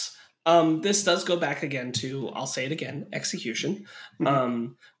 Perhaps. This does go back again to, I'll say it again, execution.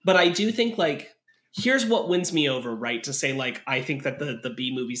 But I do think like, here's what wins me over, right? To say like, I think that the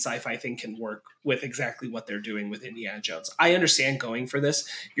B-movie sci-fi thing can work with exactly what they're doing with Indiana Jones. I understand going for this.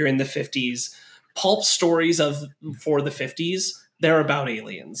 You're in the 50s. Pulp stories for the 50s, they're about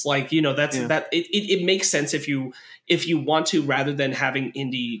aliens. Like, you know, it makes sense if you want to, rather than having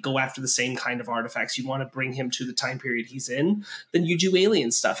Indy go after the same kind of artifacts, you want to bring him to the time period he's in, then you do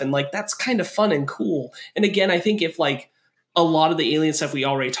alien stuff. And like, that's kind of fun and cool. And again, I think if like, a lot of the alien stuff we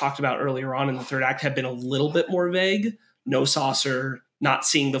already talked about earlier on in the third act had been a little bit more vague, no saucer, not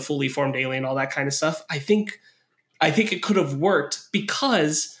seeing the fully formed alien, all that kind of stuff. I think it could have worked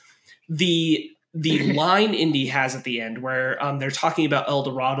because the line Indy has at the end where they're talking about El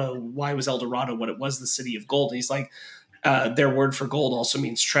Dorado. Why was El Dorado what it was, the city of gold? And he's like, their word for gold also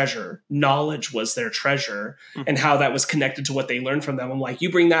means treasure. Knowledge was their treasure, and how that was connected to what they learned from them. I'm like, you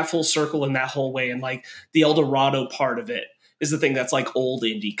bring that full circle in that whole way. And like the El Dorado part of it is the thing that's like old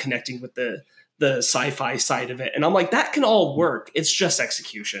Indy connecting with the sci-fi side of it. And I'm like, that can all work. It's just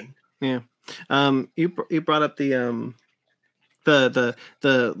execution. Yeah. You brought up the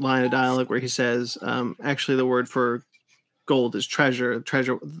line of dialogue where he says, actually the word for gold is treasure,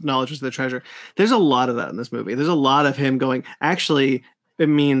 knowledge is the treasure. There's a lot of that in this movie. There's a lot of him going, actually, it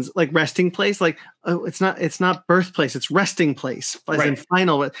means like resting place. Like, oh, it's not birthplace, it's resting place. Right. In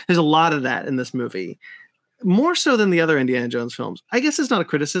final. There's a lot of that in this movie. More so than the other Indiana Jones films. I guess it's not a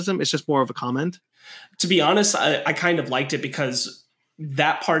criticism. It's just more of a comment. To be honest, I kind of liked it because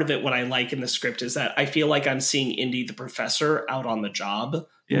that part of it, what I like in the script is that I feel like I'm seeing Indy the professor out on the job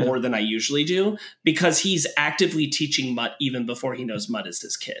more than I usually do, because he's actively teaching Mutt even before he knows Mutt is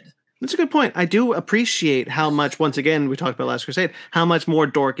his kid. That's a good point. I do appreciate how much, once again, we talked about Last Crusade, how much more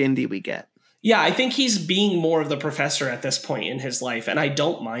dork Indy we get. Yeah, I think he's being more of the professor at this point in his life, and I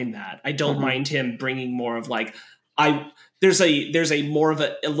don't mind that. I don't mind him bringing more of like, there's a more of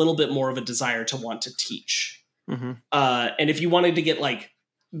a little bit more of a desire to want to teach. And if you wanted to get like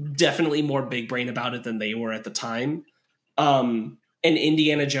definitely more big brain about it than they were at the time, an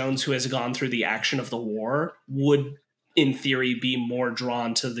Indiana Jones who has gone through the action of the war would, in theory, be more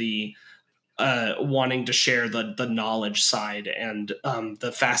drawn to the wanting to share the knowledge side and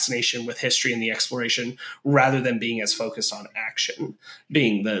the fascination with history and the exploration, rather than being as focused on action,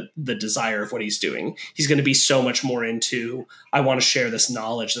 being the desire of what he's doing. He's going to be so much more into, I want to share this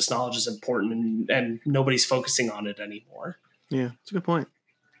knowledge. This knowledge is important, and nobody's focusing on it anymore. Yeah, that's a good point.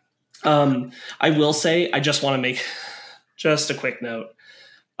 I will say, I just want to make just a quick note.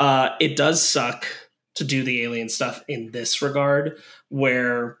 It does suck to do the alien stuff in this regard,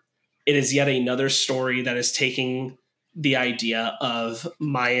 where it is yet another story that is taking the idea of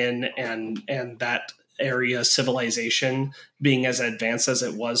Mayan and that area civilization being as advanced as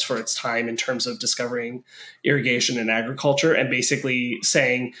it was for its time in terms of discovering irrigation and agriculture, and basically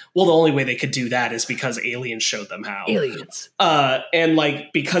saying, well, the only way they could do that is because aliens showed them how. Aliens. And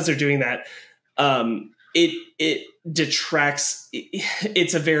like, because they're doing that, it detracts.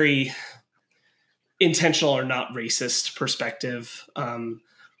 It's a very intentional or not racist perspective,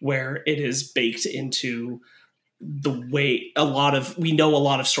 where it is baked into the way we know a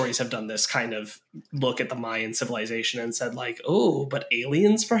lot of stories have done this kind of look at the Mayan civilization and said like, oh, but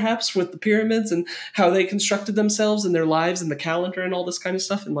aliens perhaps with the pyramids and how they constructed themselves and their lives and the calendar and all this kind of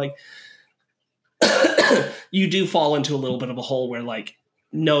stuff. And like, you do fall into a little bit of a hole where like,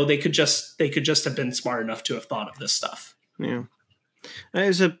 no, they could just have been smart enough to have thought of this stuff. Yeah. It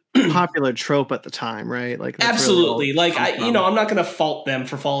was a popular trope at the time, right? Like, absolutely. Really like, I'm not going to fault them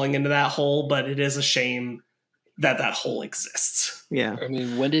for falling into that hole, but it is a shame that hole exists. Yeah. I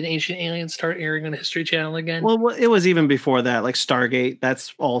mean, when did Ancient Aliens start airing on the History Channel again? Well, it was even before that, like Stargate.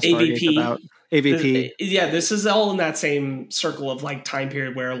 That's all Stargate's about. AVP. This is all in that same circle of like time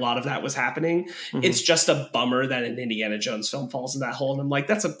period where a lot of that was happening. Mm-hmm. It's just a bummer that an Indiana Jones film falls in that hole. And I'm like,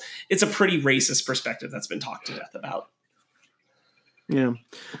 it's a pretty racist perspective that's been talked to death about. Yeah.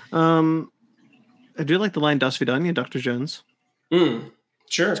 I do like the line "Das Vidania, Dr. Jones."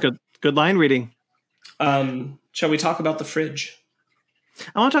 Sure. It's good line reading. Shall we talk about the fridge?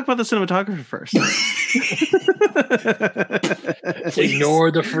 I want to talk about the cinematographer first.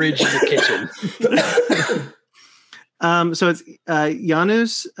 Ignore the fridge in the kitchen. So it's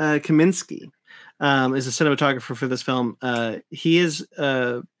Janusz Kaminski is the cinematographer for this film. He is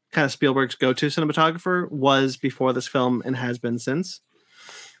kind of Spielberg's go-to cinematographer, was before this film and has been since.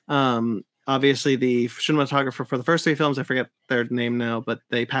 Obviously, the cinematographer for the first three films, I forget their name now, but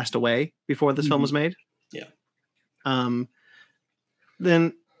they passed away before this film was made. Yeah.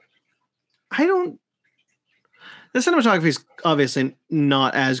 Then the cinematography is obviously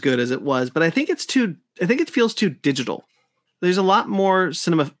not as good as it was, but I think it feels too digital. There's a lot more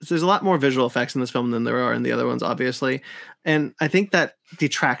visual effects in this film than there are in the other ones, obviously. And I think that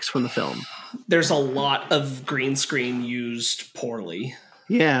detracts from the film. There's a lot of green screen used poorly.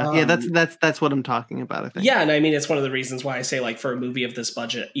 Yeah, that's what I'm talking about, I think. Yeah, and I mean, it's one of the reasons why I say, like, for a movie of this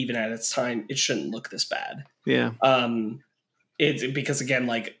budget, even at its time, it shouldn't look this bad. Yeah. It's because, again,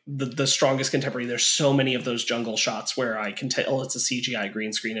 like, the strongest contemporary, there's so many of those jungle shots where I can tell it's a CGI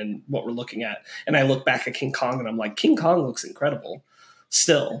green screen and what we're looking at. And I look back at King Kong and I'm like, King Kong looks incredible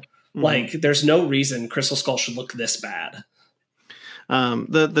still. Mm-hmm. Like, there's no reason Crystal Skull should look this bad.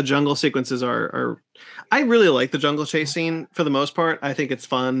 The jungle sequences are I really like the jungle chase scene for the most part. I think it's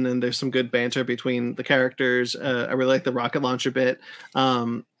fun and there's some good banter between the characters. I really like the rocket launcher bit.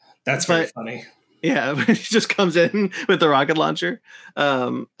 That's very funny. Yeah, he just comes in with the rocket launcher.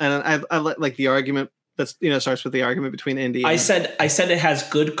 And I like the argument that's, starts with the argument between Indy. I said it has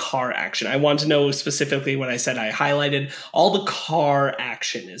good car action. I want to know specifically what I said. I highlighted all the car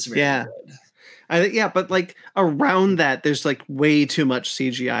action is very good. But like around that, there's like way too much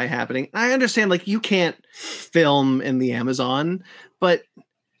CGI happening. I understand, like, you can't film in the Amazon, but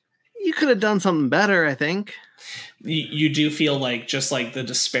you could have done something better, I think. You do feel like just like the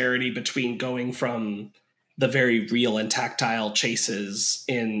disparity between going from the very real and tactile chases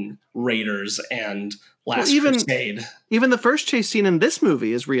in Raiders and Last Crusade. Even the first chase scene in this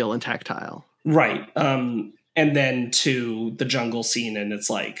movie is real and tactile. Right. And then to the jungle scene, and it's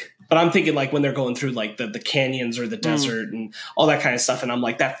like, but I'm thinking like when they're going through like the canyons or the desert and all that kind of stuff. And I'm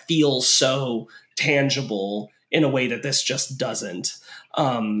like, that feels so tangible in a way that this just doesn't.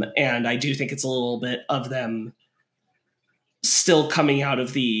 And I do think it's a little bit of them still coming out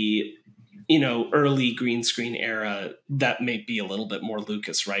of the, early green screen era that may be a little bit more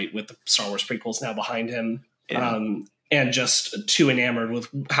Lucas, right? With the Star Wars prequels now behind him. Yeah. And just too enamored with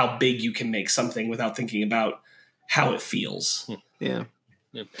how big you can make something without thinking about how it feels. Yeah.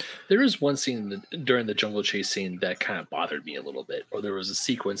 Yeah. There is one scene during the jungle chase scene that kind of bothered me a little bit, or there was a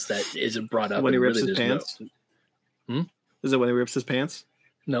sequence that isn't brought up when he rips his pants. Is it when he rips his pants?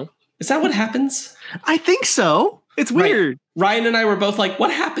 No. Is that what happens? I think so. It's weird. Right. Ryan and I were both like,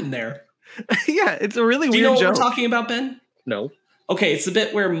 what happened there? Yeah, it's a really Do you weird know what joke. we're talking about, Ben? No. Okay, it's the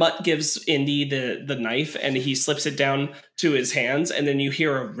bit where Mutt gives Indy the knife and he slips it down to his hands, and then you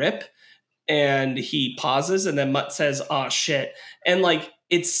hear a rip, and he pauses, and then Mutt says, "Aw, shit." And like,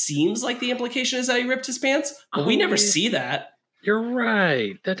 it seems like the implication is that he ripped his pants, but we never see that. You're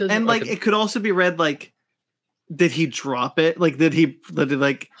right. That doesn't. And like, it could also be read like, did he drop it? Like, did he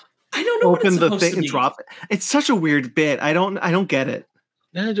like I don't know what open it's the supposed thing to and be. drop it? It's such a weird bit. I don't get it.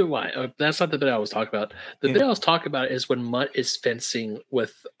 Neither do I. That's not the bit I was talking about. The bit I was talking about is when Mutt is fencing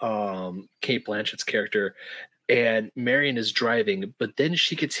with Kate Blanchett's character, and Marion is driving, but then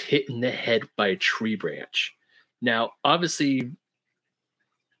she gets hit in the head by a tree branch. Now, obviously,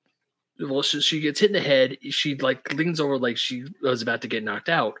 well, she gets hit in the head. She like leans over like she was about to get knocked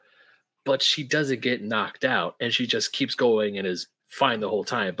out, but she doesn't get knocked out, and she just keeps going and is fine the whole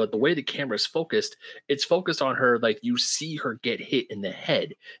time. But the way the camera's focused, it's focused on her, like you see her get hit in the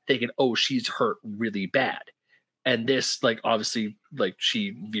head, thinking, oh, she's hurt really bad. And this, like, obviously, like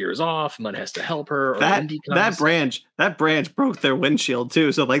she veers off, Mutt has to help her, or that branch broke their windshield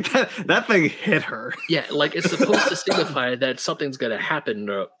too. So like that thing hit her. Yeah, like it's supposed to signify that something's gonna happen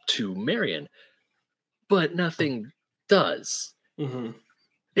to Marion, but nothing does. Mm-hmm.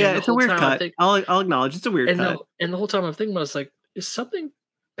 Yeah, it's a weird cut. I'll acknowledge it's a weird cut. And the whole time I'm thinking about, it's like, is something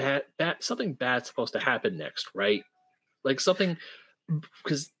bad supposed to happen next, right? Like something,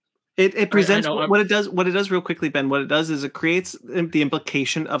 because it presents what it does. What it does real quickly, Ben. What it does is it creates the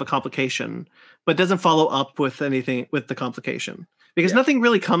implication of a complication, but doesn't follow up with anything with the complication, because nothing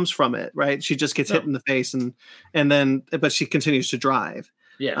really comes from it, right? She just gets hit in the face, and then but she continues to drive.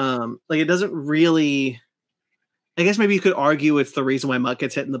 Yeah, like it doesn't really. I guess maybe you could argue it's the reason why Mutt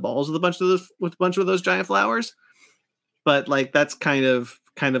gets hit in the balls with a bunch of those giant flowers, but like that's kind of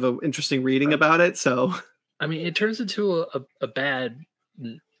an interesting reading about it. So, I mean, it turns into a bad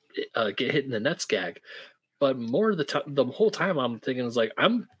get hit in the nuts gag, but more of the whole time I'm thinking is like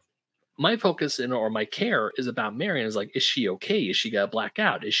my focus or my care is about Marion. Is like, is she okay? Is she got a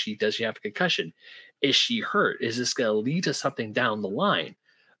blackout? Does she have a concussion? Is she hurt? Is this going to lead to something down the line?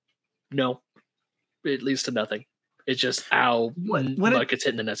 No, it leads to nothing. It's just Mutt gets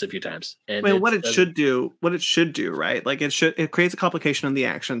hit in the nuts a few times. And what it should do, right? Like it creates a complication in the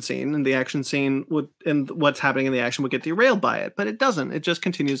action scene, and the action scene and what's happening in the action would get derailed by it, but it doesn't. It just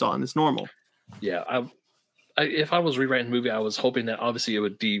continues on as normal. Yeah, if I was rewriting the movie, I was hoping that obviously it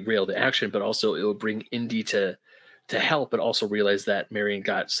would derail the action, but also it would bring Indy to help, but also realize that Marion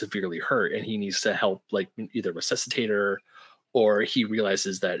got severely hurt and he needs to help, like either resuscitate her, or he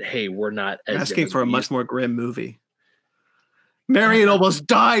realizes that, hey, we're not asking for a much more grim movie. Marion almost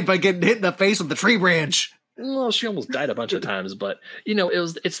died by getting hit in the face with the tree branch. Well, she almost died a bunch of times, but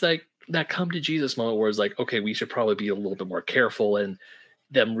it's like that come to Jesus moment where it's like, okay, we should probably be a little bit more careful, and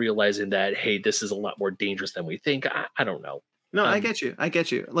them realizing that, hey, this is a lot more dangerous than we think. I don't know. No, I get you.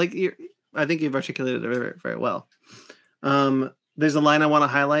 Like, I think you've articulated it very, very well. There's a line I want to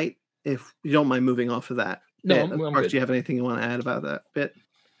highlight. If you don't mind moving off of that. No, do you have anything you want to add about that bit?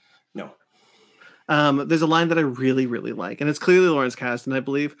 No. There's a line that I really, really like, and it's clearly Lawrence Kasdan, I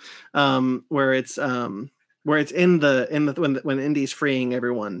believe, where it's in the when Indy's freeing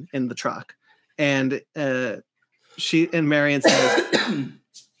everyone in the truck, and Marion says,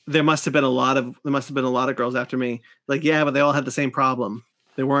 there must have been a lot of girls after me. Like, yeah, but they all had the same problem.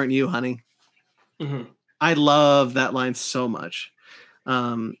 They weren't you, honey. Mm-hmm. I love that line so much.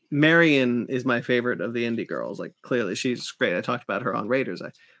 Marion is my favorite of the Indy girls. Like, clearly she's great. I talked about her on Raiders.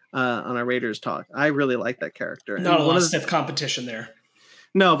 On our Raiders talk. I really like that character. Not a lot of stiff competition there.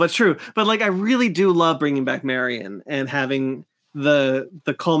 No, but true. But like, I really do love bringing back Marion and having the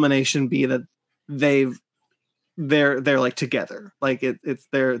culmination be that they're like together. Like it's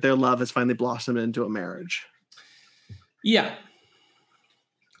their love has finally blossomed into a marriage. Yeah.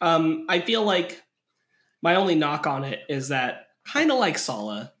 I feel like my only knock on it is that, kind of like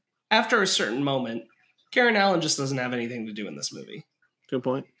Sala, after a certain moment, Karen Allen just doesn't have anything to do in this movie. Good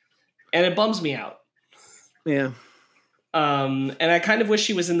point. And it bums me out. Yeah. And I kind of wish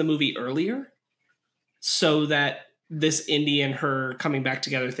she was in the movie earlier, so that this Indy and her coming back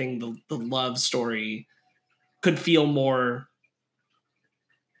together thing, the love story, could feel more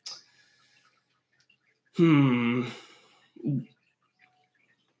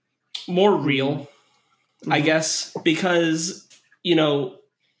more real, mm-hmm. I guess, because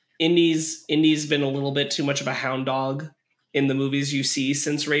Indy's been a little bit too much of a hound dog in the movies you see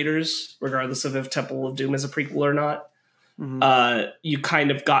since Raiders, regardless of if Temple of Doom is a prequel or not. Mm-hmm. You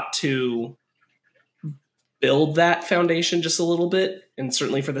kind of got to build that foundation just a little bit, and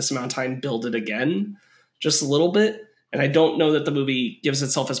certainly for this amount of time, build it again just a little bit. And I don't know that the movie gives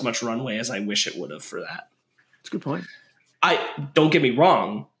itself as much runway as I wish it would have for that. That's a good point. Don't get me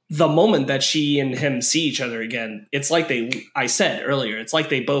wrong. The moment that she and him see each other again, it's like I said earlier, it's like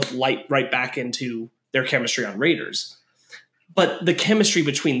they both light right back into their chemistry on Raiders. But the chemistry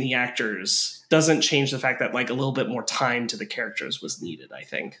between the actors doesn't change the fact that like a little bit more time to the characters was needed, I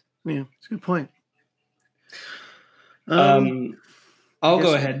think. Yeah, that's a good point. I'll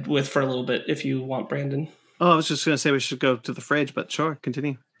go ahead for a little bit if you want, Brandon. Oh, I was just going to say we should go to the fridge, but sure,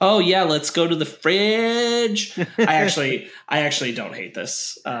 continue. Oh yeah, let's go to the fridge. I actually don't hate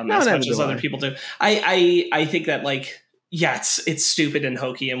this as much as other people do. I think that like, yeah, it's stupid and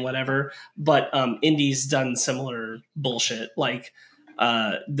hokey and whatever, but Indy's done similar bullshit. Like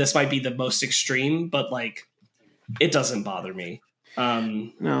this might be the most extreme, but like it doesn't bother me.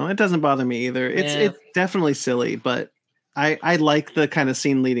 No, it doesn't bother me either. It's definitely silly, but I like the kind of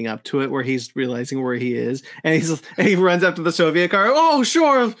scene leading up to it where he's realizing where he is, and he runs up to the Soviet car. Oh,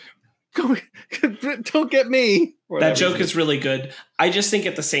 sure, don't get me. That joke is really good. I just think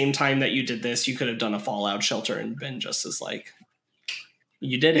at the same time that you did this, you could have done a fallout shelter and been just as like,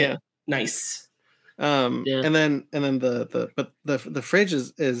 you did it. Yeah. Nice. And then the fridge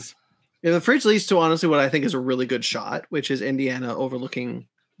is the fridge leads to honestly what I think is a really good shot, which is Indiana overlooking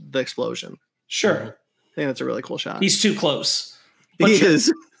the explosion. Sure. I think that's a really cool shot. He's too close. He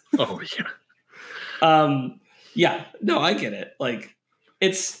is. Oh yeah. Yeah. No, I get it. Like,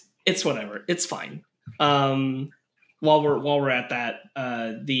 it's whatever. It's fine. While we're at that,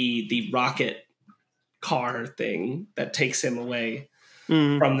 the rocket car thing that takes him away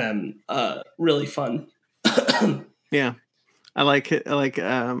from them, really fun. Yeah, I like it. I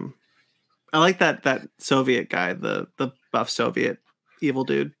like that Soviet guy, the buff Soviet evil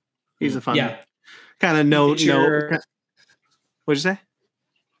dude. He's a fun. Yeah. Kind of What'd you say?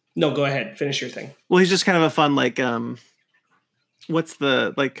 No, go ahead. Finish your thing. Well, he's just kind of a fun, like, what's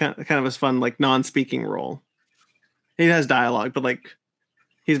the, like, kind of a fun, like, non-speaking role. He has dialogue, but, like,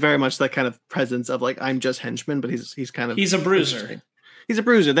 he's very much that kind of presence of, like, I'm just henchman, but he's kind of... He's a bruiser. He's a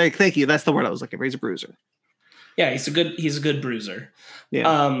bruiser. Thank you. That's the word I was looking for. He's a bruiser. Yeah, he's a good bruiser. Yeah.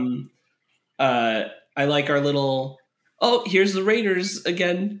 I like our little... Oh, here's the Raiders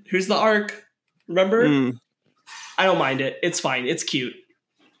again. Here's the Ark. Remember? I don't mind it. It's fine. It's cute.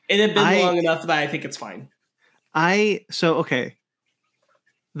 It had been long enough that I think it's fine. Okay.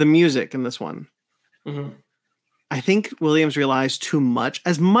 The music in this one. Mm-hmm. I think Williams realized too much.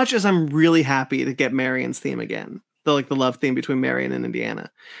 As much as I'm really happy to get Marion's theme again. The love theme between Marion and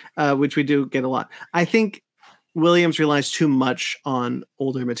Indiana. Which we do get a lot. I think Williams realized too much on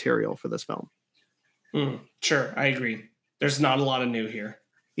older material for this film. Sure, I agree. There's not a lot of new here.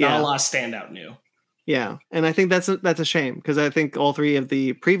 Not a lot of standout new. Yeah, and I think that's a shame because I think all three of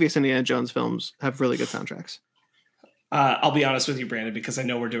the previous Indiana Jones films have really good soundtracks. I'll be honest with you, Brandon, because I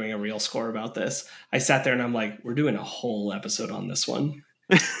know we're doing a real score about this. I sat there and I'm like, we're doing a whole episode on this one.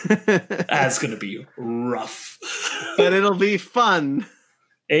 That's going to be rough. But it'll be fun.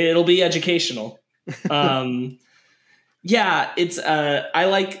 It'll be educational. Yeah, it's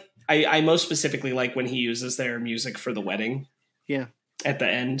I most specifically like when he uses their music for the wedding. Yeah. At the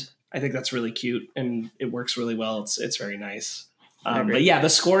end. I think that's really cute and it works really well. It's very nice. But yeah, the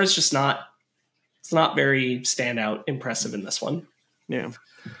score is just it's not very standout impressive in this one. Yeah.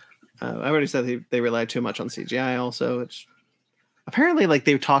 I already said they rely too much on CGI also. It's apparently like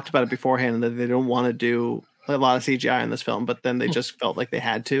they've talked about it beforehand and that they don't want to do a lot of CGI in this film, but then they just felt like they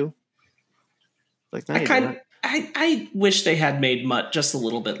had to. Like, I wish they had made just a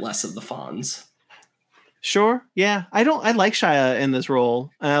little bit less of the Fonz. Sure. Yeah. I like Shia in this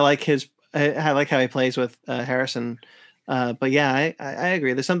role. And I like I like how he plays with Harrison. But yeah, I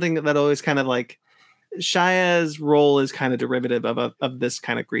agree. There's something that always kind of like Shia's role is kind of derivative of this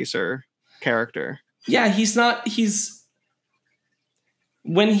kind of greaser character. Yeah.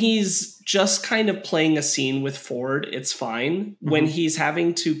 When he's just kind of playing a scene with Ford, it's fine. Mm-hmm. When he's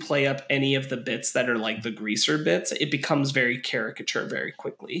having to play up any of the bits that are like the greaser bits, it becomes very caricature very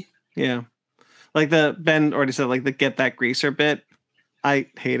quickly. Yeah. Like Ben already said, like the get that greaser bit. I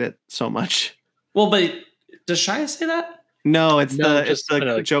hate it so much. Well, but does Shia say that? No, it's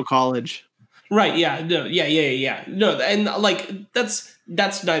the Joe College. Right. Yeah. No. Yeah. No. And like that's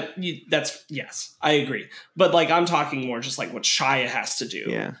yes, I agree. But like I'm talking more just like what Shia has to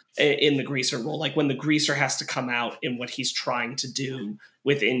do in the greaser role. Like when the greaser has to come out in what he's trying to do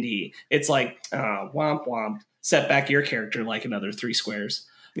with Indy, it's like womp womp. Set back your character like another 3 squares.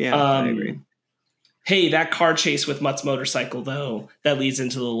 Yeah, I agree. Hey, that car chase with Mutt's motorcycle, though, that leads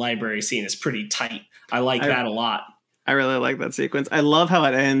into the library scene is pretty tight. I like that a lot. I really like that sequence. I love how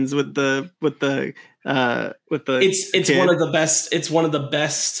it ends with the It's kid. one of the best. It's one of the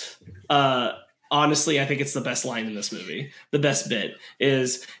best. Honestly, I think it's the best line in this movie. The best bit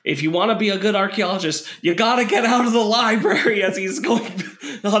is, if you want to be a good archaeologist, you got to get out of the library, as he's going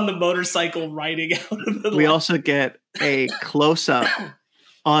on the motorcycle riding out of the We also get a close up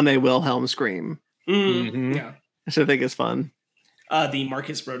on a Wilhelm scream. Yeah. Which I think is fun. The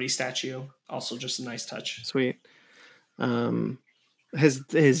Marcus Brody statue, also just a nice touch. Sweet. He died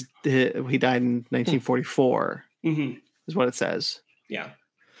in 1944 is what it says. Yeah.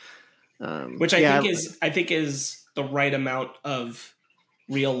 Which I think is the right amount of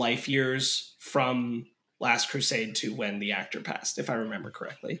real life years from Last Crusade to when the actor passed, if I remember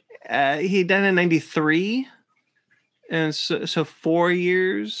correctly. He died in 93, and so 4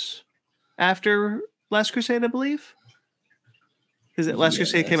 years after Last Crusade, I believe. Is it Last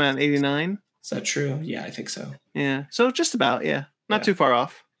Crusade came out in 89? Is that true? Yeah, I think so. Yeah, so just about, not too far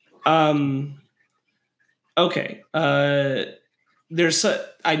off. Okay. I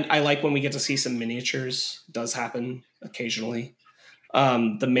like when we get to see some miniatures. It does happen occasionally.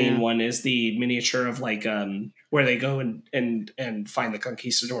 The main one is the miniature of where they go and find the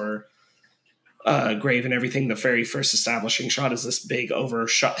conquistador grave and everything. The very first establishing shot is this big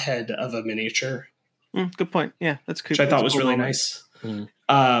overshot head of a miniature. Good point. Yeah, that's cool. Which I thought was really nice.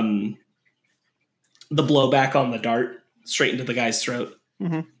 The blowback on the dart straight into the guy's throat.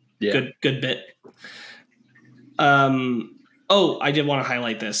 Yeah. Good bit. I did want to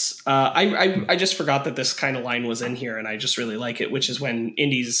highlight this. I just forgot that this kind of line was in here, and I just really like it, which is when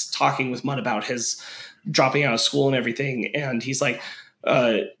Indy's talking with Mutt about his dropping out of school and everything, and he's like,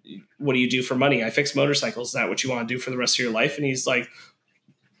 what do you do for money? I fix motorcycles. Is that what you want to do for the rest of your life? And he's like,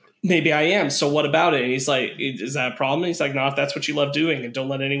 maybe I am. So what about it? And he's like, is that a problem? And he's like, no, if that's what you love doing, and don't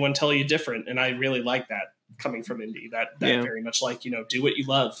let anyone tell you different. And I really like that coming from Indy. That very much like, do what you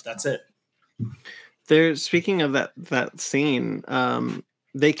love. That's it. Speaking of that scene,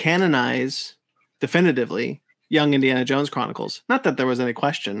 they canonize definitively Young Indiana Jones Chronicles. Not that there was any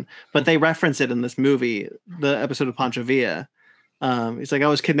question, but they reference it in this movie, the episode of Pancho Villa. He's like, I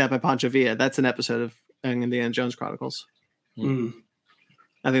was kidnapped by Pancho Villa. That's an episode of Young Indiana Jones Chronicles.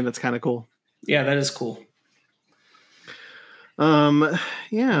 I think that's kind of cool. Yeah, that is cool. Yeah.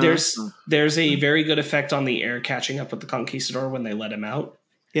 There's a very good effect on the air catching up with the conquistador when they let him out.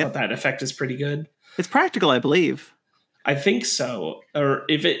 Yeah, that effect is pretty good. It's practical, I believe. I think so. Or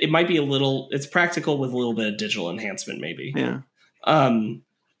if it might be it's practical with a little bit of digital enhancement, maybe. Yeah.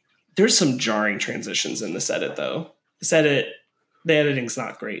 There's some jarring transitions in this edit, though. The editing's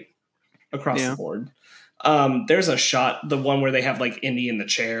not great across the board. There's a shot, the one where they have Indy in the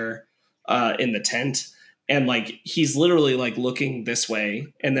chair in the tent, and he's literally looking this way,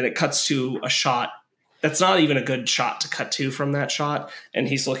 and then it cuts to a shot that's not even a good shot to cut to from that shot, and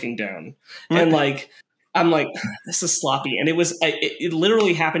he's looking down. And I'm like, this is sloppy. And it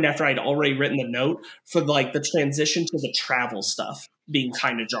literally happened after I'd already written the note for the transition to the travel stuff being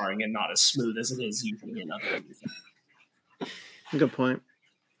kind of jarring and not as smooth as it is usually in other movies. Good point.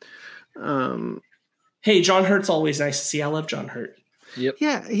 Hey, John Hurt's always nice to see. I love John Hurt. Yep.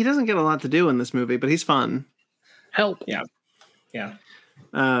 Yeah, he doesn't get a lot to do in this movie, but he's fun. Help. Yeah. Yeah.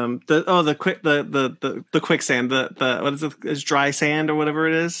 The quicksand, what is it? It's dry sand or whatever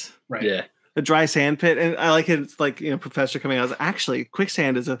it is. Right. Yeah. The dry sand pit, and I like it. It's Professor coming out. Actually,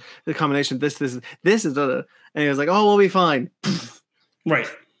 quicksand is a combination. This is, and he was like, "Oh, we'll be fine." Right.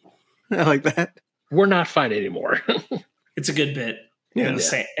 I like that. We're not fine anymore. It's a good bit. Yeah.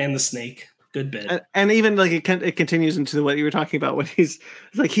 And the snake, good bit. And even it continues into what you were talking about when he's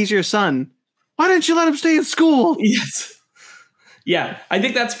your son. Why didn't you let him stay in school? Yes. Yeah, I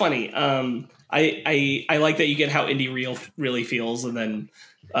think that's funny. I like that you get how Indy really feels, and then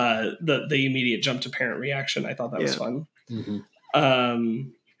the immediate jump to parent reaction. I thought that was fun. Mm-hmm.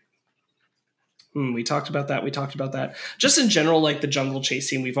 We talked about that. Just in general, the jungle chase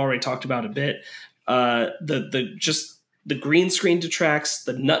scene, we've already talked about a bit. The green screen detracts.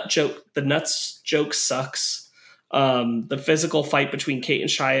 The nuts joke sucks. The physical fight between Kate and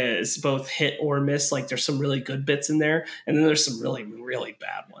Shia is both hit or miss. There's some really good bits in there, and then there's some really, really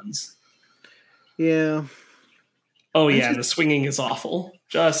bad ones. Yeah. Oh yeah, and the swinging is awful.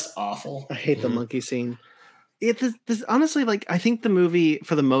 Just awful. I hate the monkey scene. This honestly, I think the movie,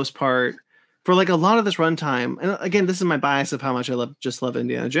 for the most part, for a lot of this runtime, and again, this is my bias of how much I love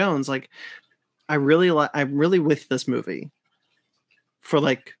Indiana Jones. I'm really with this movie for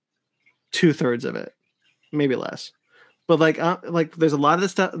 2/3 of it. Maybe less, but there's a lot of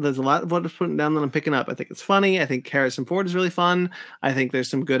this stuff. There's a lot of what is putting down that I'm picking up. I think it's funny. I think Harrison Ford is really fun. I think there's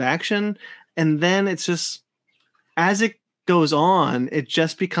some good action, and then it's just as it goes on, it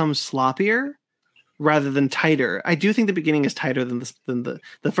just becomes sloppier rather than tighter. I do think the beginning is tighter than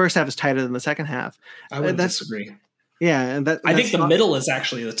the first half is tighter than the second half. I would That's disagree. yeah, and I think the middle is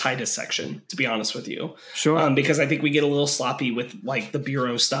actually the tightest section, to be honest with you. Sure. Because I think we get a little sloppy with like the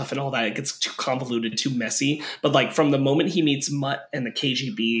bureau stuff and all that. It gets too convoluted, too messy. But like from the moment he meets Mutt and the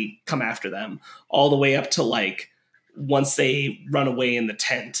KGB come after them, all the way up to like once they run away in the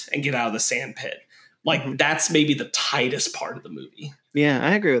tent and get out of the sand pit, like that's maybe the tightest part of the movie. Yeah,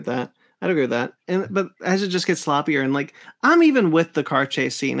 I agree with that. I'd agree with that. But as it just gets sloppier, and like I'm even with the car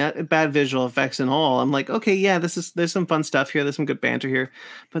chase scene, bad visual effects and all, I'm like, okay, yeah, there's some fun stuff here, there's some good banter here.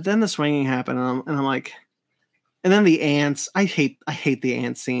 But then the swinging happened, and I'm like, and then the ants. I hate the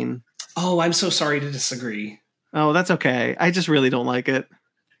ant scene. Oh, I'm so sorry to disagree. Oh, that's okay. I just really don't like it.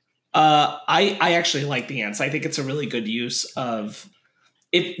 I actually like the ants. I think it's a really good use of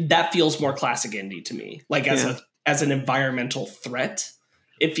it. That feels more classic indie to me. Like as an environmental threat,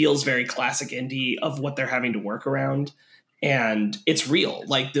 it feels very classic indie of what they're having to work around, and it's real.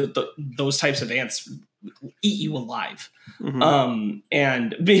 Like those types of ants eat you alive,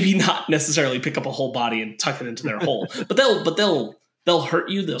 and maybe not necessarily pick up a whole body and tuck it into their hole, but they'll hurt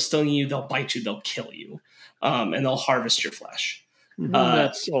you, they'll sting you, they'll bite you, they'll kill you, and they'll harvest your flesh.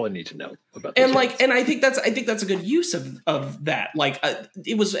 That's all I need to know about. And I think that's a good use of that. Like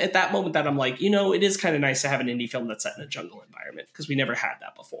it was at that moment that I'm like, it is kind of nice to have an indie film that's set in a jungle environment because we never had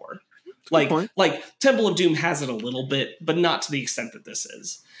that before. Like Temple of Doom has it a little bit, but not to the extent that this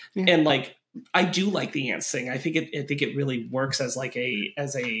is. Yeah. And like I do like the ants thing. I think it really works as like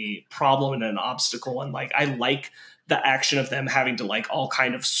as a problem and an obstacle. And like I like the action of them having to like all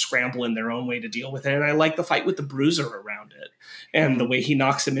kind of scramble in their own way to deal with it. And I like the fight with the bruiser around it and the way he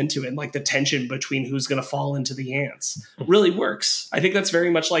knocks him into it, and like the tension between who's going to fall into the ants really works. I think that's very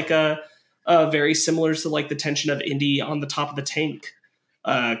much like a very similar to like the tension of Indy on the top of the tank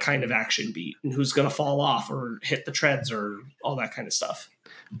kind of action beat, and who's going to fall off or hit the treads or all that kind of stuff.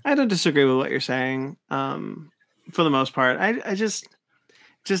 I don't disagree with what you're saying. For the most part, I just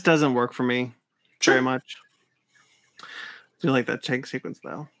doesn't work for me very much. I do like that tank sequence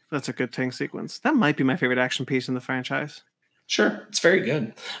though. That's a good tank sequence. That might be my favorite action piece in the franchise. Sure, it's very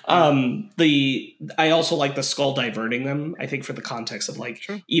good. I also like the skull diverting them. I think for the context of like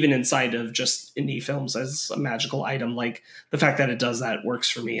even inside of just indie films as a magical item, like the fact that it does that works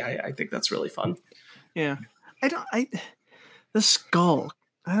for me. I think that's really fun. Yeah, the skull.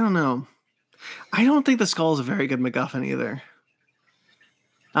 I don't know. I don't think the skull is a very good MacGuffin either.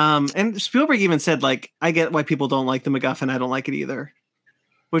 And Spielberg even said, like, I get why people don't like the MacGuffin. I don't like it either,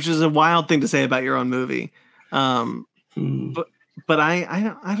 which is a wild thing to say about your own movie. But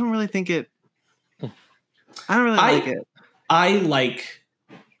I don't really think it. I don't really like it. I like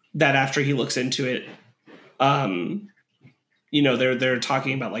that after he looks into it, they're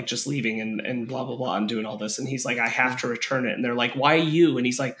talking about like just leaving and blah blah blah and doing all this, and he's like, I have to return it, and they're like, why you? And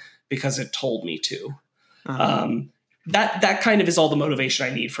he's like, because it told me to. That kind of is all the motivation I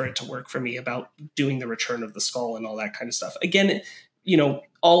need for it to work for me about doing the return of the skull and all that kind of stuff. Again,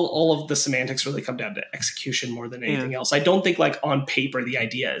 all of the semantics really come down to execution more than anything else. I don't think like on paper the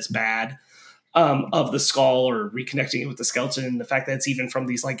idea is bad of the skull or reconnecting it with the skeleton, and the fact that it's even from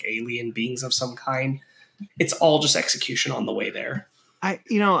these like alien beings of some kind. It's all just execution on the way there. I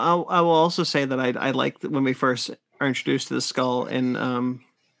will also say that I like when we first are introduced to the skull in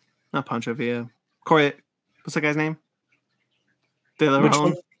not Pancho Villa, Corey. What's that guy's name? Which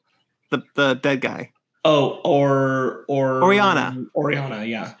one? The dead guy. Oh, or Oriana. Oriana,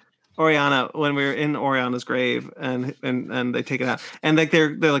 yeah. Oriana, when we were in Oriana's grave and they take it out. And like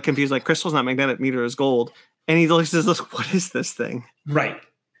they're like confused, like crystal's not magnetic, neither is gold. And he looks says, look, what is this thing? Right.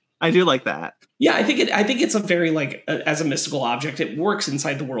 I do like that. Yeah, I think it's a very like as a mystical object, it works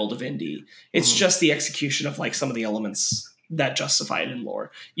inside the world of indie. It's just the execution of like some of the elements that justify it in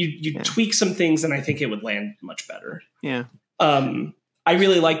lore. You tweak some things and I think it would land much better. Yeah. I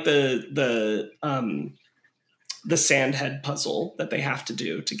really like the sand head puzzle that they have to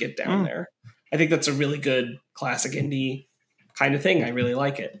do to get down there. I think that's a really good classic indie kind of thing. I really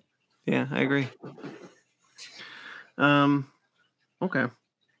like it. Yeah, I agree. Okay.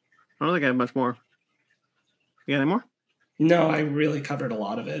 I don't think I have much more. You got any more? No, I really covered a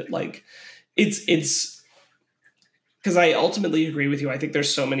lot of it. Like it's because I ultimately agree with you. I think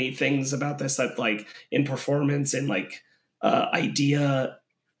there's so many things about this that like in performance and like idea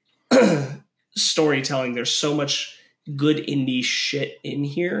storytelling, there's so much good indie shit in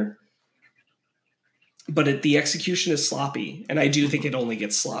here, but the execution is sloppy, and I do think it only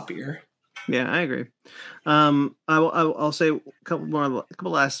gets sloppier. Yeah, I agree. I'll say a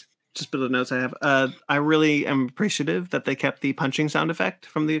couple last just bit of notes I have. I really am appreciative that they kept the punching sound effect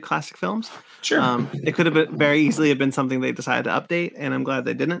from the classic films. Sure. It could have been very easily have been something they decided to update, and I'm glad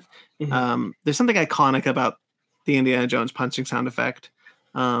they didn't. There's something iconic about the Indiana Jones punching sound effect.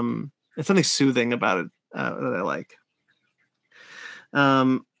 It's something soothing about it that I like.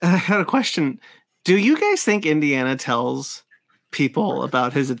 I had a question. Do you guys think Indiana tells people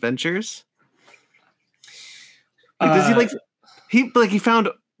about his adventures? Like, does he found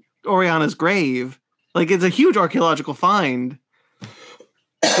Oriana's grave? Like, it's a huge archaeological find.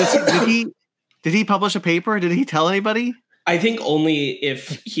 Did he publish a paper? Did he tell anybody? I think only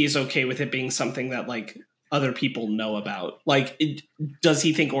if he's okay with it being something that like other people know about. Like, does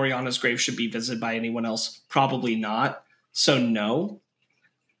he think Oriana's grave should be visited by anyone else? Probably not. So no.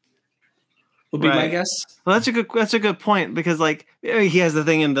 Would be my guess. Well, that's a good point, because like he has the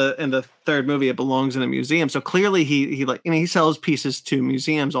thing in the third movie, it belongs in a museum. So clearly he sells pieces to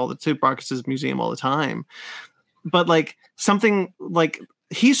museums to Barkas's museum all the time. But like something like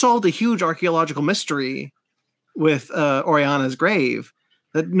he solved a huge archaeological mystery with Oriana's grave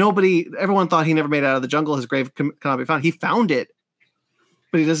that everyone thought he never made it out of the jungle. His grave cannot be found. He found it,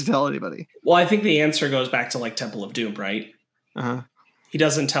 but he doesn't tell anybody. Well, I think the answer goes back to like Temple of Doom, right? Uh-huh. He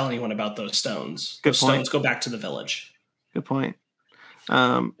doesn't tell anyone about those stones. Those stones go back to the village. Good point.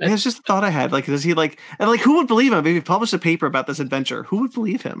 It's just a thought I had. Like, does he who would believe him if he published a paper about this adventure? Who would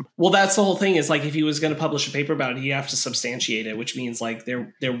believe him? Well, that's the whole thing. Is like if he was going to publish a paper about it, he'd have to substantiate it, which means like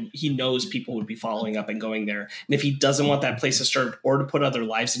he knows people would be following up and going there. And if he doesn't want that place disturbed or to put other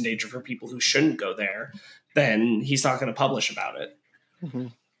lives in danger for people who shouldn't go there, then he's not going to publish about it. Mm-hmm.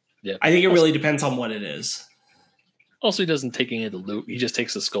 Yeah, I think it really depends on what it is. Also, he doesn't take any of the loot. He just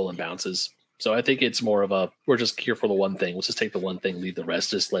takes the skull and bounces. So I think it's more of we're just here for the one thing. Let's just take the one thing, leave the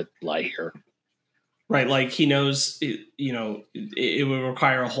rest, just let lie here. Right. Like he knows, it would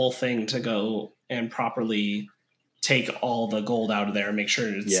require a whole thing to go and properly take all the gold out of there and make sure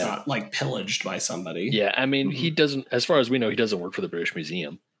it's not like pillaged by somebody. Yeah. I mean, he doesn't, as far as we know, he doesn't work for the British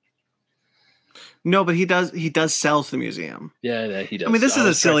Museum. No, but he does sell to the museum. Yeah, he does. I mean, this is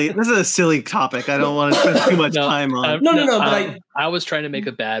a silly topic. I don't want to spend too much time on. But I was trying to make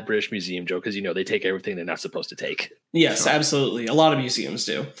a bad British Museum joke because they take everything they're not supposed to take. Yes, absolutely. A lot of museums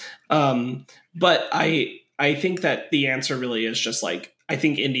do. But I think that the answer really is just like, I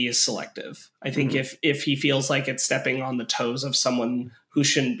think Indy is selective. I think if he feels like it's stepping on the toes of someone who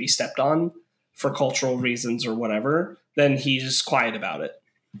shouldn't be stepped on for cultural reasons or whatever, then he's quiet about it.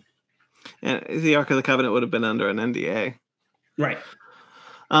 And the Ark of the Covenant would have been under an NDA. Right.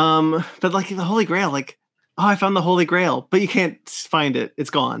 But like the Holy Grail, like, I found the Holy Grail, but you can't find it.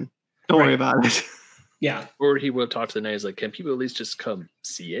 It's gone. Don't worry about it. Yeah. Or he would talk to the knights like, can people at least just come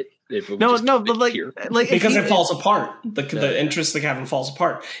see it? But like because it falls apart. The interest of the cavern falls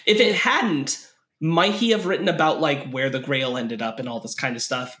apart. If it hadn't, might he have written about like where the Grail ended up and all this kind of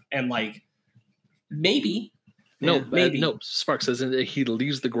stuff? And like, maybe. Maybe. No, Spark says he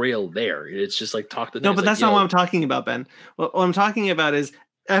leaves the Grail there. It's just like talk to the No, but that's not what I'm talking about, Ben. What I'm talking about is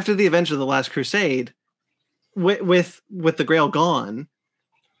after the event of the Last Crusade, with the Grail gone,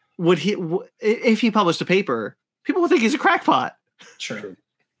 would he, if he published a paper, people would think he's a crackpot. Sure.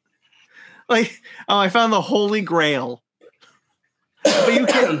 Like, I found the Holy Grail. But you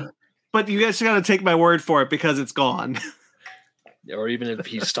can't. But you guys got to take my word for it because it's gone. Or even if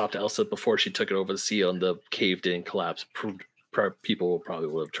he stopped Elsa before she took it over the seal and the cave didn't collapse, people probably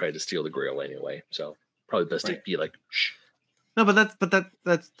would have tried to steal the Grail anyway. So probably best to be like, shh. No, but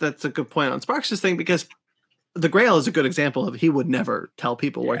that's a good point on Sparks' thing, because the Grail is a good example of he would never tell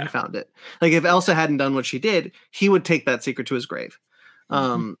people where he found it. Like if Elsa hadn't done what she did, he would take that secret to his grave.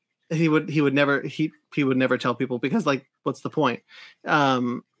 He would never tell people because like, what's the point?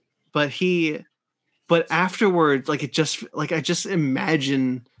 But afterwards, like I just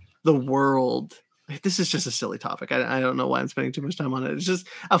imagine the world. Like, this is just a silly topic. I don't know why I'm spending too much time on it. It's just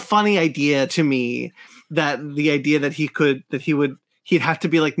a funny idea to me that the idea that he'd have to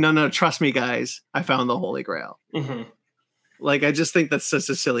be like, no, trust me, guys, I found the Holy Grail. Mm-hmm. Like, I just think that's such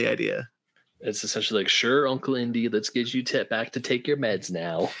a silly idea. It's essentially like, sure, Uncle Indy, let's get you back to take your meds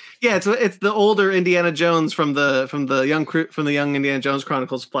now. Yeah, it's the older Indiana Jones from the young Indiana Jones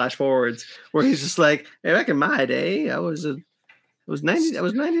Chronicles flash forwards, where he's just like, hey, back in my day, I was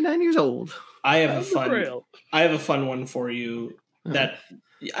 99 years old. I have a fun one for you that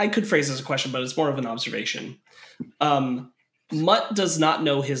I could phrase as a question, but it's more of an observation. Mutt does not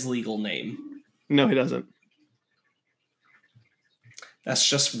know his legal name. No, he doesn't. That's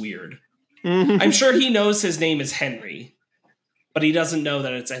just weird. I'm sure he knows his name is Henry, but he doesn't know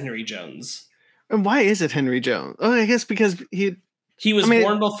that it's Henry Jones. And why is it Henry Jones? Oh, I guess because He was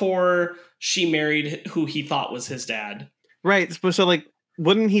born before she married who he thought was his dad. Right. So, like,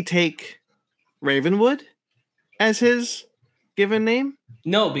 wouldn't he take Ravenwood as his given name?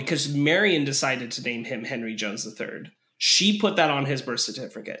 No, because Marion decided to name him Henry Jones III. She put that on his birth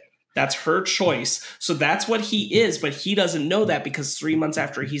certificate. That's her choice. So that's what he is, but he doesn't know that because 3 months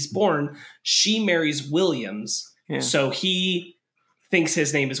after he's born, she marries Williams. Yeah. So he thinks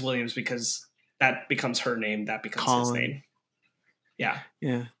his name is Williams because that becomes her name. That becomes Colin. his name. Yeah.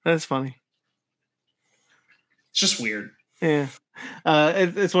 Yeah, that's funny. It's just weird. Yeah.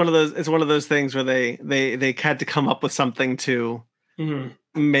 It's one of those things where they had to come up with something to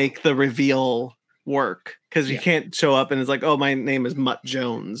make the reveal work, because you can't show up and it's like, oh, my name is Mutt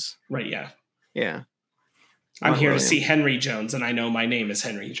Jones. Right. Yeah. Yeah. I'm here to see Henry Jones, and I know my name is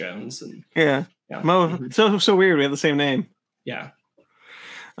Henry Jones. And yeah. So weird. We have the same name. Yeah.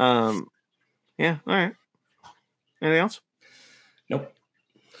 Yeah. All right. Anything else? Nope.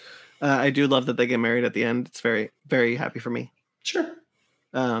 I do love that they get married at the end. It's very, very happy for me. Sure.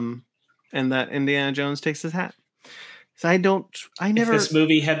 And that Indiana Jones takes his hat. So if this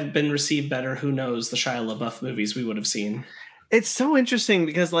movie had been received better, who knows the Shia LaBeouf movies we would have seen. It's so interesting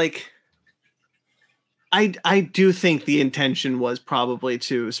because, like, I do think the intention was probably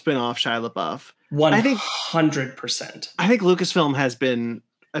to spin off Shia LaBeouf. 100%. I think Lucasfilm has been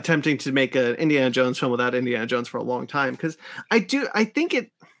attempting to make an Indiana Jones film without Indiana Jones for a long time, because I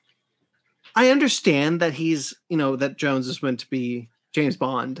understand that that Jones is meant to be James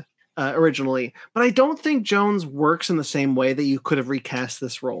Bond originally, but I don't think Jones works in the same way that you could have recast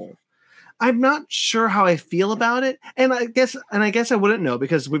this role. I'm not sure how I feel about it, and I guess I wouldn't know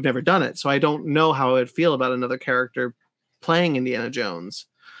because we've never done it, so I don't know how I would feel about another character playing Indiana Jones,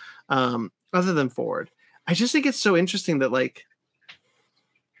 other than Ford. I just think it's so interesting that, like,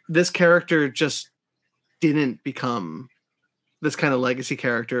 this character just didn't become this kind of legacy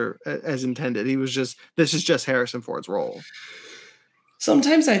character as intended. This is just Harrison Ford's role.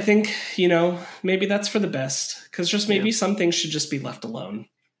 Sometimes I think, maybe that's for the best, because just maybe some things should just be left alone.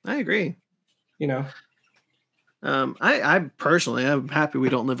 I agree. I personally, I'm happy we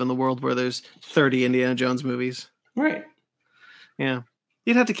don't live in the world where there's 30 Indiana Jones movies. Right. Yeah.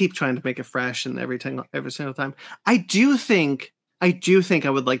 You'd have to keep trying to make it fresh and every single time. I do think I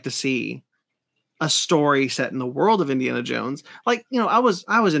would like to see a story set in the world of Indiana Jones. Like, I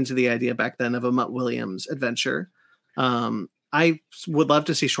was into the idea back then of a Mutt Williams adventure. I would love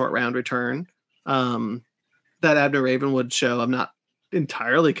to see Short Round return. That Abner Ravenwood show, I'm not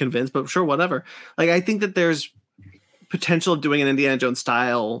entirely convinced, but sure, whatever. Like, I think that there's potential of doing an Indiana Jones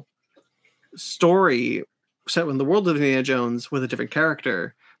style story set in the world of Indiana Jones with a different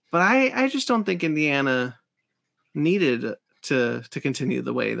character. But I just don't think Indiana needed to continue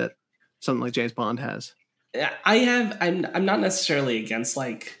the way that something like James Bond has. I'm not necessarily against,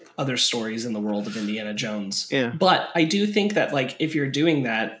 like, other stories in the world of Indiana Jones. Yeah. But I do think that, like, if you're doing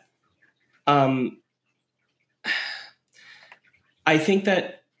that, I think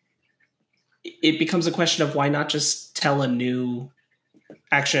that it becomes a question of why not just tell a new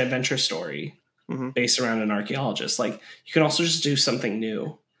action adventure story based around an archaeologist. Like, you can also just do something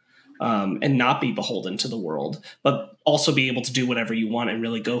new. And not be beholden to the world, but also be able to do whatever you want and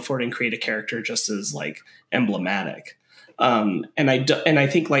really go for it and create a character just as, like, emblematic. And I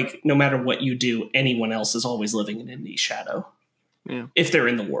think, like, no matter what you do, anyone else is always living in Indy's shadow. Yeah. If they're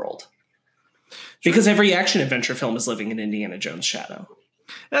in the world. Because every action adventure film is living in Indiana Jones' shadow.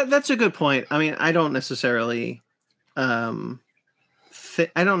 That's a good point. I mean, I don't necessarily think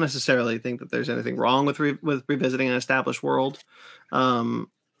that there's anything wrong with revisiting an established world.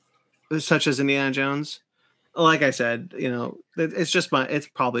 Such as Indiana Jones. Like I said, it's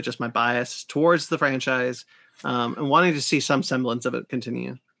probably just my bias towards the franchise, and wanting to see some semblance of it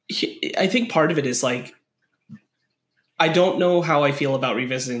continue. I think part of it is, like, I don't know how I feel about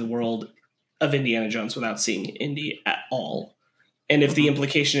revisiting the world of Indiana Jones without seeing Indy at all. And if the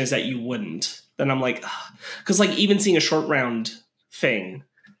implication is that you wouldn't, then I'm like, because, like, even seeing a Short Round thing,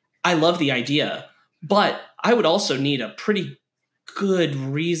 I love the idea, but I would also need a pretty good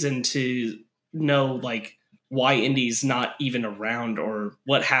reason to know, like, why Indy's not even around or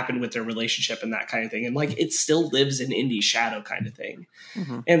what happened with their relationship and that kind of thing. And, like, it still lives in Indy's shadow kind of thing.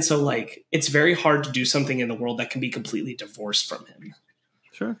 And so, like, it's very hard to do something in the world that can be completely divorced from him.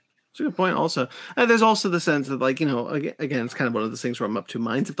 Sure. That's a good point also. There's also the sense that, like, again, it's kind of one of those things where I'm up two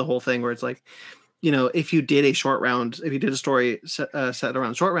minds of the whole thing, where it's like, if you did a story set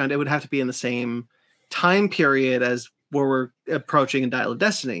around Short Round, it would have to be in the same time period as where we're approaching a Dial of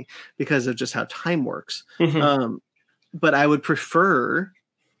Destiny because of just how time works. But I would prefer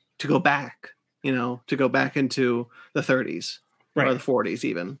to go back, into the 30s. or the 40s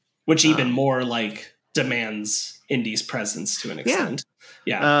even. Which even more like demands Indy's presence to an extent.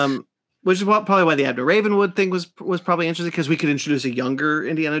 Yeah. Which is probably why the Abner Ravenwood thing was probably interesting, because we could introduce a younger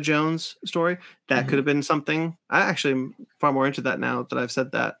Indiana Jones story. That could have been something. I actually am far more into that now that I've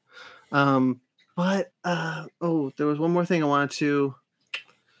said that. But there was one more thing I wanted to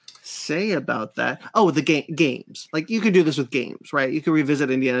say about that. Oh, the games. Like, you could do this with games, right? You could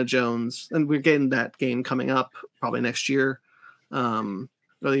revisit Indiana Jones, and we're getting that game coming up probably next year, or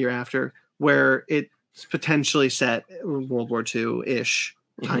the year after, where it's potentially set World War II-ish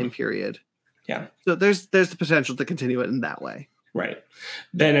time period. Yeah. So there's the potential to continue it in that way. Right.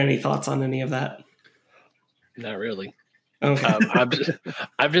 Ben, any thoughts on any of that? Not really. Okay.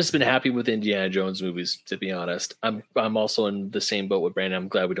 I've just been happy with Indiana Jones movies, to be honest. I'm also in the same boat with Brandon. I'm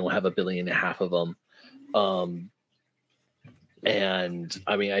glad we don't have 1.5 billion of them. And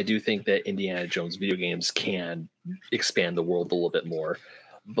I mean, I do think that Indiana Jones video games can expand the world a little bit more.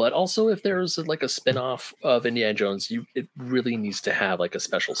 But also, if there's like a spin-off of Indiana Jones, it really needs to have like a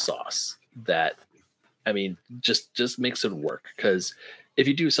special sauce that, I mean, just makes it work. Because if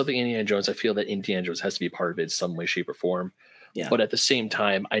you do something Indiana Jones, I feel that Indiana Jones has to be part of it in some way, shape, or form. Yeah. But at the same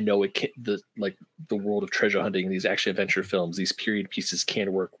time, I know it can, the world of treasure hunting, these action adventure films, these period pieces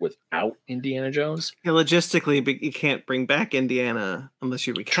can work without Indiana Jones. Yeah, logistically, but you can't bring back Indiana unless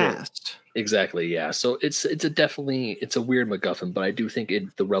you recast. True. Exactly, yeah. So it's a weird MacGuffin, but I do think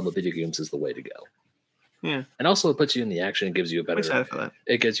the realm of video games is the way to go. Yeah, and also it puts you in the action and gives you a better. I'm excited for that.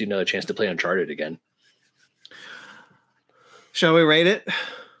 It gives you another chance to play Uncharted again. Shall we rate it?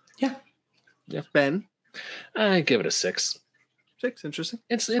 Yeah. Ben, I give it a 6. 6, interesting.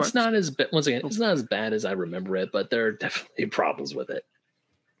 It's not as once again, it's not as bad as I remember it, but there are definitely problems with it.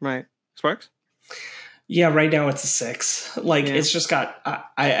 Right, Sparks. Yeah, right now it's a 6. Like, it's just got,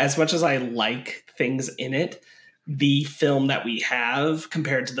 I as much as I like things in it, the film that we have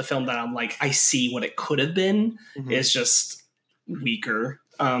compared to the film that I'm like, I see what it could have been, is just weaker.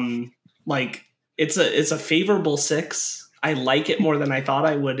 Like, it's a favorable 6. I like it more than I thought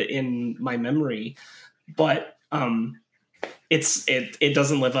I would in my memory, but it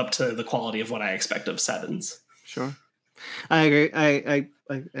doesn't live up to the quality of what I expect of 7s. Sure. I agree. I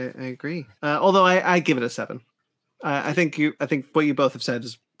agree. Although I give it a 7. I think what you both have said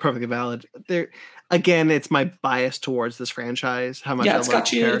is perfectly valid. There, again, it's my bias towards this franchise. How much? Yeah, it's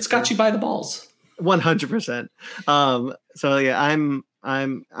got you by the balls. 100%. So yeah,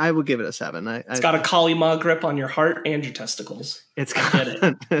 I would give it a 7. It's got a Kalima grip on your heart and your testicles. It's got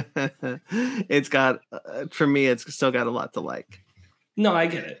for me, it's still got a lot to like. No, I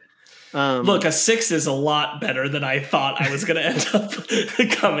get it. Look, a 6 is a lot better than I thought I was going to end up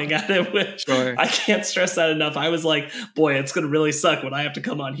coming at it with. Sure. I can't stress that enough. I was like, boy, it's going to really suck when I have to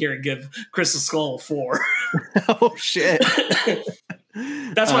come on here and give Crystal Skull a 4. Oh, shit.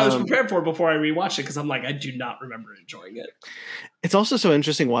 That's what I was prepared for before I rewatched it, because I'm like, I do not remember enjoying it. It's also so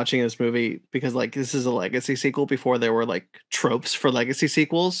interesting watching this movie because, like, this is a legacy sequel before there were, like, tropes for legacy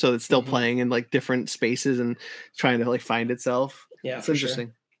sequels. So it's still playing in, like, different spaces and trying to, like, find itself. Yeah, it's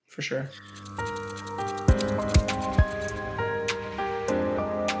interesting. For sure.